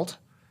a world,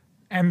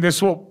 and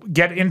this will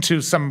get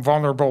into some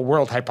vulnerable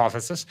world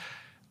hypothesis.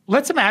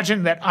 Let's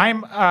imagine that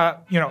I'm a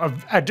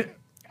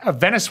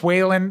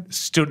Venezuelan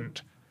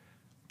student.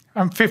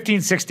 I'm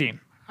 15, 16.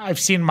 I've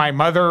seen my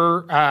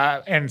mother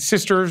and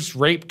sisters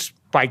raped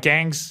by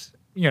gangs.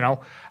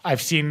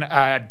 I've seen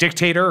a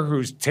dictator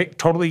who's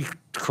totally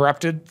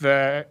corrupted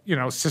the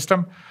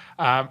system.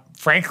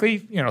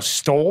 Frankly,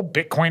 stole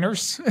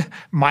Bitcoiners,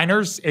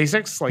 miners,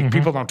 ASICs.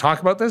 People don't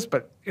talk about this,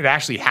 but it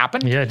actually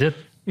happened. Yeah, it did.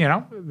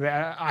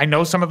 I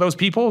know some of those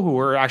people who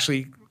were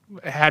actually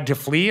had to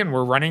flee and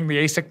were running the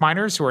ASIC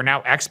miners who are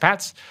now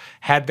expats,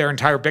 had their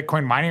entire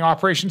Bitcoin mining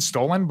operation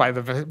stolen by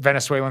the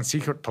Venezuelan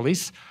secret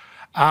police.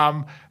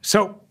 And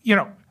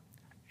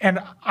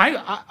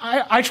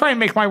I try and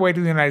make my way to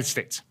the United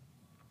States.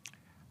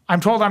 I'm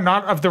told I'm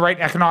not of the right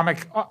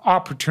economic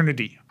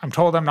opportunity. I'm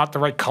told I'm not the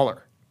right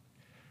color.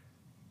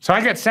 So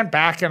I get sent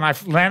back and I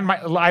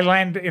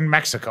land in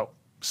Mexico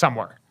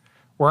somewhere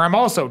where I'm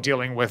also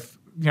dealing with,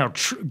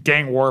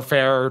 gang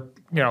warfare,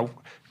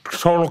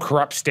 total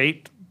corrupt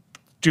state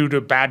due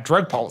to bad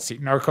drug policy,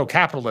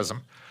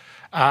 narco-capitalism.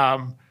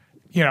 I'm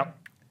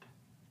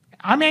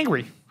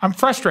angry. I'm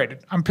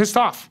frustrated. I'm pissed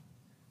off.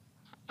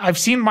 I've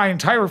seen my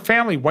entire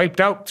family wiped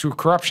out through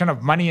corruption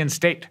of money and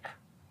state.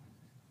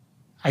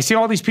 I see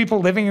all these people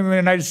living in the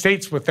United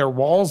States with their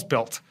walls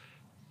built.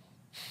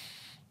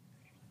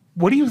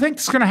 What do you think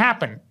is going to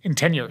happen in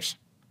 10 years?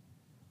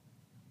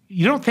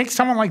 You don't think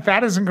someone like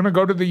that isn't going to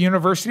go to the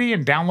university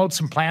and download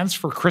some plans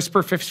for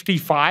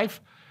CRISPR-55,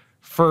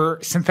 for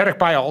synthetic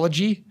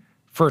biology,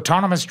 for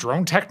autonomous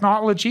drone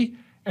technology,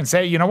 and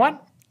say, you know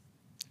what?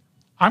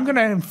 I'm going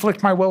to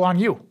inflict my will on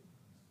you.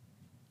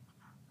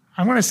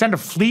 I'm going to send a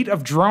fleet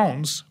of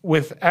drones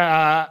with,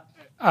 to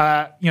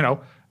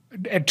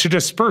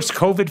disperse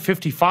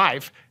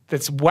COVID-55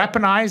 that's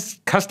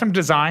weaponized, custom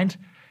designed,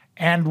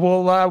 and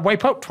will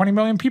wipe out 20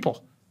 million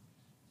people.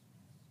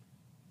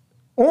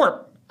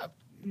 Or,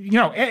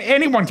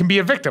 anyone can be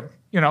a victim.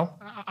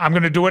 I'm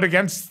going to do it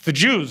against the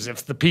Jews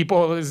if the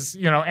people is,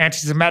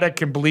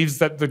 anti-Semitic and believes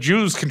that the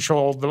Jews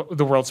control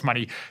the world's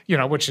money,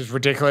 which is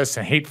ridiculous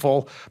and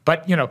hateful.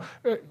 But,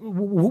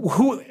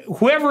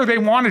 whoever they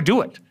want to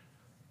do it,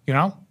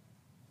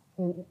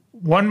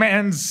 one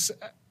man's,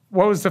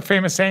 what was the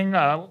famous saying?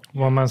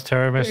 One man's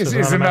terrorist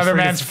is another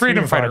man's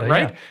freedom fighter,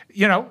 right?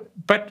 Yeah.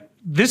 But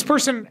this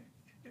person,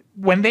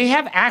 when they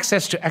have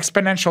access to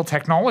exponential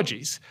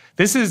technologies,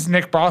 this is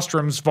Nick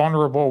Bostrom's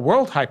vulnerable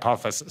world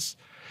hypothesis,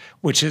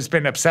 which has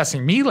been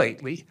obsessing me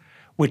lately,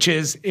 which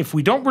is if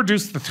we don't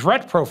reduce the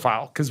threat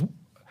profile, because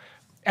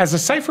as a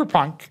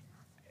cypherpunk,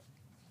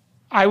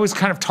 I was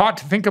kind of taught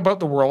to think about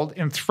the world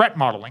in threat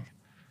modeling.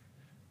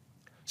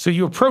 So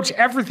you approach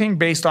everything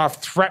based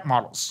off threat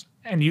models,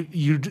 and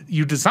you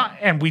design,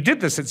 and we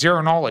did this at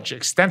Zero Knowledge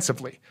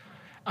extensively.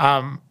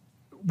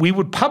 We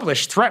would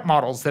publish threat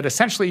models that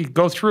essentially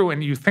go through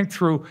and you think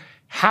through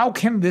how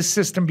can this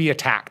system be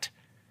attacked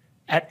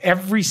at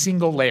every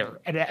single layer,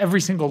 at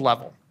every single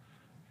level.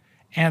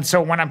 And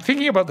so when I'm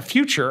thinking about the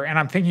future and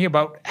I'm thinking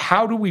about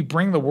how do we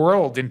bring the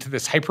world into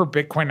this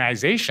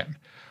hyper-Bitcoinization,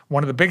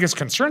 one of the biggest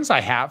concerns I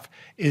have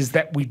is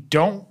that we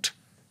don't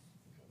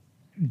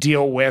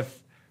deal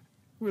with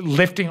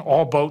lifting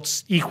all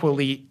boats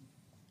equally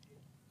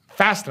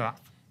fast enough.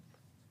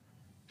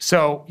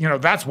 So,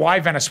 that's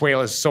why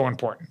Venezuela is so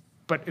important.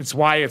 But it's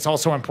why it's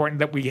also important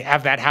that we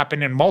have that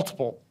happen in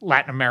multiple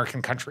Latin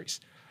American countries.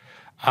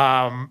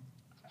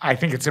 I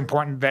think it's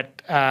important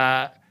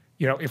that,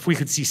 if we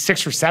could see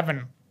 6 or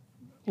 7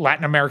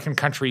 Latin American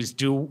countries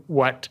do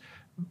what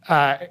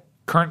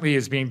currently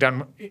is being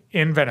done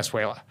in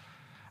Venezuela,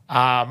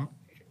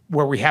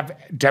 where we have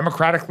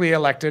democratically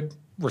elected,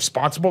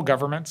 responsible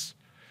governments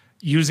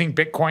using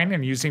Bitcoin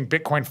and using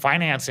Bitcoin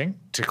financing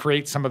to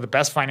create some of the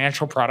best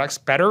financial products,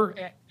 better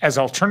as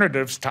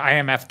alternatives to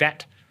IMF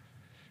debt,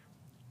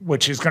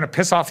 which is going to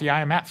piss off the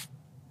IMF.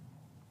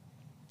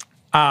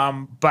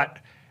 But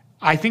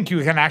I think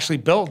you can actually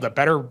build a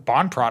better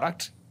bond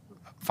product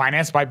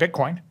financed by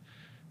Bitcoin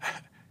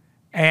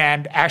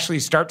and actually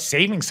start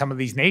saving some of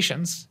these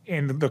nations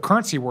in the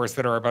currency wars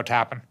that are about to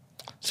happen.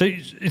 So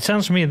it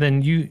sounds to me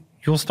then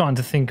you're starting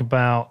to think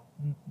about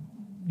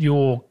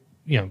the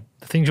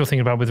things you're thinking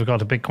about with regard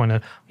to Bitcoin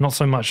are not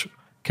so much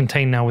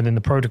contained now within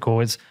the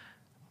protocol. It's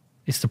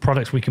the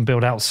products we can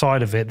build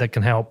outside of it that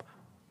can help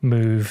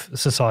move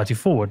society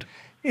forward.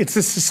 It's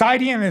the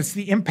society and it's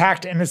the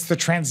impact and it's the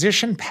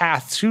transition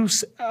path to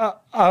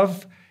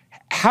of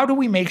how do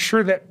we make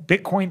sure that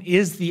Bitcoin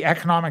is the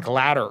economic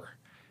ladder?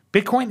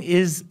 Bitcoin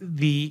is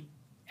the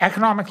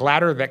economic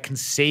ladder that can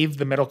save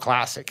the middle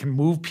class. It can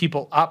move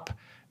people up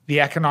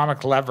the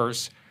economic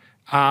levers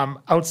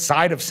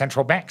outside of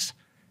central banks.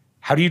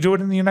 How do you do it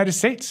in the United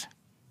States?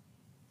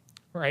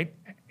 Right?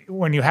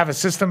 When you have a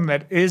system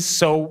that is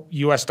so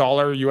US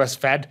dollar, US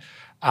Fed,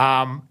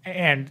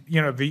 and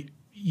the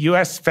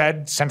U.S.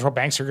 Fed central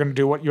banks are going to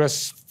do what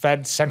U.S.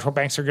 Fed central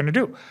banks are going to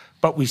do.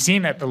 But we've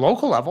seen at the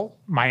local level,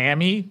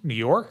 Miami, New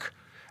York,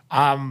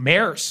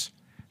 mayors.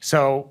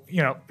 So,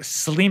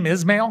 Salim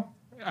Ismail,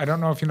 I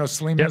don't know if you know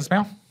Salim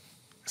Ismail.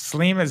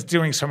 Salim is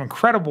doing some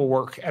incredible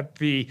work at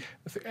the,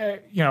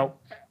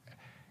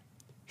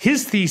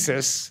 his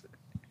thesis,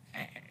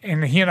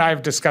 and he and I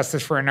have discussed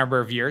this for a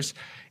number of years,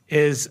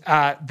 is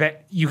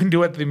that you can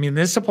do it at the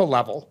municipal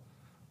level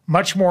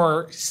much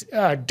more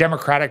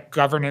democratic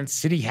governance,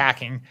 city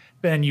hacking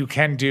than you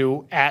can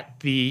do at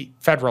the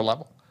federal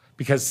level.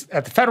 Because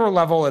at the federal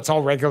level, it's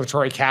all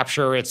regulatory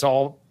capture. It's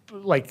all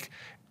like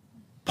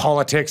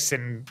politics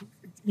and,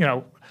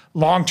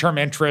 long-term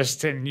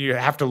interest, and you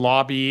have to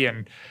lobby.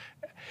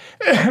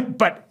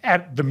 But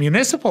at the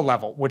municipal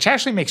level, which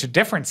actually makes a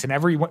difference in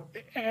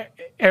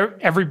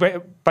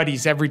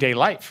everybody's everyday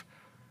life,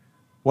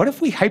 what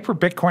if we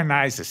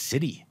hyper-Bitcoinize a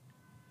city?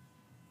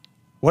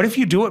 What if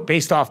you do it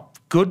based off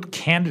good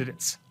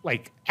candidates,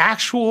 like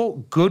actual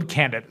good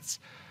candidates?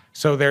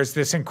 So there's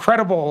this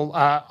incredible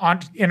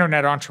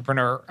internet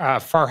entrepreneur,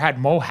 Farhad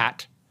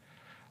Mohat,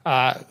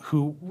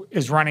 who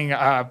is running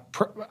a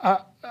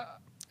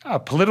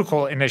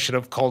political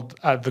initiative called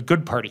the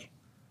Good Party.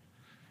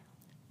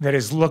 that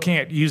is looking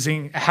at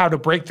using how to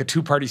break the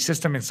two-party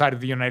system inside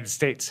of the United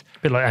States. A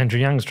bit like Andrew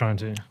Young's trying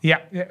to. Yeah.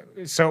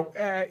 So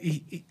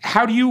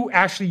how do you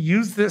actually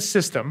use this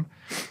system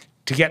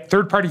to get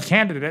third-party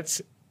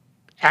candidates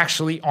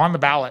actually on the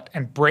ballot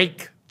and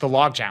break the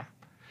logjam?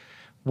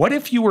 What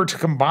if you were to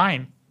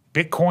combine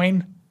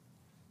Bitcoin,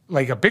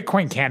 like a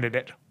Bitcoin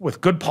candidate,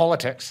 with good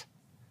politics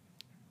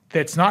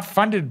that's not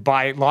funded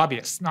by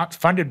lobbyists, not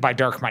funded by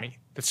dark money,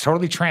 that's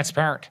totally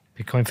transparent?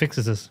 Bitcoin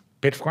fixes this.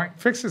 Bitcoin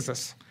fixes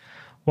this.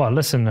 Well,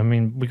 listen, I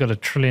mean, we got $1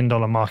 trillion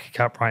market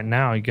cap right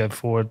now. You go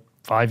forward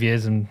 5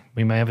 years and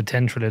we may have a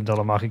 $10 trillion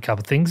market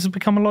cap. Things have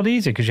become a lot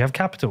easier because you have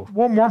capital.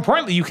 Well, more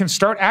importantly, you can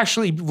start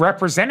actually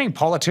representing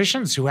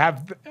politicians who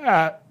have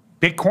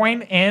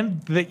Bitcoin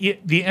and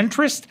the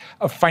interest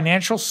of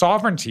financial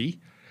sovereignty,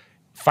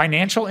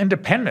 financial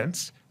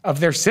independence of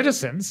their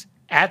citizens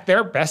at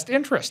their best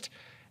interest.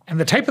 And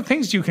the type of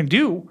things you can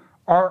do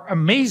are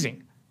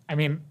amazing. I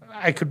mean,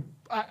 I could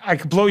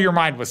blow your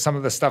mind with some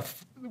of the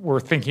stuff we're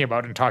thinking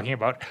about and talking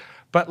about,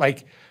 but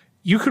like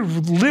you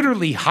could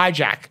literally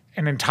hijack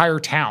an entire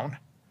town,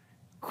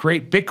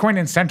 create Bitcoin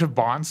incentive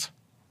bonds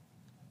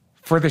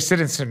for the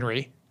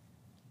citizenry,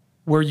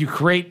 where you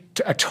create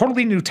a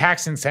totally new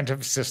tax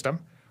incentive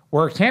system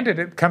where a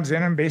candidate comes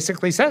in and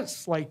basically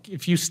says, like,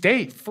 if you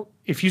stay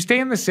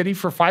in the city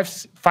for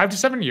 5 to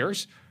 7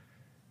 years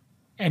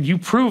and you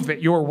prove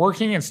that you're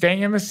working and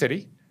staying in the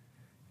city,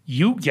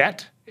 you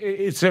get,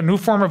 it's a new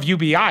form of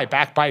UBI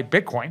backed by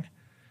Bitcoin,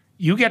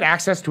 you get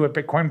access to a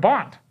Bitcoin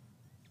bond.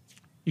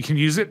 You can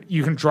use it,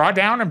 you can draw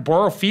down and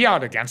borrow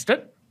fiat against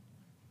it,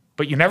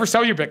 but you never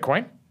sell your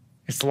Bitcoin.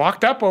 It's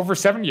locked up over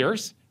 7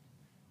 years.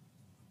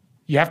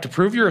 You have to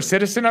prove you're a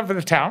citizen of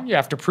the town. You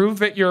have to prove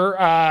that you're,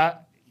 a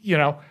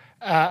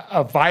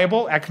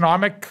viable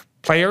economic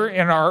player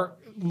in our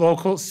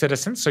local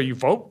citizens. So you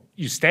vote,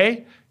 you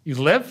stay, you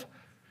live,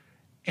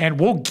 and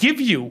we'll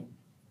give you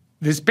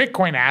this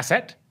Bitcoin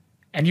asset,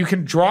 and you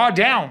can draw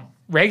down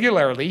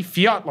regularly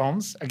fiat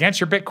loans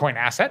against your Bitcoin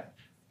asset,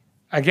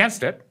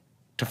 against it,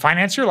 to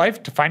finance your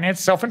life, to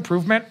finance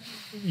self-improvement,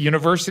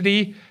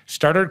 university,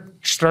 start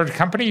a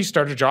company,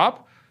 start a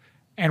job.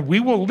 And we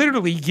will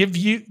literally give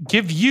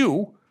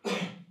you,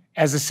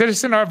 as a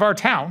citizen of our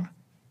town,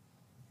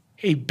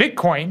 a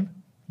Bitcoin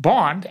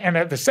bond, and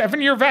at the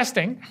 7-year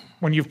vesting,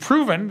 when you've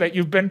proven that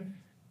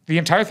the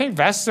entire thing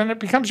vests and it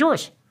becomes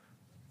yours.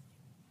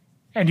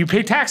 And you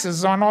pay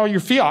taxes on all your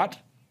fiat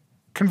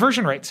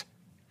conversion rates.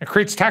 It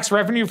creates tax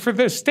revenue for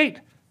the state.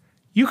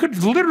 You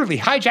could literally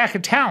hijack a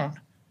town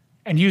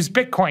and use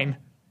Bitcoin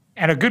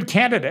and a good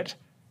candidate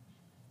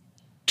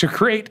to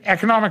create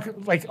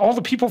economic, like all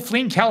the people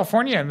fleeing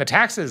California and the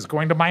taxes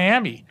going to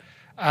Miami,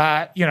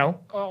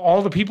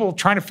 all the people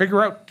trying to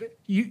figure out,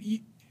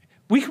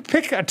 we could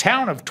pick a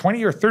town of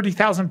 20 or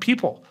 30,000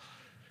 people,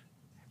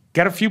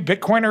 get a few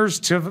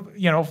Bitcoiners to,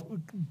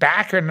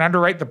 back and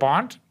underwrite the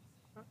bond.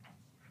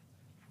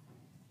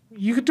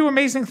 You could do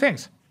amazing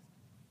things.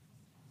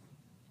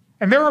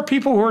 And there are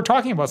people who are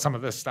talking about some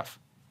of this stuff.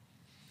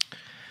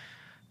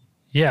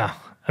 Yeah.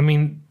 I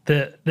mean,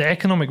 the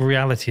economic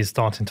reality is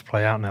starting to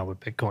play out now with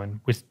Bitcoin.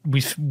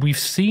 We've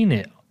seen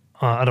it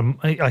at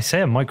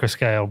a micro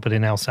scale, but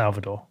in El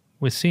Salvador.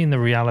 We're seeing the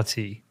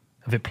reality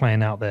of it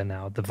playing out there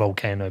now, the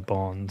volcano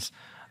bonds,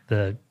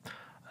 the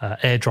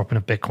airdropping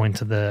of Bitcoin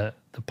to the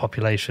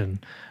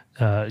population,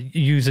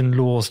 using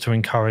laws to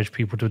encourage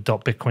people to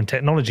adopt Bitcoin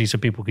technology so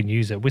people can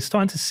use it. We're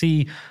starting to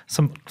see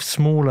some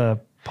smaller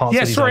parts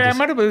of these sorry, ideas. I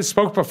might have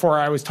spoke before.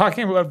 I was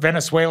talking about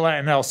Venezuela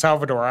and El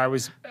Salvador.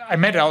 I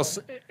meant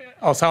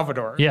El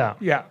Salvador. Yeah.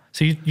 Yeah.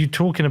 So you're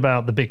talking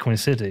about the Bitcoin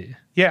city.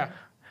 Yeah.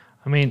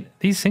 I mean,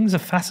 these things are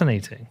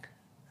fascinating.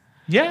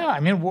 Yeah. I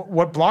mean,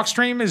 what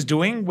Blockstream is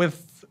doing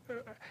with,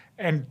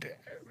 and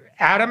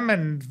Adam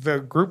and the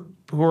group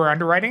who are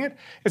underwriting it,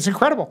 it's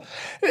incredible.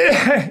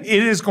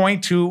 It is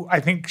going to, I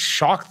think,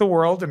 shock the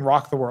world and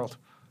rock the world.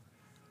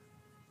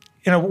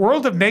 In a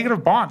world of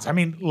negative bonds, I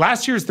mean,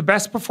 last year's the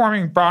best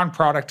performing bond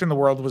product in the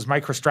world was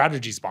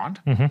MicroStrategy's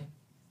bond,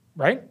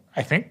 right?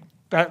 I think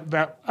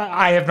that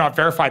I have not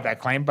verified that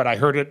claim, but I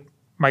heard it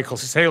Michael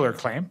Saylor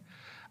claim,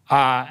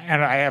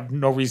 and I have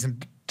no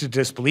reason to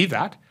disbelieve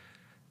that.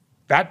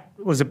 That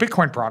was a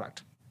Bitcoin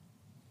product.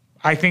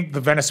 I think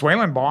the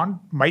Venezuelan bond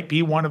might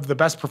be one of the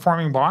best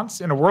performing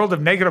bonds in a world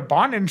of negative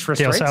bond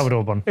interest rates. The El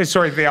Salvador bond.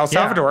 The El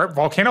Salvador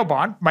volcano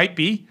bond might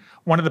be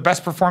one of the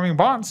best performing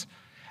bonds.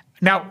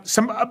 Now,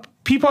 some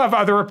people have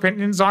other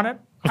opinions on it.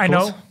 I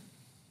know.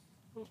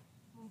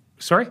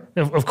 Sorry?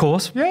 Of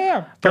course.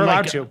 Yeah, they're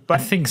allowed to. I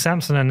But think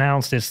Samsung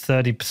announced it's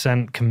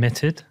 30%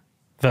 committed,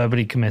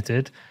 verbally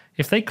committed.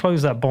 If they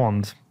close that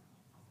bond,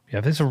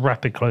 if there's a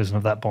rapid closing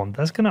of that bond,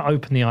 that's going to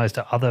open the eyes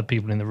to other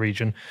people in the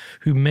region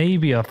who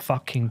maybe are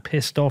fucking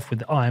pissed off with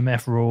the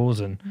IMF rules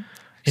and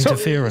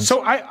interference.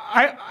 So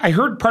I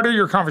heard part of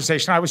your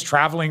conversation. I was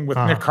traveling with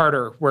Nick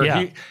Carter,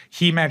 where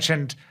he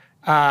mentioned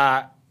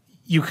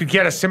you could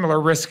get a similar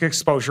risk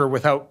exposure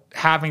without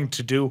having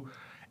to do,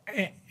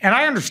 and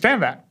I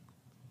understand that.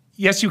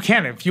 Yes, you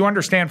can if you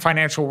understand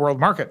financial world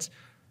markets.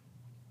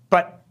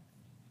 But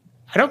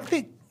I don't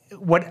think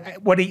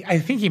I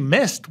think he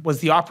missed was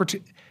the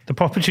opportunity.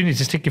 The opportunity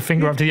to stick your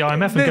finger up to the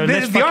IMF and go,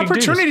 let's The fucking do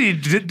this.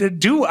 opportunity to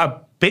do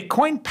a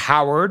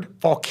Bitcoin-powered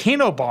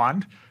volcano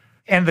bond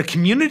and the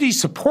community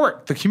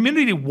support, the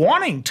community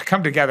wanting to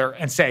come together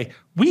and say,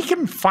 we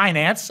can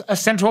finance a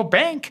central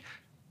bank.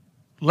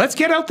 Let's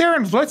get out there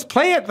and let's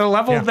play at the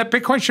level that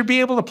Bitcoin should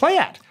be able to play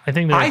at.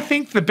 I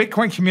think the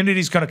Bitcoin community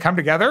is going to come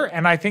together,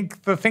 and I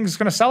think the thing's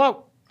going to sell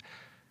out.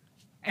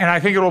 And I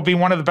think it will be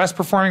one of the best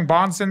performing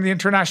bonds in the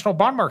international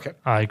bond market.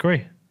 I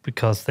agree,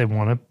 because they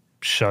want to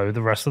show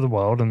the rest of the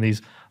world and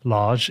these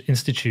large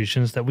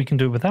institutions that we can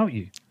do it without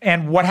you.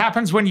 And what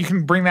happens when you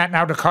can bring that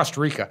now to Costa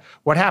Rica?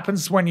 What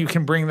happens when you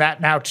can bring that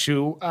now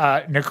to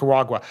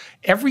Nicaragua?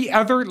 Every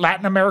other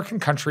Latin American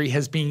country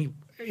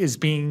is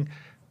being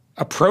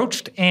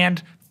approached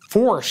and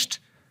forced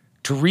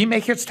to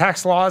remake its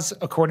tax laws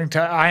according to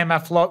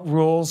IMF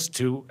rules,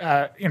 to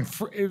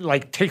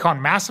take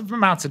on massive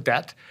amounts of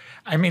debt.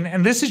 I mean,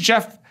 and this is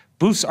Jeff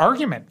Booth's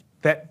argument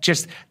that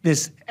just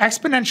this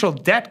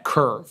exponential debt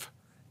curve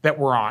that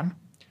we're on,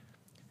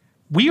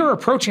 we are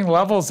approaching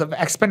levels of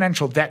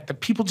exponential debt that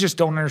people just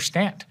don't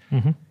understand.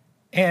 Mm-hmm.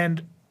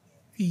 And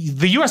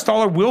the U.S.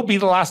 dollar will be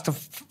the last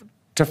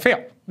to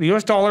fail. The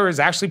U.S. dollar is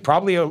actually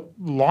probably a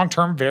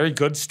long-term, very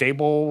good,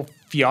 stable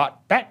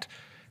fiat bet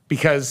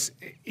because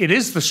it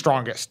is the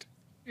strongest.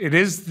 It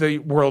is the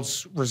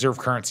world's reserve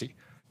currency.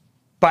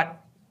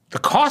 But the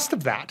cost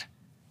of that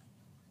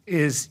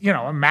is,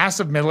 a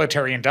massive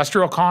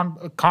military-industrial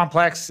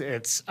complex.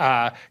 It's,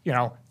 the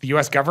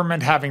U.S.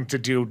 government having to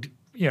do,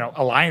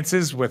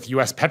 alliances with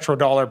U.S.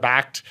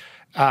 petrodollar-backed,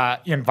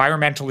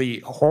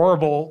 environmentally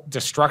horrible,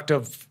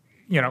 destructive,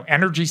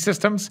 energy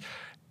systems.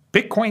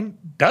 Bitcoin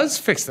does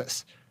fix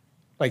this.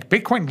 Like,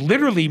 Bitcoin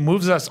literally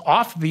moves us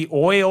off the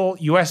oil,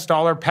 U.S.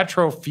 dollar,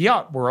 petro,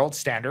 fiat world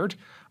standard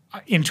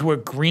into a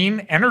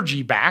green,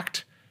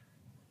 energy-backed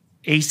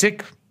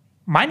ASIC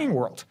mining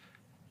world.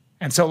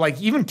 And so,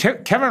 even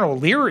Kevin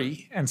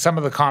O'Leary and some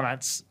of the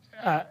comments,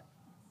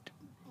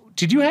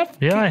 did you have?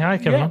 Yeah, hi,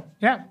 Kevin.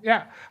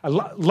 Yeah. I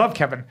love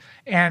Kevin.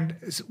 And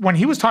when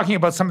he was talking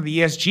about some of the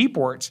ESG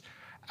boards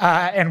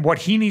and what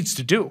he needs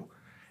to do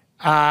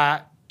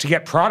to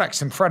get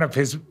products in front of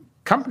his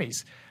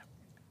companies,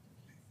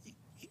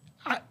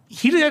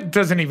 he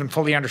doesn't even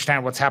fully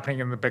understand what's happening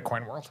in the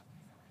Bitcoin world.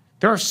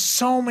 There are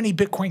so many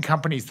Bitcoin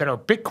companies that are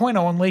Bitcoin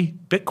only,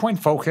 Bitcoin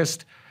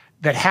focused,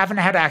 that haven't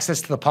had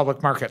access to the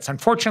public markets.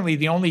 Unfortunately,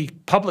 the only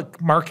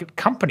public market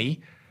company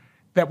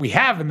that we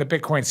have in the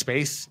Bitcoin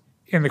space,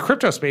 in the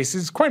crypto space,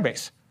 is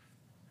Coinbase.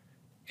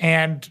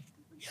 And,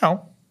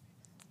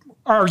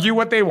 argue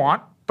what they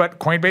want, but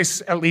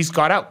Coinbase at least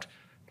got out.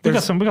 We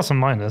got some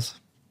miners.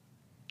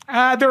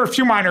 There are a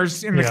few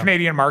miners in the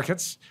Canadian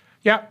markets.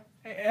 Yeah.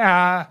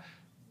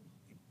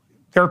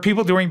 There are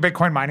people doing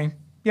Bitcoin mining.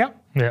 Yeah.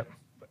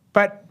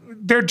 But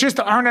there just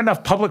aren't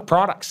enough public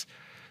products.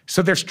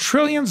 So there's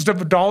trillions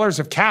of dollars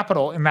of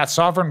capital in that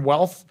sovereign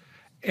wealth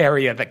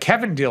area that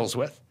Kevin deals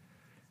with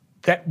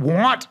that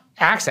want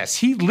access.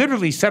 He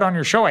literally said on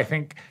your show, I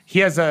think, he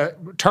has a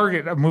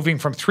target of moving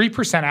from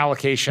 3%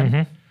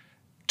 allocation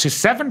to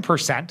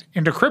 7%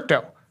 into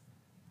crypto.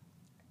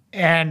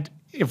 And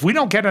if we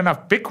don't get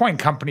enough Bitcoin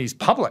companies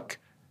public,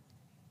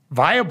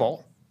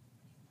 viable,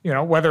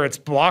 whether it's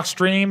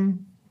Blockstream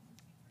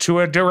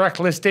to a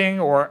direct listing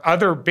or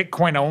other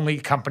Bitcoin-only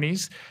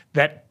companies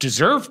that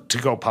deserve to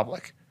go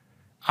public,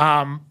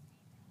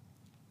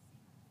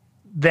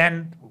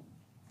 then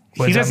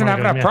he doesn't have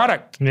enough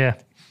product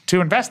to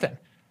invest in.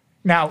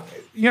 Now,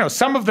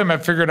 some of them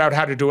have figured out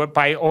how to do it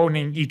by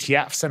owning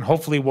ETFs, and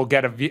hopefully we'll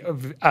get an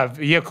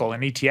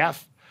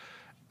ETF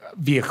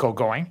vehicle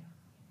going.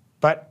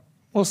 But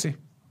we'll see.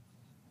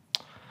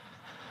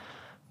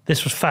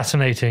 This was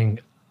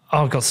fascinating.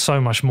 I've got so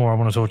much more I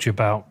want to talk to you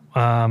about.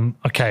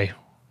 Okay,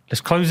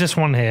 let's close this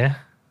one here.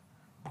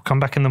 We'll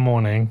come back in the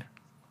morning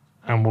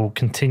and we'll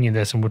continue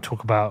this and we'll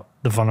talk about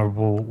the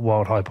vulnerable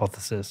world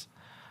hypothesis.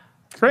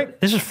 Great.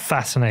 This is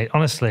fascinating.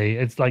 Honestly,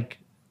 it's like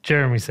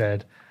Jeremy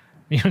said,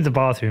 you're in the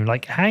bathroom,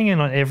 hanging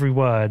on every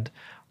word.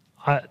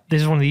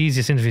 This is one of the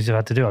easiest interviews I've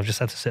had to do. I've just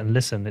had to sit and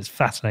listen. It's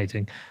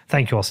fascinating.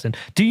 Thank you, Austin.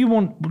 Do you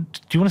want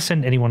to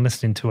send anyone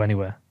listening to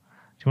anywhere?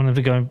 Do you want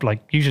them to go,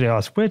 usually I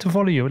ask, where to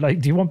follow you?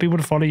 Do you want people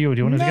to follow you or do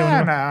you want them to go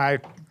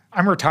anywhere? No,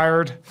 I'm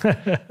retired.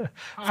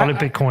 Follow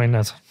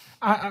Bitcoin.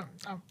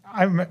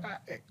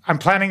 I'm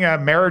planning a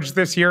marriage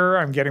this year.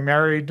 I'm getting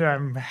married.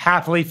 I'm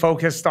happily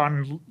focused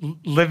on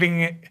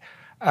living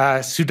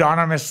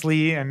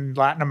pseudonymously in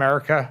Latin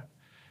America.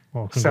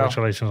 Well,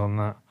 congratulations on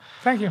that.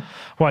 Thank you.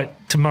 Right,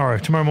 tomorrow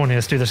morning,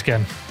 let's do this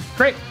again.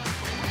 Great.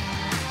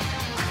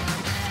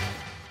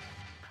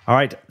 All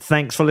right,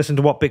 thanks for listening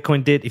to What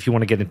Bitcoin Did. If you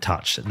want to get in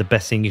touch, the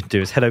best thing you can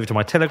do is head over to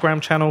my Telegram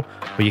channel,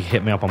 or you can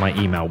hit me up on my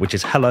email, which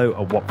is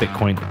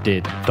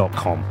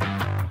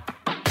hello@whatbitcoindid.com.